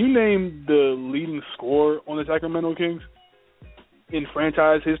 Can you name the leading scorer on the Sacramento Kings in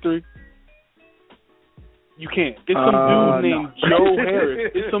franchise history? You can't. It's some dude named Joe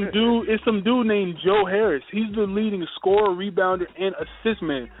Harris. It's some dude named Joe Harris. He's the leading scorer, rebounder, and assist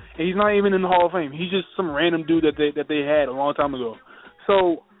man, and he's not even in the Hall of Fame. He's just some random dude that they had a long time ago.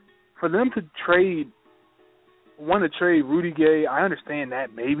 So for them to trade Rudy Gay, I understand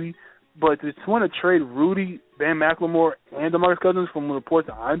that maybe, but to want to trade Rudy, Ben McLemore, and DeMarcus Cousins from the reports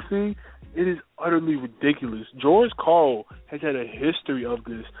that I'm seeing, it is utterly ridiculous. George Karl has had a history of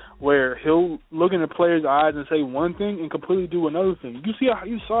this, where he'll look in the players' eyes and say one thing and completely do another thing. You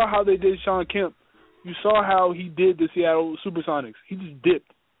saw how they did Shawn Kemp. You saw how he did the Seattle Supersonics. He just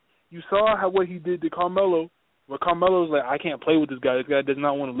dipped. You saw what he did to Carmelo, where Carmelo was like, I can't play with this guy. This guy does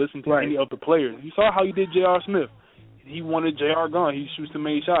not want to listen to any of the players. You saw how he did J.R. Smith. He wanted J.R. gone. He shoots too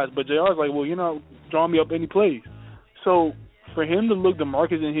many shots. But J.R.'s like, well, you're not drawing me up any plays. So for him to look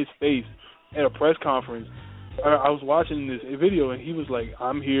DeMarcus in his face at a press conference, I was watching this video, and he was like,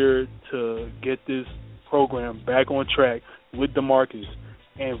 I'm here to get this program back on track with DeMarcus.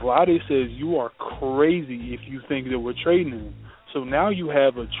 And Vlade says, you are crazy if you think that we're trading him. So now you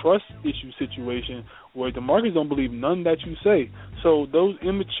have a trust issue situation where DeMarcus don't believe none that you say. So those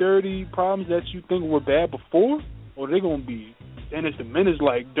immaturity problems that you think were bad before, or they're going to be Dennis the Menace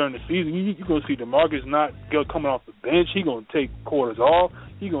like during the season. You're going to see DeMarcus not coming off the bench. He's going to take quarters off.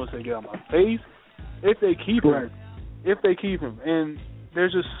 He's going to say, get out of my face. If they keep him. And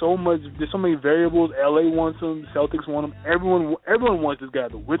there's just there's so many variables. LA wants him. Celtics want him. Everyone wants this guy.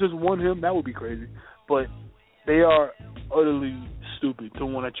 The Wizards want him. That would be crazy. But they are utterly stupid to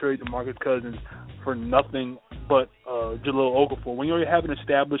want to trade DeMarcus Cousins for nothing but Jahlil Okafor. When you have an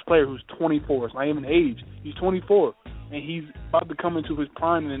established player who's 24, it's not even age. He's 24, and he's about to come into his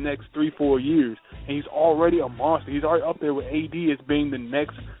prime in the next 3-4 years, and he's already a monster. He's already up there with AD as being the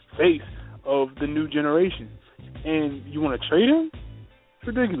next face of the new generation. And you want to trade him? It's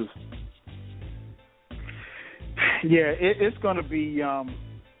ridiculous. Yeah, it's going to be, I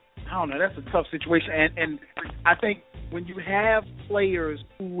don't know, that's a tough situation. And I think when you have players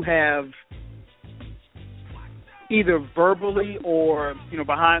who have either verbally or,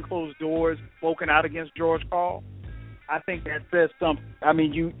 behind closed doors spoken out against George Karl, I think that says something. I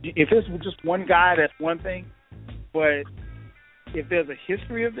mean, if it's just one guy, that's one thing. But if there's a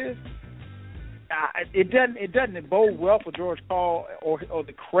history of this, it doesn't bode well for George Karl or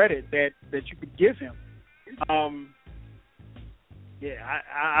the credit that you could give him. I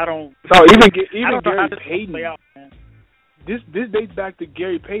don't. So even don't Gary Payton. Out, this dates back to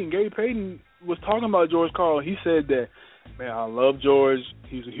Gary Payton. Gary Payton was talking about George Karl. He said that, man, I love George.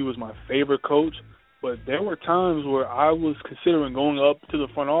 He was my favorite coach. But there were times where I was considering going up to the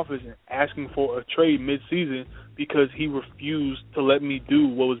front office and asking for a trade mid-season because he refused to let me do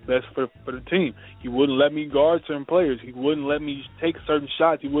what was best for the team. He wouldn't let me guard certain players. He wouldn't let me take certain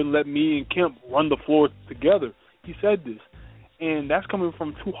shots. He wouldn't let me and Kemp run the floor together. He said this. And that's coming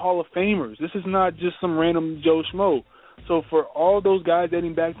from two Hall of Famers. This is not just some random Joe Schmo. So for all those guys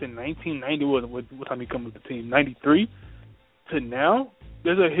dating back to 1990, what time he come with the team, 93, to now,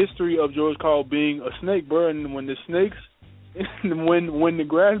 there's a history of George Karl being a snake, bro. And when the snakes, when the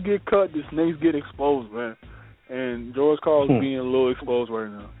grass get cut, the snakes get exposed, man. And George Karl is being a little exposed right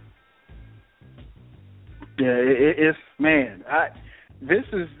now. Yeah, it's man. This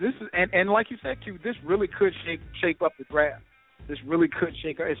is and like you said, Q, this really could shake up the draft. This really could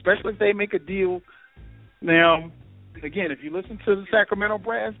shake up, especially if they make a deal. Now, again, if you listen to the Sacramento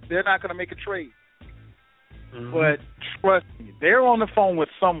Brass, they're not going to make a trade. Mm-hmm. But trust me, they're on the phone with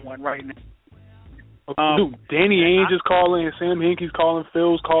someone right now. Dude, Danny Ainge is calling, Sam Hinkie's calling,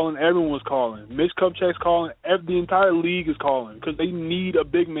 Phil's calling, everyone's calling. Mitch Kupchak's calling, the entire league is calling because they need a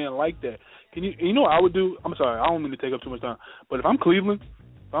big man like that. You know what I would do? I'm sorry, I don't mean to take up too much time, but if I'm Cleveland,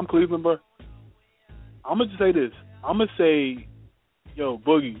 bro, I'm going to say this. I'm going to say, yo,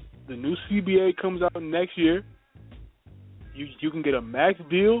 Boogie, the new CBA comes out next year. You can get a max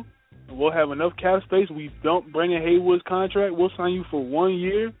deal. We'll have enough cap space. We dump Brandon Haywood's contract. We'll sign you for 1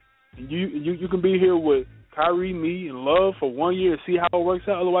 year. And you can be here with Kyrie, me, and Love for 1 year and see how it works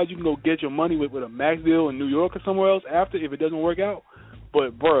out. Otherwise, you can go get your money with a max deal in New York or somewhere else after if it doesn't work out.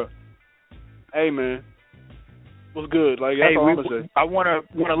 But, bruh, hey, man, what's good? Like, that's all I'm going to say. I want to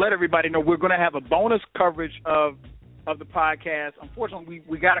let everybody know we're going to have a bonus coverage of the podcast. Unfortunately,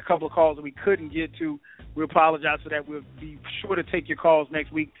 we got a couple of calls that we couldn't get to. We apologize for that. We'll be sure to take your calls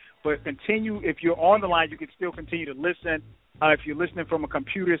next week. But continue, if you're on the line, you can still continue to listen. If you're listening from a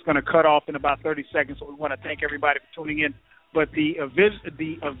computer, it's going to cut off in about 30 seconds. So we want to thank everybody for tuning in. But the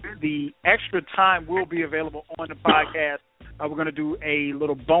extra time will be available on the podcast. We're going to do a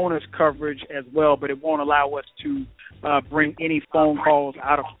little bonus coverage as well, but it won't allow us to bring any phone calls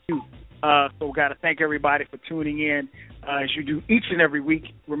out of queue. So we've got to thank everybody for tuning in as you do each and every week.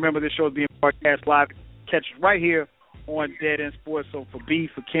 Remember, this show is being broadcast live. Catch us right here on Dead End Sports. So for B,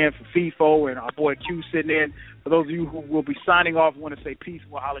 for Ken, for FIFO, and our boy Q sitting in. For those of you who will be signing off, want to say peace.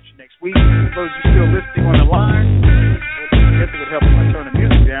 We'll holler at you next week. For those of you still listening on the line, I guess it would help if I turn the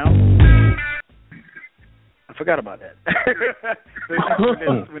music down. I forgot about that.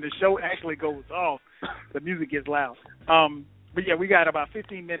 When the show actually goes off, the music gets loud. But, yeah, we got about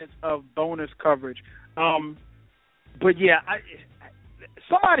 15 minutes of bonus coverage. But, yeah,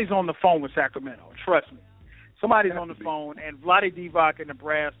 somebody's on the phone with Sacramento. Trust me. Somebody's on the phone. And Vlade Divac and the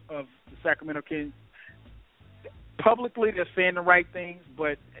brass of the Sacramento Kings, publicly they're saying the right things,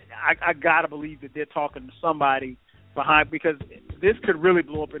 but I got to believe that they're talking to somebody behind, because this could really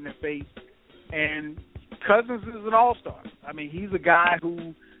blow up in their face. And Cousins is an all-star. I mean, he's a guy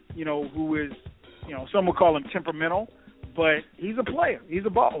who is, some would call him temperamental, but he's a player. He's a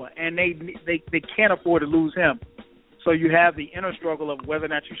baller, and they can't afford to lose him. So you have the inner struggle of whether or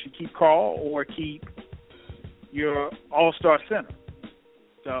not you should keep Carl or keep your all-star center.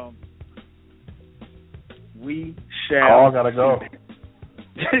 So we shall. Carl gotta go.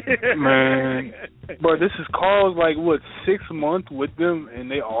 Man, bro, this is Carl's 6 months with them, and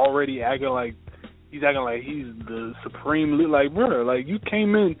they already acting like he's the supreme. Brother, you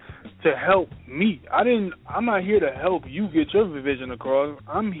came in to help me. I'm not here to help you get your vision across.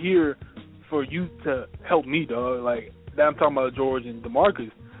 I'm here for you to help me, dog. That I'm talking about George and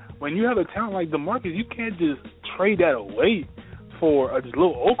DeMarcus. When you have a talent like DeMarcus, you can't just trade that away for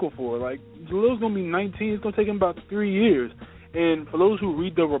Jahlil Okafor. Jahlil's gonna be 19. It's gonna take him about 3 years. And for those who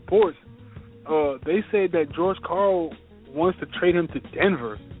read the reports, they said that George Karl wants to trade him to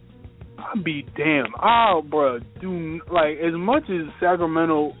Denver. I'll be damned. As much as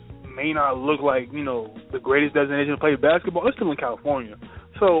Sacramento may not look like, the greatest destination to play basketball, it's still in California.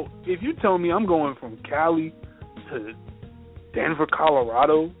 So if you tell me I'm going from Cali to Denver,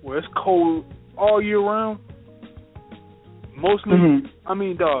 Colorado, where it's cold all year round, mostly, I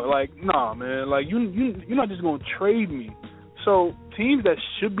mean, dog, nah, man. You're not just going to trade me. So teams that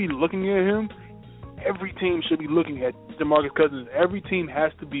should be looking at him, every team should be looking at DeMarcus Cousins. Every team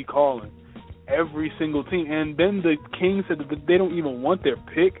has to be calling. Every single team. And then the Kings said that they don't even want their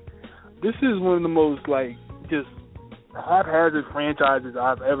pick. This is one of the most, just haphazard franchises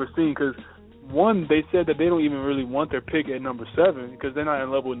I've ever seen, because, one, they said that they don't even really want their pick at number 7 because they're not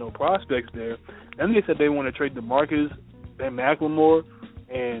in level with no prospects there. Then they said they want to trade DeMarcus, Ben McLemore,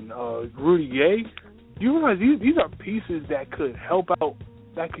 and Rudy Gay. You realize these are pieces that could help out,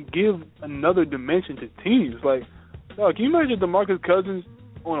 that could give another dimension to teams. Can you imagine DeMarcus Cousins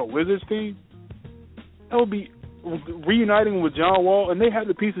on a Wizards team? That would be reuniting with John Wall, and they have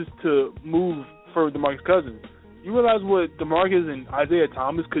the pieces to move for DeMarcus Cousins. You realize what DeMarcus and Isaiah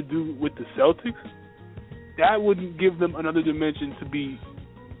Thomas could do with the Celtics? That would give them another dimension to be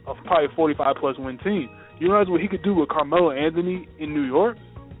a probably 45-plus win team. You realize what he could do with Carmelo Anthony in New York?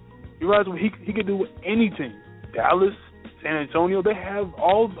 You realize what he could do with any team. Dallas, San Antonio,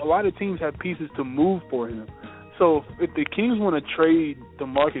 a lot of teams have pieces to move for him. So if the Kings want to trade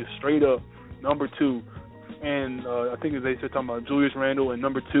DeMarcus straight up, number 2, and I think as they said talking about Julius Randle and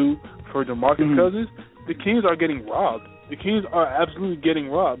number 2 for DeMarcus Cousins, the Kings are getting robbed. The Kings are absolutely getting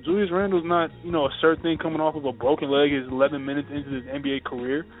robbed. Julius Randle's not, a sure thing coming off of a broken leg his 11 minutes into his NBA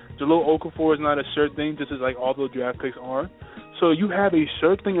career. Jahlil Okafor is not a sure thing, just as all those draft picks aren't. So you have a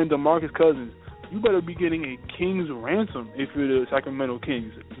sure thing in DeMarcus Cousins. You better be getting a king's ransom if you're the Sacramento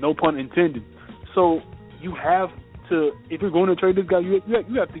Kings. No pun intended. So you have to, if you're going to trade this guy, you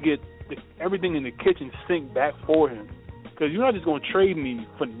have to get everything in the kitchen sink back for him. Because you're not just going to trade me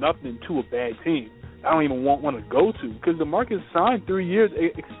for nothing to a bad team I don't even want to go to. Because DeMarcus signed 3 years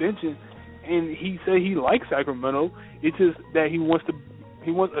extension, and he said he likes Sacramento. It's just that he wants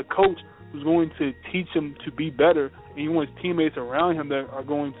a coach who's going to teach him to be better, and he wants teammates around him that are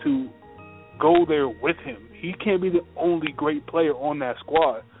going to go there with him. He can't be the only great player on that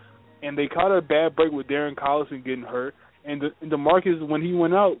squad. And they caught a bad break with Darren Collison getting hurt. And DeMarcus, when he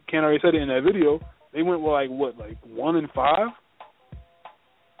went out, Ken already said it in that video, they went with 1-5?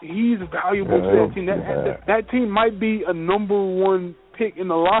 He's valuable to that team. That team might be a number 1 pick in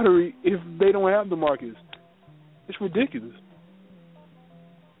the lottery if they don't have DeMarcus. It's ridiculous.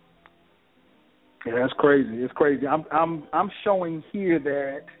 Yeah, that's crazy. It's crazy. I'm showing here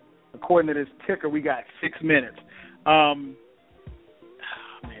that according to this ticker, we got 6 minutes. Man,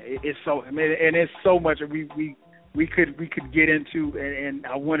 it's so and it's so much we could get into, and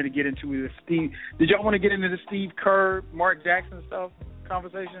I wanted to get into the Steve. Did y'all want to get into the Steve Kerr, Mark Jackson stuff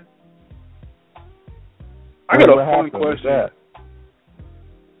conversation? I got a fun question.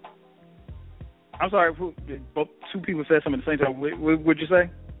 I'm sorry, both two people said something at the same time. What would you say?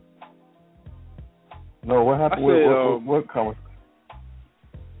 No, what happened with what conversation?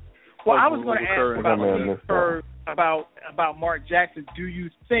 Well, I was going to ask about Steve Kerr, about Mark Jackson. Do you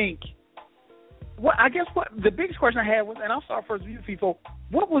think? What the biggest question I had was, and I'll start first with you, people.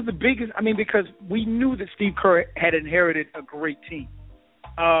 What was the biggest? I mean, because we knew that Steve Kerr had inherited a great team.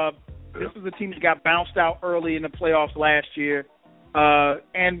 This was a team that got bounced out early in the playoffs last year,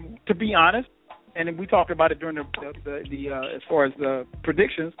 and to be honest, and we talked about it during the as far as the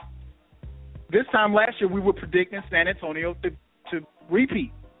predictions. This time last year, we were predicting San Antonio to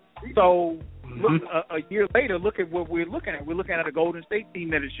repeat. So look, a year later, look at what we're looking at. We're looking at a Golden State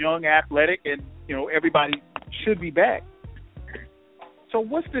team that is young, athletic, and everybody should be back. So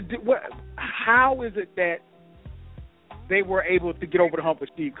how is it that they were able to get over the hump with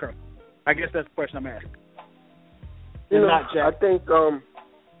Steve Kerr? I guess that's the question I'm asking. I think,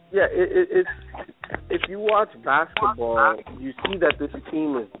 it's if you watch basketball, you see that this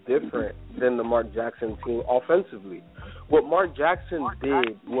team is different than the Mark Jackson team offensively. What Mark Jackson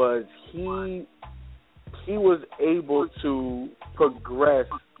did was he was able to progress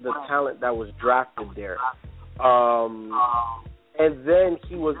the talent that was drafted there. And then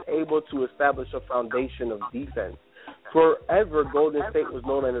he was able to establish a foundation of defense. Forever, Golden State was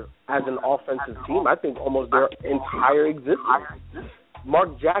known as an offensive team, I think almost their entire existence.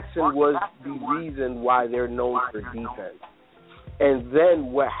 Mark Jackson was the reason why they're known for defense. And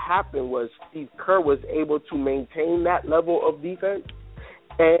then what happened was Steve Kerr was able to maintain that level of defense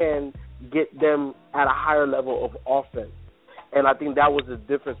and get them at a higher level of offense. And I think that was the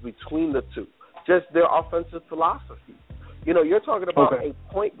difference between the two, just their offensive philosophy. You're talking about a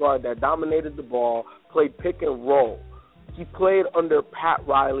point guard that dominated the ball, played pick and roll. He played under Pat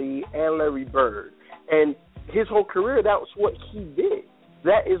Riley and Larry Bird. And his whole career, that was what he did.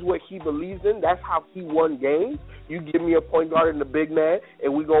 That is what he believes in. That's how he won games. You give me a point guard and a big man,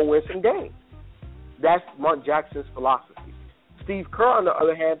 and we're going to win some games. That's Mark Jackson's philosophy. Steve Kerr, on the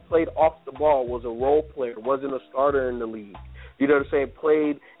other hand, played off the ball, was a role player, wasn't a starter in the league. You know what I'm saying?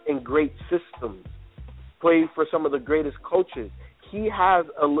 Played in great systems, played for some of the greatest coaches. He has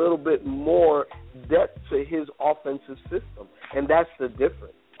a little bit more depth to his offensive system, and that's the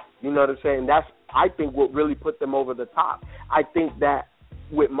difference. You know what I'm saying? That's, I think, what really put them over the top. I think that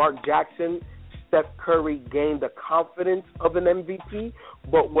with Mark Jackson, Steph Curry gained the confidence of an MVP,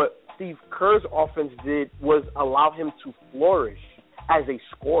 but what Steve Kerr's offense did was allow him to flourish as a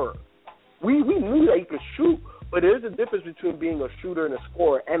scorer. We knew that he could shoot, but there's a difference between being a shooter and a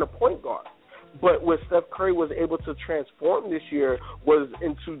scorer and a point guard. But what Steph Curry was able to transform this year was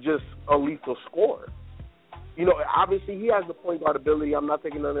into just a lethal scorer. Obviously he has the point guard ability. I'm not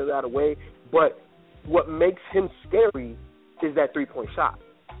taking none of that away. But what makes him scary is that three-point shot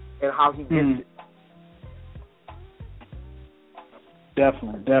and how he gets it.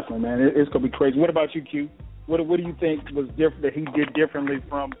 Definitely, man. It's going to be crazy. What about you, Q? What do you think was different that he did differently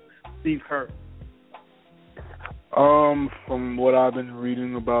from Steve Kerr? From what I've been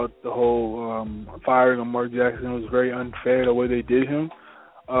reading about the whole firing of Mark Jackson, it was very unfair the way they did him.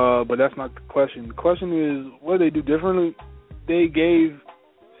 But that's not the question. The question is, what did they do differently? They gave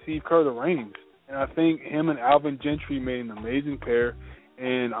Steve Kerr the reins. And I think him and Alvin Gentry made an amazing pair.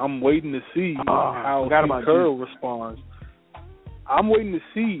 And I'm waiting to see how Steve Kerr responds. I'm waiting to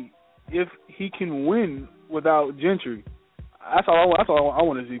see if he can win without Gentry. That's all I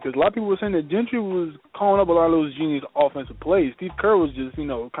want to see, because a lot of people were saying that Gentry was calling up a lot of those genius offensive plays. Steve Kerr was just,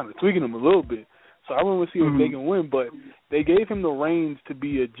 kind of tweaking them a little bit. So I want to see if they can win, but they gave him the reins to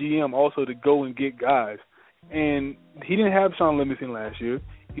be a GM also to go and get guys. And he didn't have Sean Livingston last year.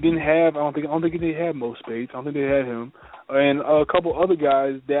 He didn't have, I don't think they had Mo Spates. I don't think they had him. And a couple other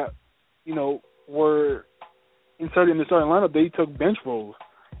guys that, were inserted in the starting lineup, they took bench roles.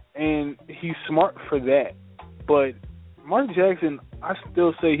 And he's smart for that. But Mark Jackson, I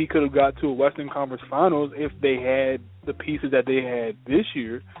still say he could have got to a Western Conference Finals if they had the pieces that they had this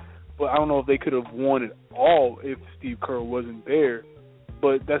year. But I don't know if they could have won it all if Steve Kerr wasn't there.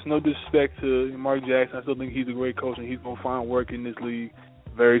 But that's no disrespect to Mark Jackson. I still think he's a great coach, and he's going to find work in this league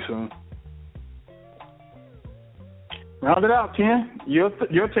very soon. Round it out, Ken. Your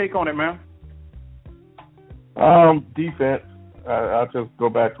take on it, man. Defense. I'll just go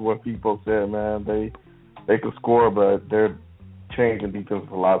back to what people said, man. They could score, but their change in defensive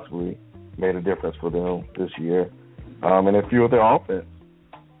philosophy made a difference for them this year, and it fueled their offense.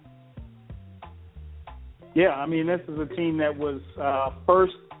 Yeah, I mean, this is a team that was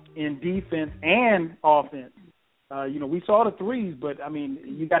first in defense and offense. We saw the threes, but, I mean,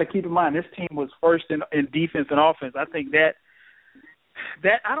 you got to keep in mind this team was first in defense and offense. I think that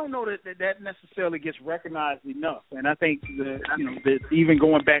I don't know that necessarily gets recognized enough. And I think that even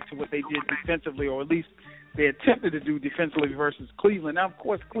going back to what they did defensively, or at least they attempted to do defensively versus Cleveland. Now, of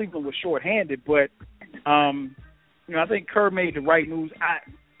course, Cleveland was shorthanded, but I think Kerr made the right moves.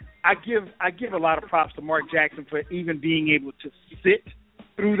 I give a lot of props to Mark Jackson for even being able to sit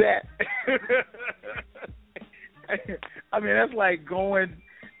through that. I mean, that's like going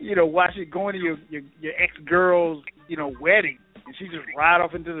to your ex-girl's, wedding, and she just ride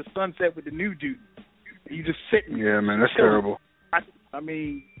off into the sunset with the new dude. You just sitting. Yeah, man, that's terrible. I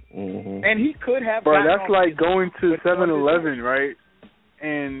mean, and he could have. Bro, that's like going to 7-Eleven, right?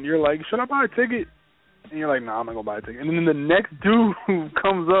 And you're like, should I buy a ticket? And you're like, nah, I'm not going to buy a ticket. And then the next dude who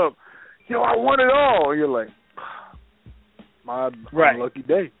comes up, I want it all. And you're like, my lucky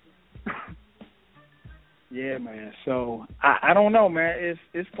day. Yeah, man. So I don't know, man.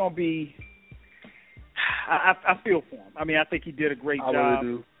 It's gonna be. I feel for him. I mean, I think he did a great job. I really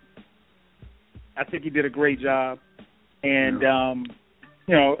do. I think he did a great job, and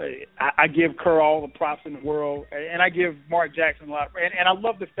I give Kerr all the props in the world, and I give Mark Jackson a lot. And I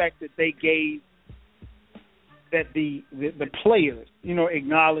love the fact that they gave that the players,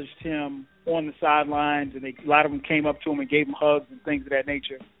 acknowledged him on the sidelines, and a lot of them came up to him and gave him hugs and things of that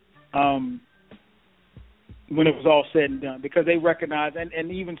nature. When it was all said and done, because they recognized,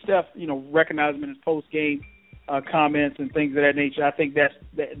 and even Steph, recognized him in his post-game comments and things of that nature. I think that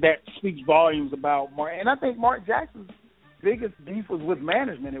speaks volumes about Mark. And I think Mark Jackson's biggest beef was with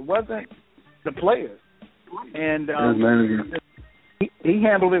management. It wasn't the players. And he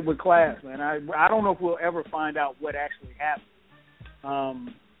handled it with class, man. I don't know if we'll ever find out what actually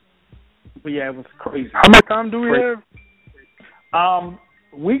happened. But, yeah, it was crazy. How much time do we have?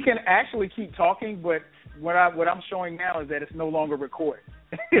 We can actually keep talking, but what I'm showing now is that it's no longer recorded.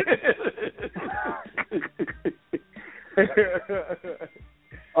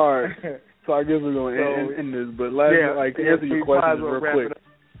 All right. So I guess we're going to end this. But to answer your question real quick,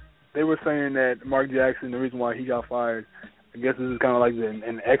 they were saying that Mark Jackson, the reason why he got fired, I guess this is kind of like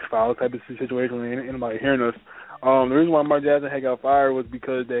an X-Files type of situation when anybody hearing us. The reason why Mark Jackson had got fired was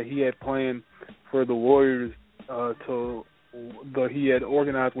because that he had planned for the Warriors he had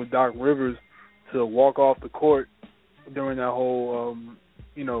organized with Doc Rivers to walk off the court during that whole,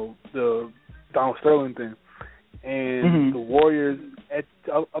 the Donald Sterling thing. And the Warriors,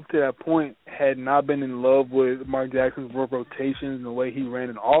 up to that point, had not been in love with Mark Jackson's rotations and the way he ran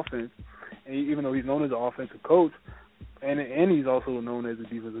an offense. And even though he's known as an offensive coach, and he's also known as a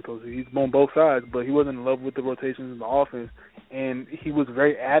defensive coach, he's on both sides, but he wasn't in love with the rotations in the offense. And he was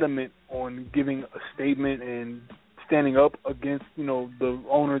very adamant on giving a statement and standing up against, the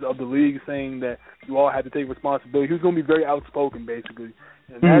owners of the league, saying that you all had to take responsibility. He was going to be very outspoken, basically.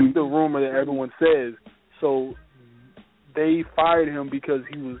 And that's the rumor that everyone says. So they fired him because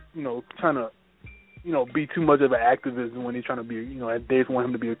he was, trying to, be too much of an activist when he's trying to be, they just want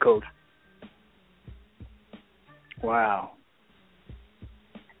him to be a coach. Wow.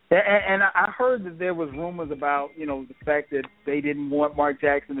 And I heard that there was rumors about, the fact that they didn't want Mark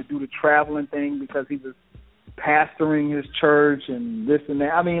Jackson to do the traveling thing because he was pastoring his church and this and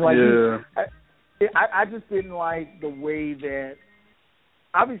that. I mean, I just didn't like the way that,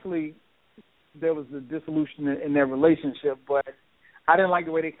 obviously, there was a dissolution in their relationship, but I didn't like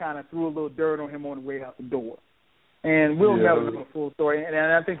the way they kind of threw a little dirt on him on the way out the door. And we'll never know the full story. And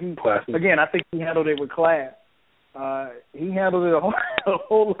I think I think he handled it with class. He handled it a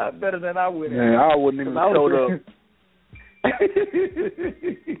whole lot better than I would have. Man, I wouldn't even showed up.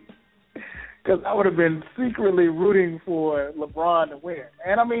 Because I would have been secretly rooting for LeBron to win.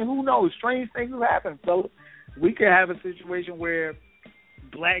 And, I mean, who knows? Strange things have happened, fellas. We could have a situation where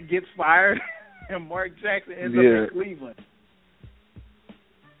Black gets fired and Mark Jackson ends up in Cleveland.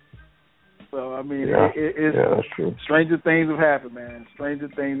 So, I mean, that's true. Stranger things have happened, man. Stranger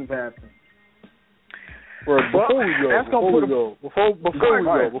things have happened. Before we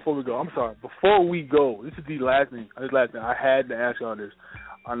go, I'm sorry. Before we go, this is the last thing. I had to ask y'all this.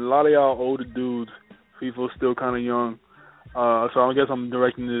 A lot of y'all older dudes, FIFA's still kind of young, so I guess I'm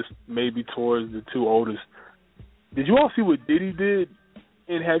directing this maybe towards the two oldest. Did you all see what Diddy did?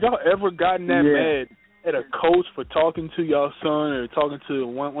 And have y'all ever gotten that mad at a coach for talking to your son or talking to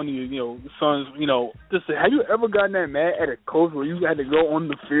one of your sons? Just have you ever gotten that mad at a coach where you had to go on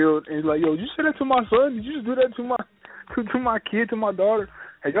the field and like, yo, did you say that to my son? Did you just do that to my kid, to my daughter?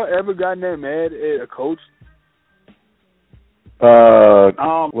 Have y'all ever gotten that mad at a coach?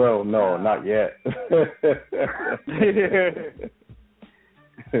 Well, no, not yet.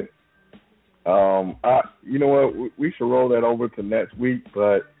 You know what? We should roll that over to next week.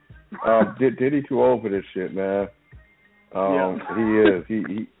 But Diddy too old for this shit, man. He is.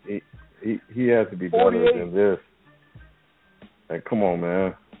 He has to be better than this. Like, come on,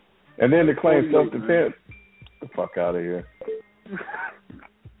 man. And then to claim self-defense, get the fuck out of here.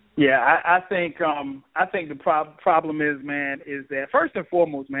 Yeah, I think the problem is, man, is that first and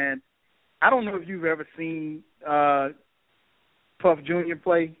foremost, man, I don't know if you've ever seen Puff Jr.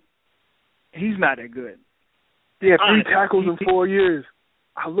 play. He's not that good. Yeah, 3 tackles in 4 years.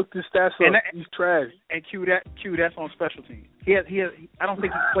 I looked his stats up. He's trash. And Q, that's on special teams. He has. I don't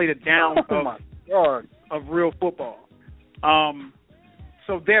think he's played a down of real football.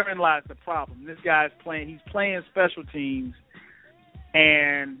 So therein lies the problem. This guy's playing. He's playing special teams,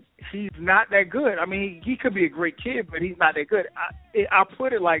 and he's not that good. I mean, he could be a great kid, but he's not that good. I'll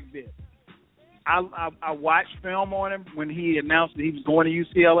put it like this. I watched film on him when he announced that he was going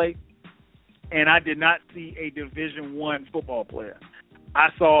to UCLA, and I did not see a Division I football player. I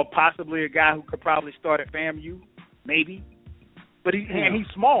saw possibly a guy who could probably start at FAMU, maybe. But he's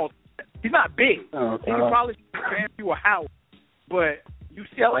small. He's not big. He could probably start at FAMU or Howard. But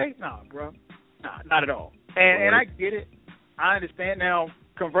UCLA? Nah, bro. Nah, not at all. And I get it. I understand. Now,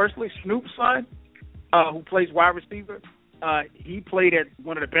 conversely, Snoop's son, who plays wide receiver, he played at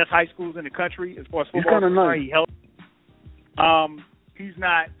one of the best high schools in the country as far as football. He's kind of nice. He helped. He's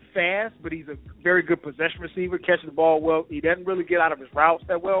not fast, but he's a very good possession receiver, catching the ball well. He doesn't really get out of his routes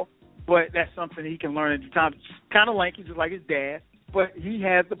that well, but that's something he can learn in time. Kind of lanky, just like his dad, but he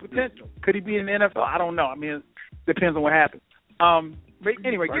has the potential. Could he be in the NFL? I don't know. I mean, it depends on what happens. But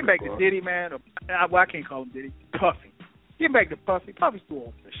anyway, getting back to Diddy, man. I can't call him Diddy. Puffy. Getting back to Puffy. Puffy's too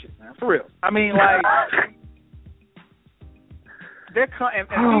old for this shit, man. For real. I mean, like, and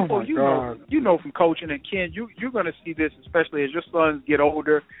people, you know from coaching, and Ken, you're going to see this, especially as your sons get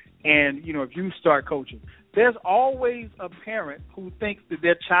older, and if you start coaching. There's always a parent who thinks that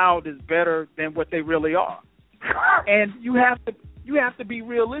their child is better than what they really are, and you have to be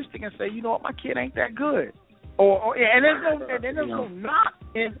realistic and say, you know what, my kid ain't that good, and there's no knock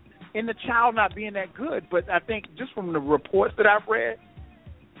in the child not being that good, but I think just from the reports that I've read,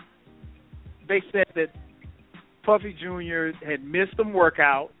 they said that Puffy Jr. had missed some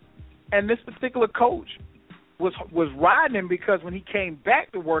workout, and this particular coach was riding him because when he came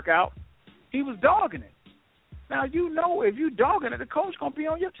back to work out, he was dogging it. Now, if you dogging it, the coach going to be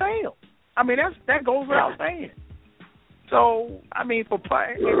on your tail. I mean, that goes without saying. So, I mean,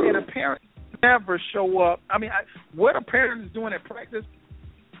 and a parent never show up. I mean, what a parent is doing at practice,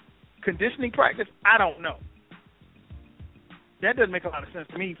 conditioning practice, I don't know. That doesn't make a lot of sense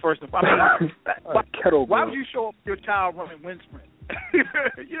to me, first of all. I mean, why would you show up your child running wind sprint?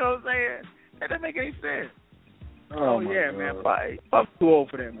 You know what I'm saying? That doesn't make any sense. Oh yeah, God. Man. Puff's too old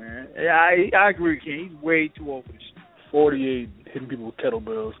for that, man. Yeah, I agree with Ken. He's way too old for this shit. 48, hitting people with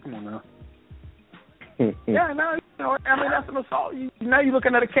kettlebells. Come on now. Yeah, no, I mean, that's an assault. Now you're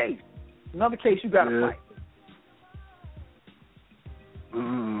looking at a case. Another case you got to fight.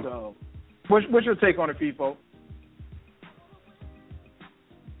 So, what's your take on it, people?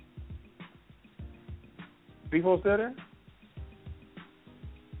 People still there?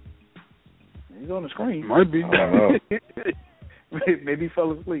 He's on the screen. Might be. I don't know. Maybe he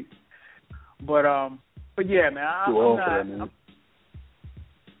fell asleep. But yeah, man.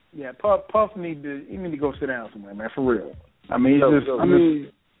 Yeah, Puff need to go sit down somewhere, man. For real. I mean,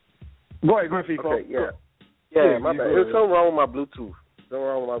 go ahead, Griffey. Okay, yeah, my bad. There's something wrong with my Bluetooth.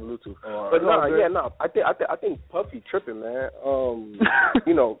 I think Puffy tripping, man.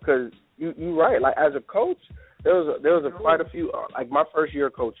 Because you right. Like as a coach, there was quite a few. Like my first year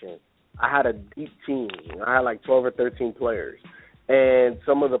coaching, I had a deep team. I had like 12 or 13 players, and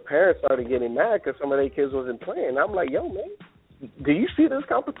some of the parents started getting mad because some of their kids wasn't playing. I'm like, yo, man, do you see this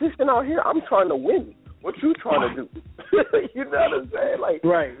competition out here? I'm trying to win. What you trying to do? You know what I'm saying? Like,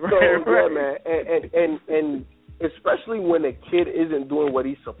 right. Yeah, man. And especially when a kid isn't doing what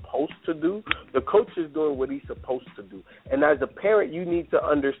he's supposed to do, the coach is doing what he's supposed to do. And as a parent, you need to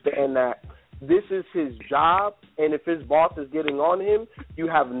understand that this is his job, and if his boss is getting on him, you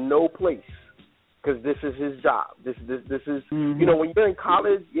have no place because this is his job. This is you know, when you're in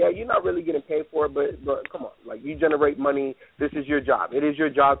college, yeah, you're not really getting paid for it, but come on, like, you generate money. This is your job. It is your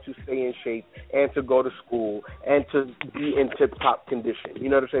job to stay in shape and to go to school and to be in tip-top condition. You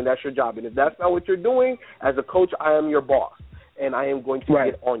know what I'm saying? That's your job. And if that's not what you're doing, as a coach, I am your boss, and I am going to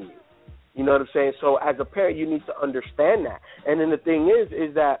get on you. You know what I'm saying? So as a parent, you need to understand that. And then the thing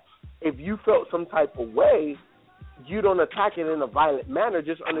is that if you felt some type of way, you don't attack it in a violent manner.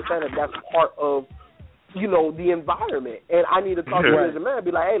 Just understand that that's part of, you know, the environment. And I need to talk to you as a man and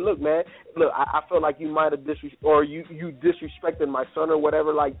be like, hey, look, man, I feel like you might have you disrespected my son or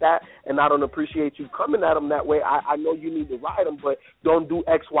whatever like that, and I don't appreciate you coming at him that way. I know you need to ride him, but don't do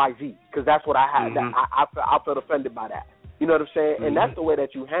X, Y, Z, because that's what I had. I felt offended by that. You know what I'm saying? And that's the way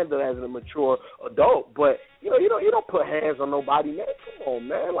that you handle it as a mature adult. But, you know, you don't put hands on nobody, man. Come on,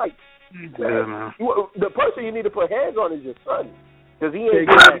 man. Like, man. The person you need to put hands on is your son, because he ain't doing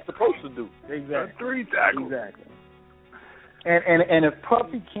what he's supposed to do. Exactly. 3 tackles. Exactly. And if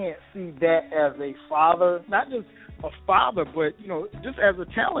Puffy can't see that as a father, not just a father, but, you know, just as a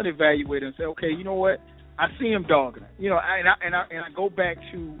talent evaluator, and say, okay, you know what? I see him dogging it. You know, and I go back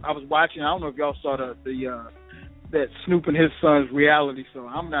to, I was watching, I don't know if y'all saw that Snoop and his son's reality show.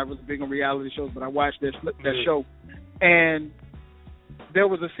 I'm not really big on reality shows, but I watched that show, and there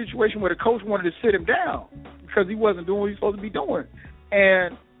was a situation where the coach wanted to sit him down because he wasn't doing what he was supposed to be doing.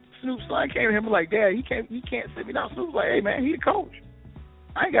 And Snoop's son came to him and was like, Dad, he can't sit me down. Snoop's like, hey, man, he the coach.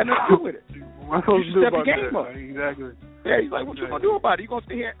 I ain't got nothing to do with it. You should step the game up. Exactly. Yeah, he's like, what you going to do about it? You going to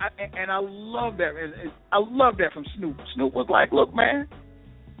sit here? And I love that. I love that from Snoop. Snoop was like, look, man,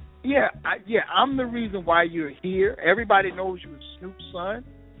 I'm the reason why you're here. Everybody knows you're Snoop's son,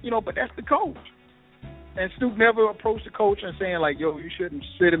 you know, but that's the coach. And Snoop never approached the coach and saying, like, yo, you shouldn't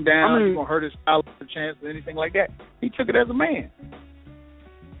sit him down, you're going to hurt his style of chance or anything like that. He took it as a man.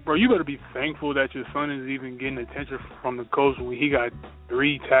 Bro, you better be thankful that your son is even getting attention from the coach when he got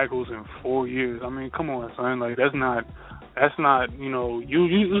 3 tackles in 4 years. I mean, come on, son. Like, that's not, you know,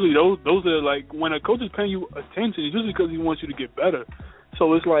 usually those are, like, when a coach is paying you attention, it's usually because he wants you to get better.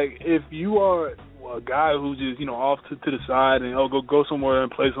 So it's like, if you are a guy who's just, you know, off to the side and go somewhere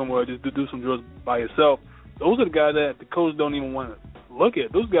and play somewhere, just to do some drills by yourself, those are the guys that the coach don't even want to look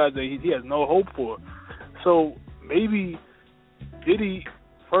at. Those guys that he has no hope for. So maybe Diddy,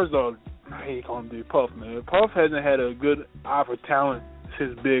 first off, I hate calling him Puff, man. Puff hasn't had a good eye for talent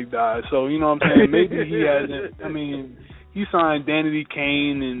since Big died. So, you know what I'm saying? Maybe he hasn't. I mean, he signed Danny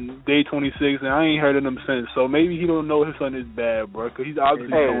Kane and Day 26, and I ain't heard of him since. So maybe he don't know his son is bad, bro, because he's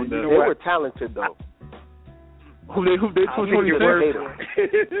obviously doing that. They were talented, though. Who Day 26?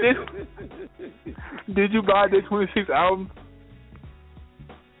 Did you buy Day 26 album?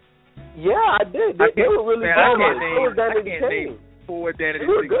 Yeah, I did. They were really good. I can't name 4 Danny They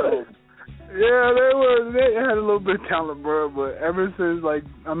were good. Yeah, they had a little bit of talent, bro. But ever since, like,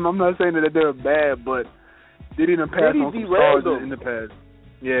 I'm not saying that they're bad, but Diddy done passed on some stars in the past.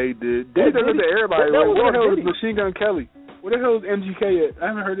 Yeah, he did. Diddy done looked at everybody. Like, where the hell is Machine Gun Kelly? Where the hell is MGK at? I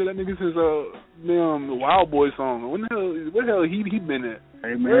haven't heard of that nigga since the Wild Boy song. Where the hell he been at?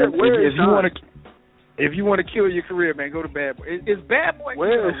 Hey man, if you want to kill your career, man, go to Bad Boy. Is Bad Boy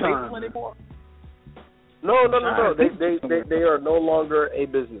label anymore? No. They are no longer a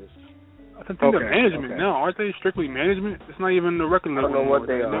business. I think they're management now. Aren't they strictly management? It's not even the record label. I don't know what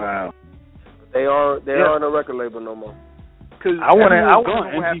they are. Wow. They are on a record label no more. Because I want to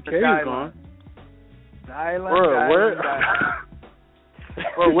MGK is gone.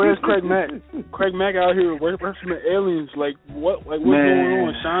 Where's Craig Mack? Craig Mack out here working aliens. Like what's going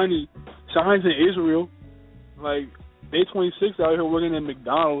on? Shines in Israel. Like Day 26 out here working at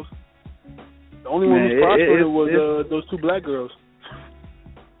McDonald's. The only one who's prospered was those 2 black girls.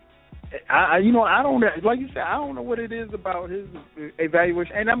 I don't, like you said, I don't know what it is about his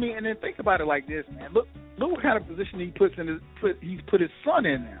evaluation. And I mean, and then think about it like this, man. Look what kind of position he's put his son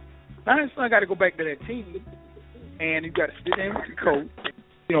in now. Now his son got to go back to that team, and he's got to sit in with the coach.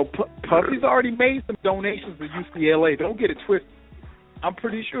 You know, Puffy's already made some donations to UCLA. Don't get it twisted. I'm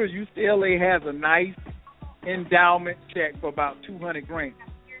pretty sure UCLA has a nice endowment check for about $200,000.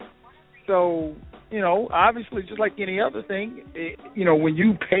 So, you know, obviously, just like any other thing, when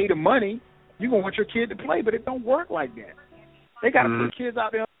you pay the money, you're going to want your kid to play, but it don't work like that. They got to put kids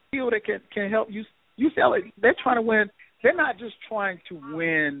out there on the field that can help UCLA. They're trying to win. They're not just trying to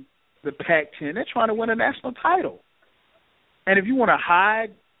win the Pac-10. They're trying to win a national title. And if you want to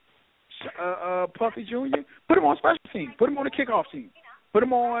hide Puffy Jr., put him on special teams. Put him on the kickoff team. Put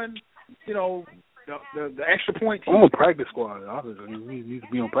him on, the extra point team. I'm on practice squad. Obviously, he needs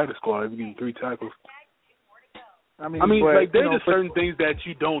to be on practice squad if he's getting 3 tackles. I mean, like there's just certain things that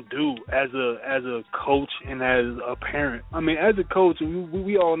you don't do as a coach and as a parent. I mean, as a coach,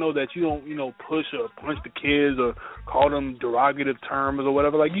 we all know that you don't push or punch the kids or call them derogative terms or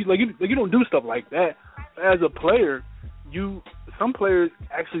whatever. Like you don't do stuff like that. As a player, some players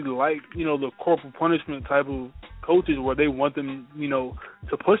actually like the corporal punishment type of coaches where they want them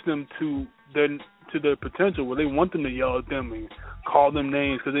to push them to their potential, where they want them to yell at them and call them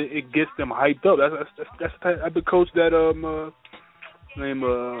names because it gets them hyped up. That's the type of coach that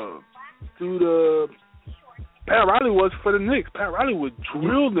Pat Riley was for the Knicks. Pat Riley would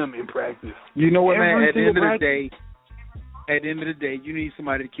drill them in practice. You know what, man? At the end of the day, you need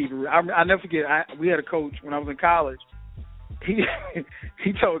somebody to keep it real. I'll never forget. We had a coach when I was in college. He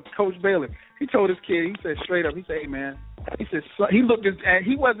told Coach Baylor. He told his kid. He said straight up. He said, "Hey, man." He said he looked at, and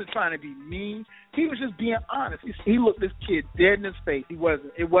he wasn't trying to be mean. He was just being honest. He looked this kid dead in his face. It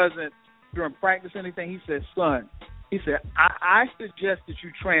wasn't during practice or anything. He said, "Son," he said, I suggest that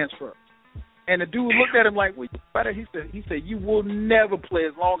you transfer." And the dude looked at him like, "What? He said, you will never play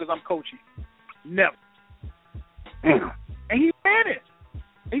as long as I'm coaching. Never." And he meant it.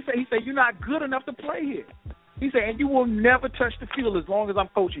 He said, "You're not good enough to play here." He said, "And you will never touch the field as long as I'm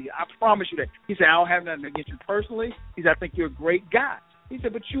coaching you. I promise you that." He said, "I don't have nothing against you personally." He said, "I think you're a great guy." He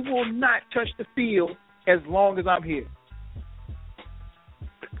said, "But you will not touch the field as long as I'm here."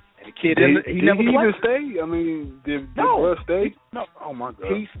 And the kid, he never even stay? I mean, did Russ stay? No. Oh, my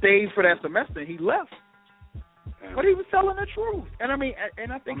God. He stayed for that semester and he left. Damn. But he was telling the truth. And I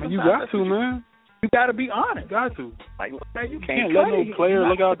think you got to, man. You got to be honest. You got to. Like, man, you can't let no player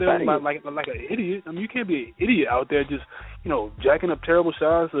look out there like an idiot. I mean, you can't be an idiot out there just, jacking up terrible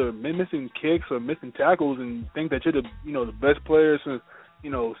shots or missing kicks or missing tackles and think that you're the best player since,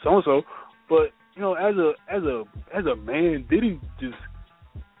 so-and-so. But, as a man,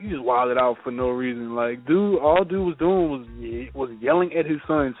 he just wilded out for no reason. Like, all dude was doing was yelling at his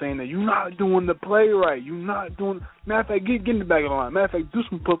son, saying that you're not doing the play right. You're not doing. Matter of fact, get in the back of the line. Matter of fact, do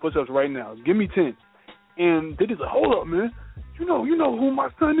some push-ups right now. Give me 10. And they just like, hold up, man. You know who my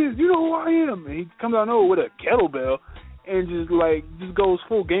son is. You know who I am. And he comes out of nowhere with a kettlebell and just goes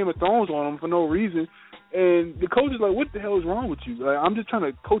full Game of Thrones on him for no reason. And the coach is like, what the hell is wrong with you? Like, I'm just trying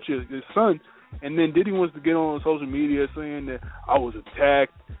to coach your son. And then Diddy wants to get on social media saying that I was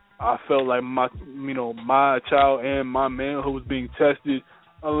attacked. I felt like my child and my manhood was being tested.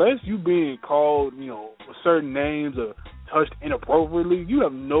 Unless you being called, certain names or touched inappropriately, you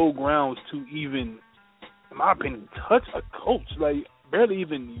have no grounds to even, in my opinion, touch a coach. Like, barely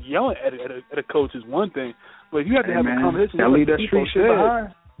even yelling at a coach is one thing, but if you have to have a conversation, leave that street shit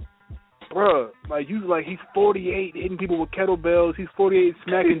behind. Bruh, he's 48 hitting people with kettlebells. He's 48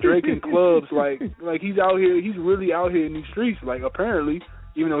 smacking Drake in clubs. Like he's out here. He's really out here in these streets. Like, apparently,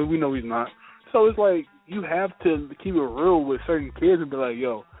 even though we know he's not. So it's like you have to keep it real with certain kids and be like,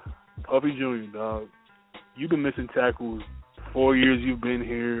 yo, Puffy Jr., dog, you've been missing tackles 4 years you've been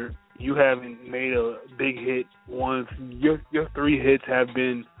here. You haven't made a big hit once. Your 3 hits have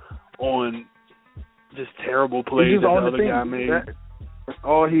been on just terrible plays that the other guy made.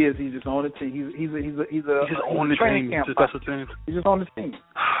 All he is, he's just on the team. He's just on the team. Just special teams. He's just on the team.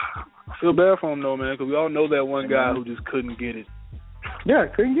 I feel bad for him though, man, because we all know that one guy who just couldn't get it. Yeah,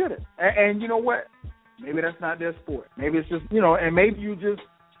 couldn't get it. And you know what? Maybe that's not their sport. Maybe it's just and maybe you just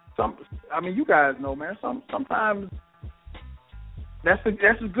you guys know, man. Sometimes that's as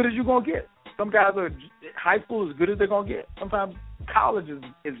good as you're gonna get. Some guys are high school as good as they're gonna get. Sometimes college is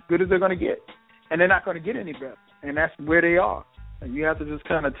as good as they're gonna get, and they're not gonna get any better. And that's where they are. And you have to just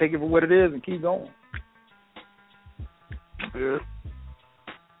kind of take it for what it is and keep going. Yeah.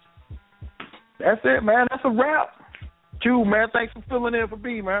 That's it, man. That's a wrap. Q, man, thanks for filling in for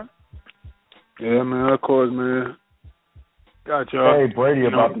B, man. Yeah, man, of course, man. Got y'all. Hey, Brady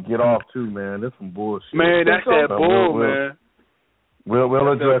about to get off, too, man. That's some bullshit. Man, that's that bull, man.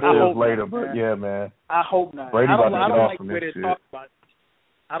 We'll address this later, but yeah, man. I hope not. Brady about to get off from this shit.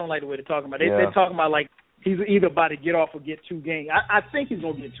 I don't like the way they're talking about it. They're talking about like he's either about to get off or get 2 games. I think he's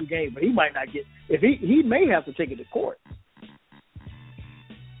going to get 2 games, but he might not get – if he may have to take it to court.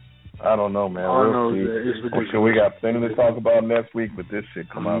 I don't know, man. We'll see. We got plenty to talk about next week, but this shit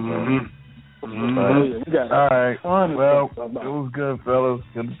come out, man. All right. Well, it was good, fellas.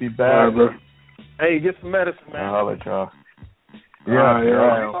 Good to be back. Right, hey, get some medicine, man. I'll let y'all.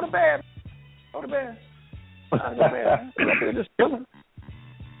 Yeah. Go to bed. Go to bed. Time to go to bed, man. You're just chilling.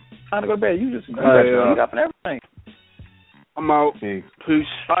 Time to go to bed. You just eat up and everything. I'm out. Peace.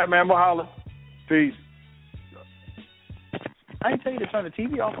 All right, man. We'll holler. Peace. I didn't tell you to turn the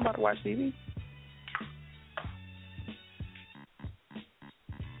TV off. I'm about to watch TV.